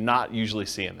 You're not usually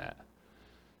seeing that.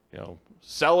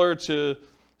 Seller to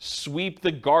sweep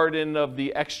the garden of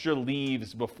the extra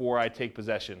leaves before I take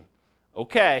possession.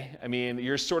 Okay,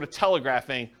 you're sort of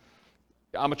telegraphing,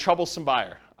 I'm a troublesome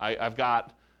buyer. I've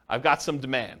got some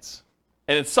demands.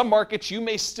 And in some markets, you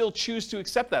may still choose to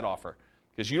accept that offer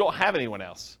because you don't have anyone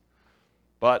else.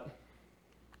 But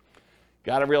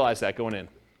got to realize that going in.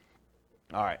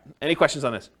 All right, any questions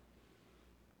on this?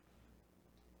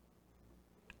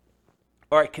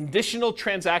 All right, conditional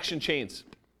transaction chains.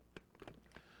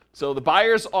 So the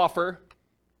buyer's offer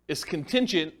is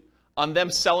contingent on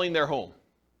them selling their home.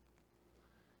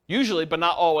 Usually, but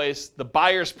not always, the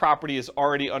buyer's property is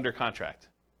already under contract.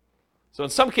 So in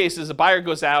some cases, a buyer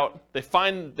goes out, they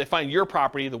find your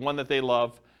property, the one that they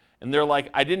love, and they're like,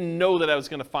 I didn't know that I was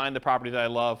going to find the property that I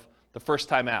love the first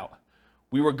time out.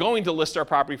 We were going to list our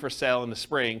property for sale in the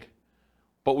spring,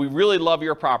 but we really love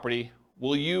your property.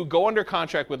 Will you go under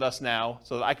contract with us now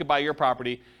so that I could buy your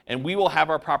property, and we will have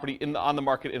our property on the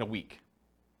market in a week?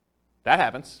 That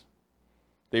happens.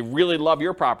 They really love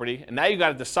your property, and now you got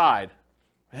to decide,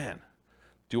 man,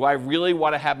 do I really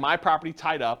want to have my property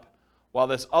tied up while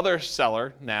this other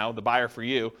seller, now the buyer for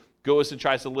you, goes and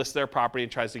tries to list their property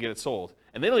and tries to get it sold?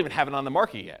 And they don't even have it on the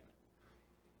market yet.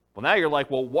 Well, now you're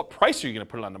like, well, what price are you going to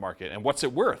put it on the market, and what's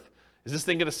it worth? Is this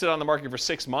thing going to sit on the market for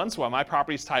 6 months while my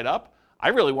property's tied up? I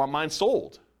really want mine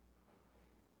sold.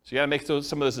 So you got to make some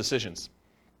of those decisions.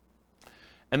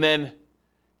 And then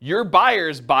your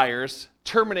buyers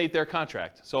terminate their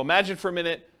contract. So imagine for a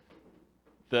minute,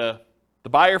 the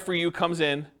buyer for you comes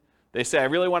in. They say, I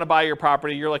really want to buy your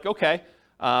property. You're like, okay,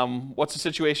 what's the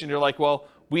situation? You're like, well,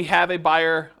 we have a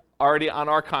buyer already on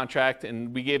our contract,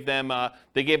 and we gave them,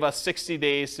 they gave us 60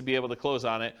 days to be able to close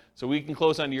on it. So we can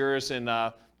close on yours in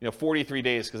 43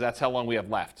 days because that's how long we have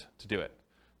left to do it.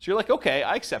 So you're like, okay,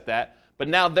 I accept that. But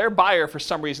now their buyer, for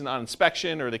some reason on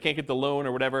inspection or they can't get the loan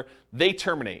or whatever, they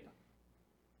terminate.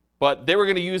 But they were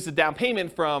going to use the down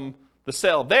payment from the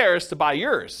sale of theirs to buy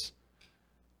yours.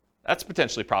 That's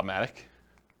potentially problematic.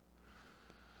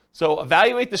 So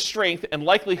evaluate the strength and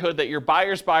likelihood that your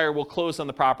buyer's buyer will close on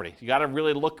the property. You got to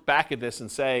really look back at this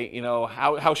and say, you know,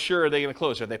 how sure are they going to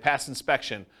close? Are they past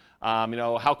inspection? You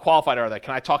know, how qualified are they?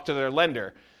 Can I talk to their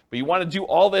lender? But you want to do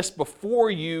all this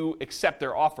before you accept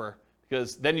their offer,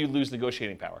 because then you lose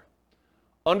negotiating power.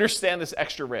 Understand this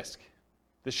extra risk.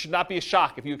 This should not be a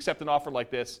shock. If you accept an offer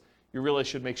like this, you really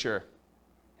should make sure.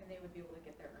 And they would be able to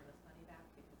get their earnest money back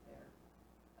because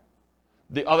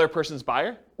they're... The other person's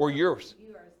buyer or yours?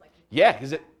 Yours, like... Yeah,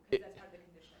 because that's part of the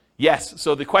condition. yes.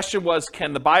 So the question was,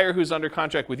 can the buyer who's under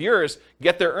contract with yours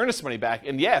get their earnest money back?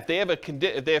 And yeah, if they have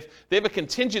a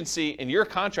contingency in your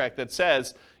contract that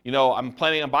says, you know, I'm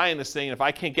planning on buying this thing, and if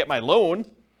I can't get my loan,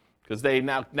 because they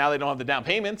now they don't have the down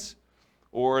payments,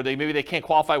 or maybe they can't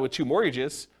qualify with 2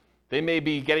 mortgages, they may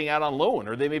be getting out on loan,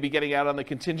 or they may be getting out on the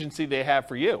contingency they have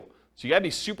for you. So you got to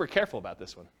be super careful about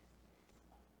this one.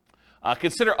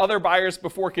 Consider other buyers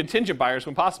before contingent buyers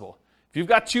when possible. If you've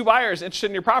got 2 buyers interested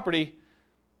in your property,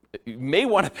 you may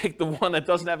want to pick the one that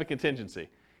doesn't have a contingency,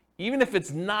 even if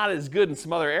it's not as good in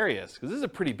some other areas, because this is a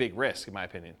pretty big risk, in my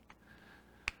opinion.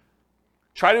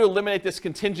 Try to eliminate this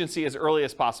contingency as early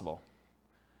as possible.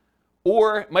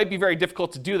 Or it might be very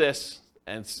difficult to do this,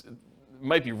 and it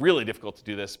might be really difficult to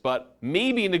do this, but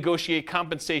maybe negotiate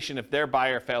compensation if their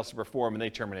buyer fails to perform and they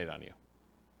terminate on you.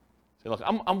 Say, look,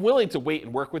 I'm willing to wait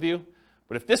and work with you,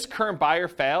 but if this current buyer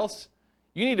fails,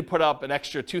 you need to put up an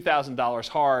extra $2,000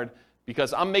 hard,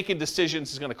 because I'm making decisions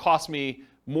that's going to cost me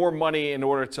more money in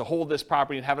order to hold this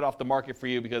property and have it off the market for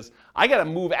you, because I got to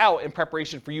move out in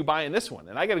preparation for you buying this one,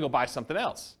 and I got to go buy something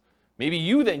else. Maybe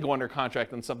you then go under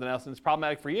contract on something else, and it's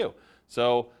problematic for you.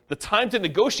 So the time to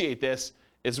negotiate this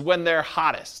is when they're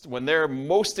hottest, when they're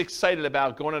most excited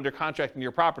about going under contract in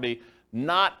your property,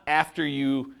 not after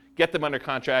you get them under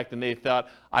contract and they thought,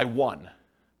 I won,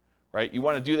 right? You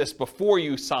want to do this before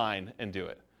you sign and do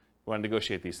it. You want to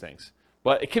negotiate these things.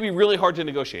 But it can be really hard to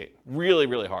negotiate, really,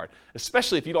 really hard,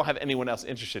 especially if you don't have anyone else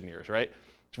interested in yours, right?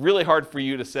 It's really hard for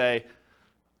you to say,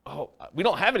 oh, we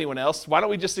don't have anyone else. Why don't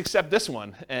we just accept this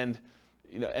one? And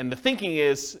the thinking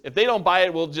is, if they don't buy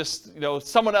it, we'll just,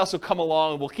 someone else will come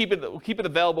along. We'll keep it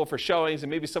available for showings, and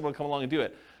maybe someone will come along and do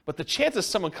it. But the chance of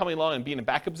someone coming along and being in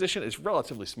backup position is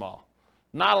relatively small.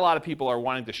 Not a lot of people are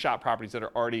wanting to shop properties that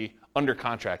are already under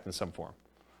contract in some form,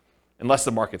 unless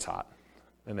the market's hot,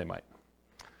 then they might.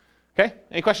 Okay,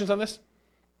 any questions on this?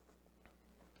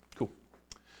 Cool.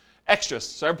 Extras.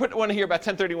 So I put one here about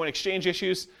 1031 exchange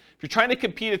issues. If you're trying to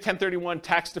compete a 1031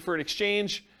 tax-deferred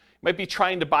exchange, you might be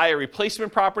trying to buy a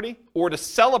replacement property or to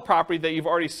sell a property that you've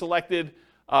already selected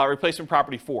a replacement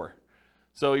property for.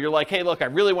 So you're like, hey, look, I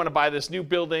really want to buy this new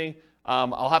building.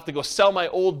 I'll have to go sell my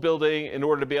old building in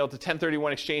order to be able to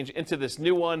 1031 exchange into this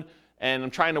new one, and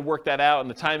I'm trying to work that out and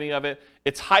the timing of it.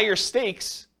 It's higher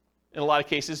stakes in a lot of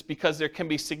cases because there can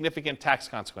be significant tax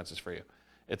consequences for you.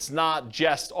 It's not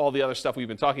just all the other stuff we've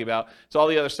been talking about. It's all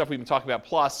the other stuff we've been talking about,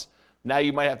 plus now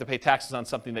you might have to pay taxes on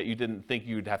something that you didn't think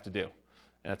you'd have to do.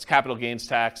 And it's capital gains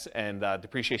tax and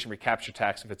depreciation recapture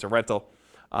tax if it's a rental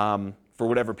for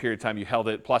whatever period of time you held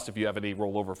it, plus if you have any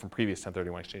rollover from previous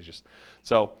 1031 exchanges.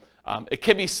 So it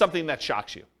can be something that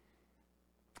shocks you.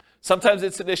 Sometimes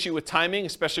it's an issue with timing,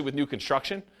 especially with new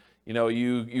construction.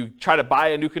 You try to buy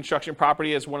a new construction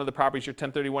property as one of the properties you're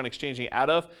 1031 exchanging out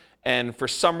of, and for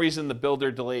some reason the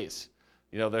builder delays.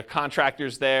 The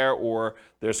contractor's there, or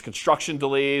there's construction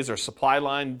delays or supply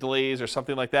line delays or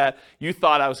something like that. You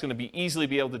thought I was going to easily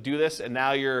be able to do this, and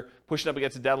now you're pushing up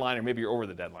against a deadline, or maybe you're over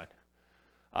the deadline.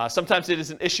 Sometimes it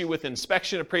is an issue with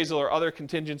inspection, appraisal, or other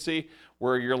contingency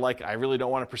where you're like, I really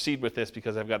don't want to proceed with this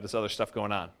because I've got this other stuff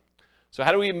going on. So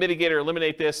how do we mitigate or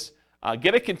eliminate this?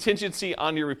 Get a contingency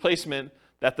on your replacement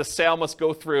that the sale must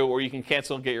go through, or you can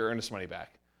cancel and get your earnest money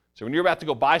back. So when you're about to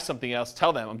go buy something else,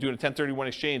 tell them, I'm doing a 1031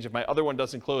 exchange. If my other one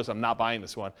doesn't close, I'm not buying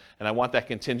this one. And I want that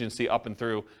contingency up and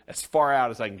through as far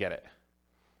out as I can get it,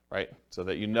 right? So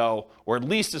that you know, or at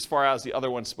least as far out as the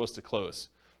other one's supposed to close.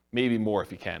 Maybe more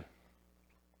if you can.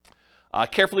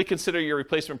 Carefully consider your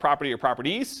replacement property or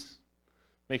properties.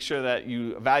 Make sure that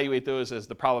you evaluate those as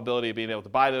the probability of being able to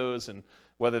buy those, and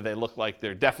whether they look like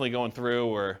they're definitely going through,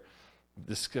 or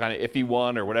this kind of iffy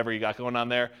one, or whatever you got going on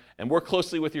there. And work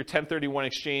closely with your 1031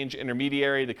 exchange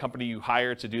intermediary, the company you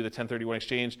hire to do the 1031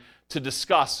 exchange, to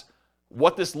discuss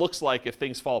what this looks like if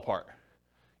things fall apart.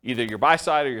 Either your buy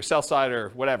side or your sell side or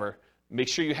whatever. Make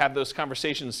sure you have those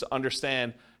conversations to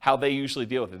understand how they usually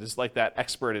deal with it. This is like that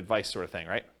expert advice sort of thing,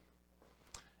 right?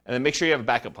 And then make sure you have a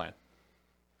backup plan.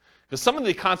 Because some of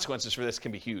the consequences for this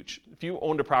can be huge. If you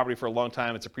owned a property for a long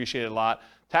time, it's appreciated a lot.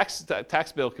 Tax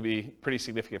bill could be pretty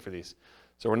significant for these.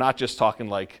 So we're not just talking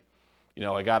like,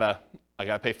 I gotta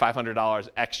pay $500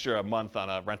 extra a month on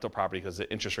a rental property because the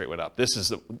interest rate went up.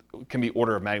 This can be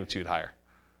orders of magnitude higher,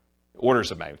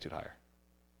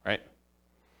 right?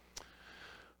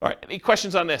 All right, any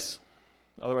questions on this?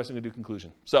 Otherwise, I'm gonna do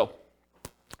conclusion. So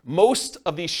most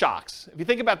of these shocks, if you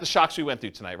think about the shocks we went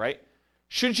through tonight, right?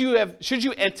 Should you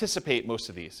anticipate most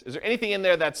of these? Is there anything in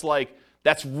there that's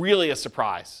really a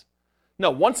surprise?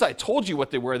 No, once I told you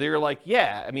what they were like,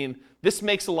 yeah, I mean, this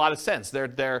makes a lot of sense.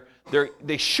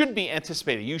 They should be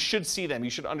anticipated. You should see them. You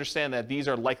should understand that these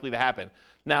are likely to happen.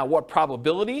 Now, what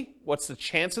probability? What's the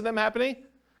chance of them happening?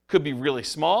 Could be really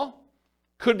small,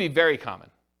 could be very common,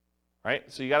 right?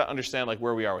 So you got to understand like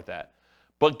where we are with that.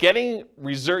 But getting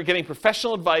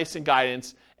professional advice and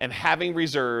guidance and having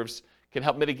reserves can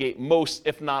help mitigate most,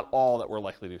 if not all, that we're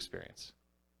likely to experience.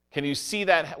 Can you see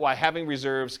that why having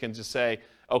reserves can just say,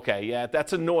 okay, yeah,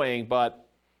 that's annoying, but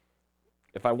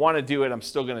if I want to do it, I'm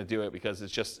still going to do it because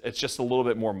it's just a little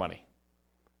bit more money.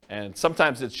 And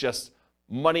sometimes it's just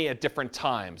money at different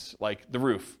times, like the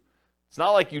roof. It's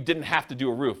not like you didn't have to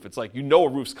do a roof. It's like a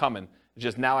roof's coming. It's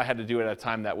just now I had to do it at a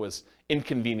time that was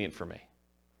inconvenient for me.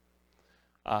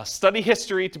 Study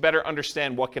history to better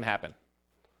understand what can happen.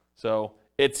 So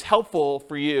it's helpful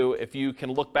for you if you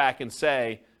can look back and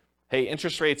say, hey,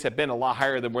 interest rates have been a lot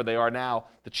higher than where they are now.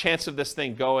 The chance of this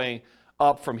thing going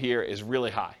up from here is really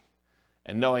high.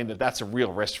 And knowing that that's a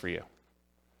real risk for you.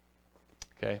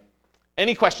 Okay.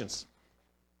 Any questions?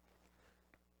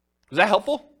 Was that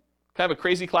helpful? Kind of a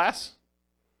crazy class?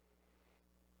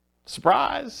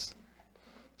 Surprise.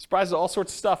 Surprise at all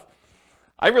sorts of stuff.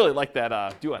 I really like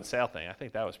that due on sale thing. I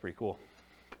think that was pretty cool.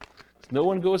 No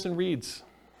one goes and reads.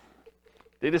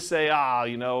 They just say,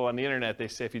 on the internet, they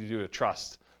say if you do a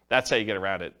trust. That's how you get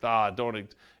around it.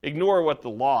 Don't ignore what the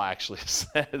law actually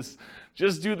says.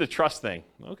 Just do the trust thing.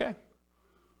 Okay.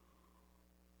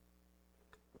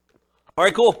 All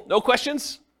right, cool. No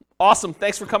questions? Awesome.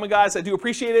 Thanks for coming, guys. I do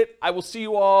appreciate it. I will see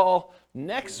you all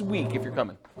next week if you're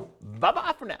coming.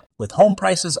 Bye-bye for now. With home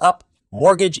prices up,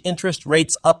 mortgage interest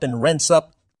rates up and rents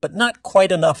up, but not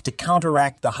quite enough to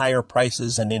counteract the higher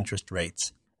prices and interest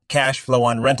rates. Cash flow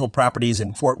on rental properties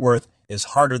in Fort Worth is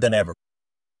harder than ever.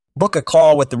 Book a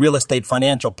call with the Real Estate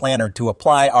Financial Planner to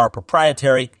apply our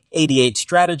proprietary 88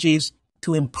 strategies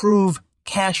to improve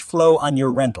cash flow on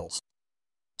your rentals.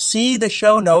 See the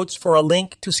show notes for a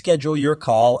link to schedule your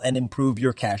call and improve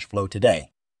your cash flow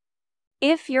today.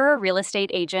 If you're a real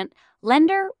estate agent,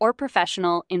 lender, or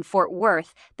professional in Fort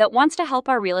Worth that wants to help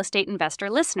our real estate investor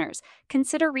listeners,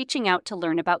 consider reaching out to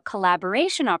learn about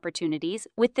collaboration opportunities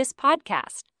with this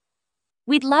podcast.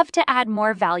 We'd love to add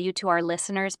more value to our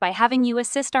listeners by having you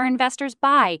assist our investors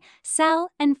buy,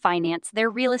 sell, and finance their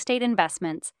real estate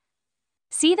investments.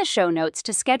 See the show notes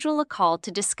to schedule a call to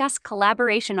discuss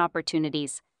collaboration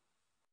opportunities.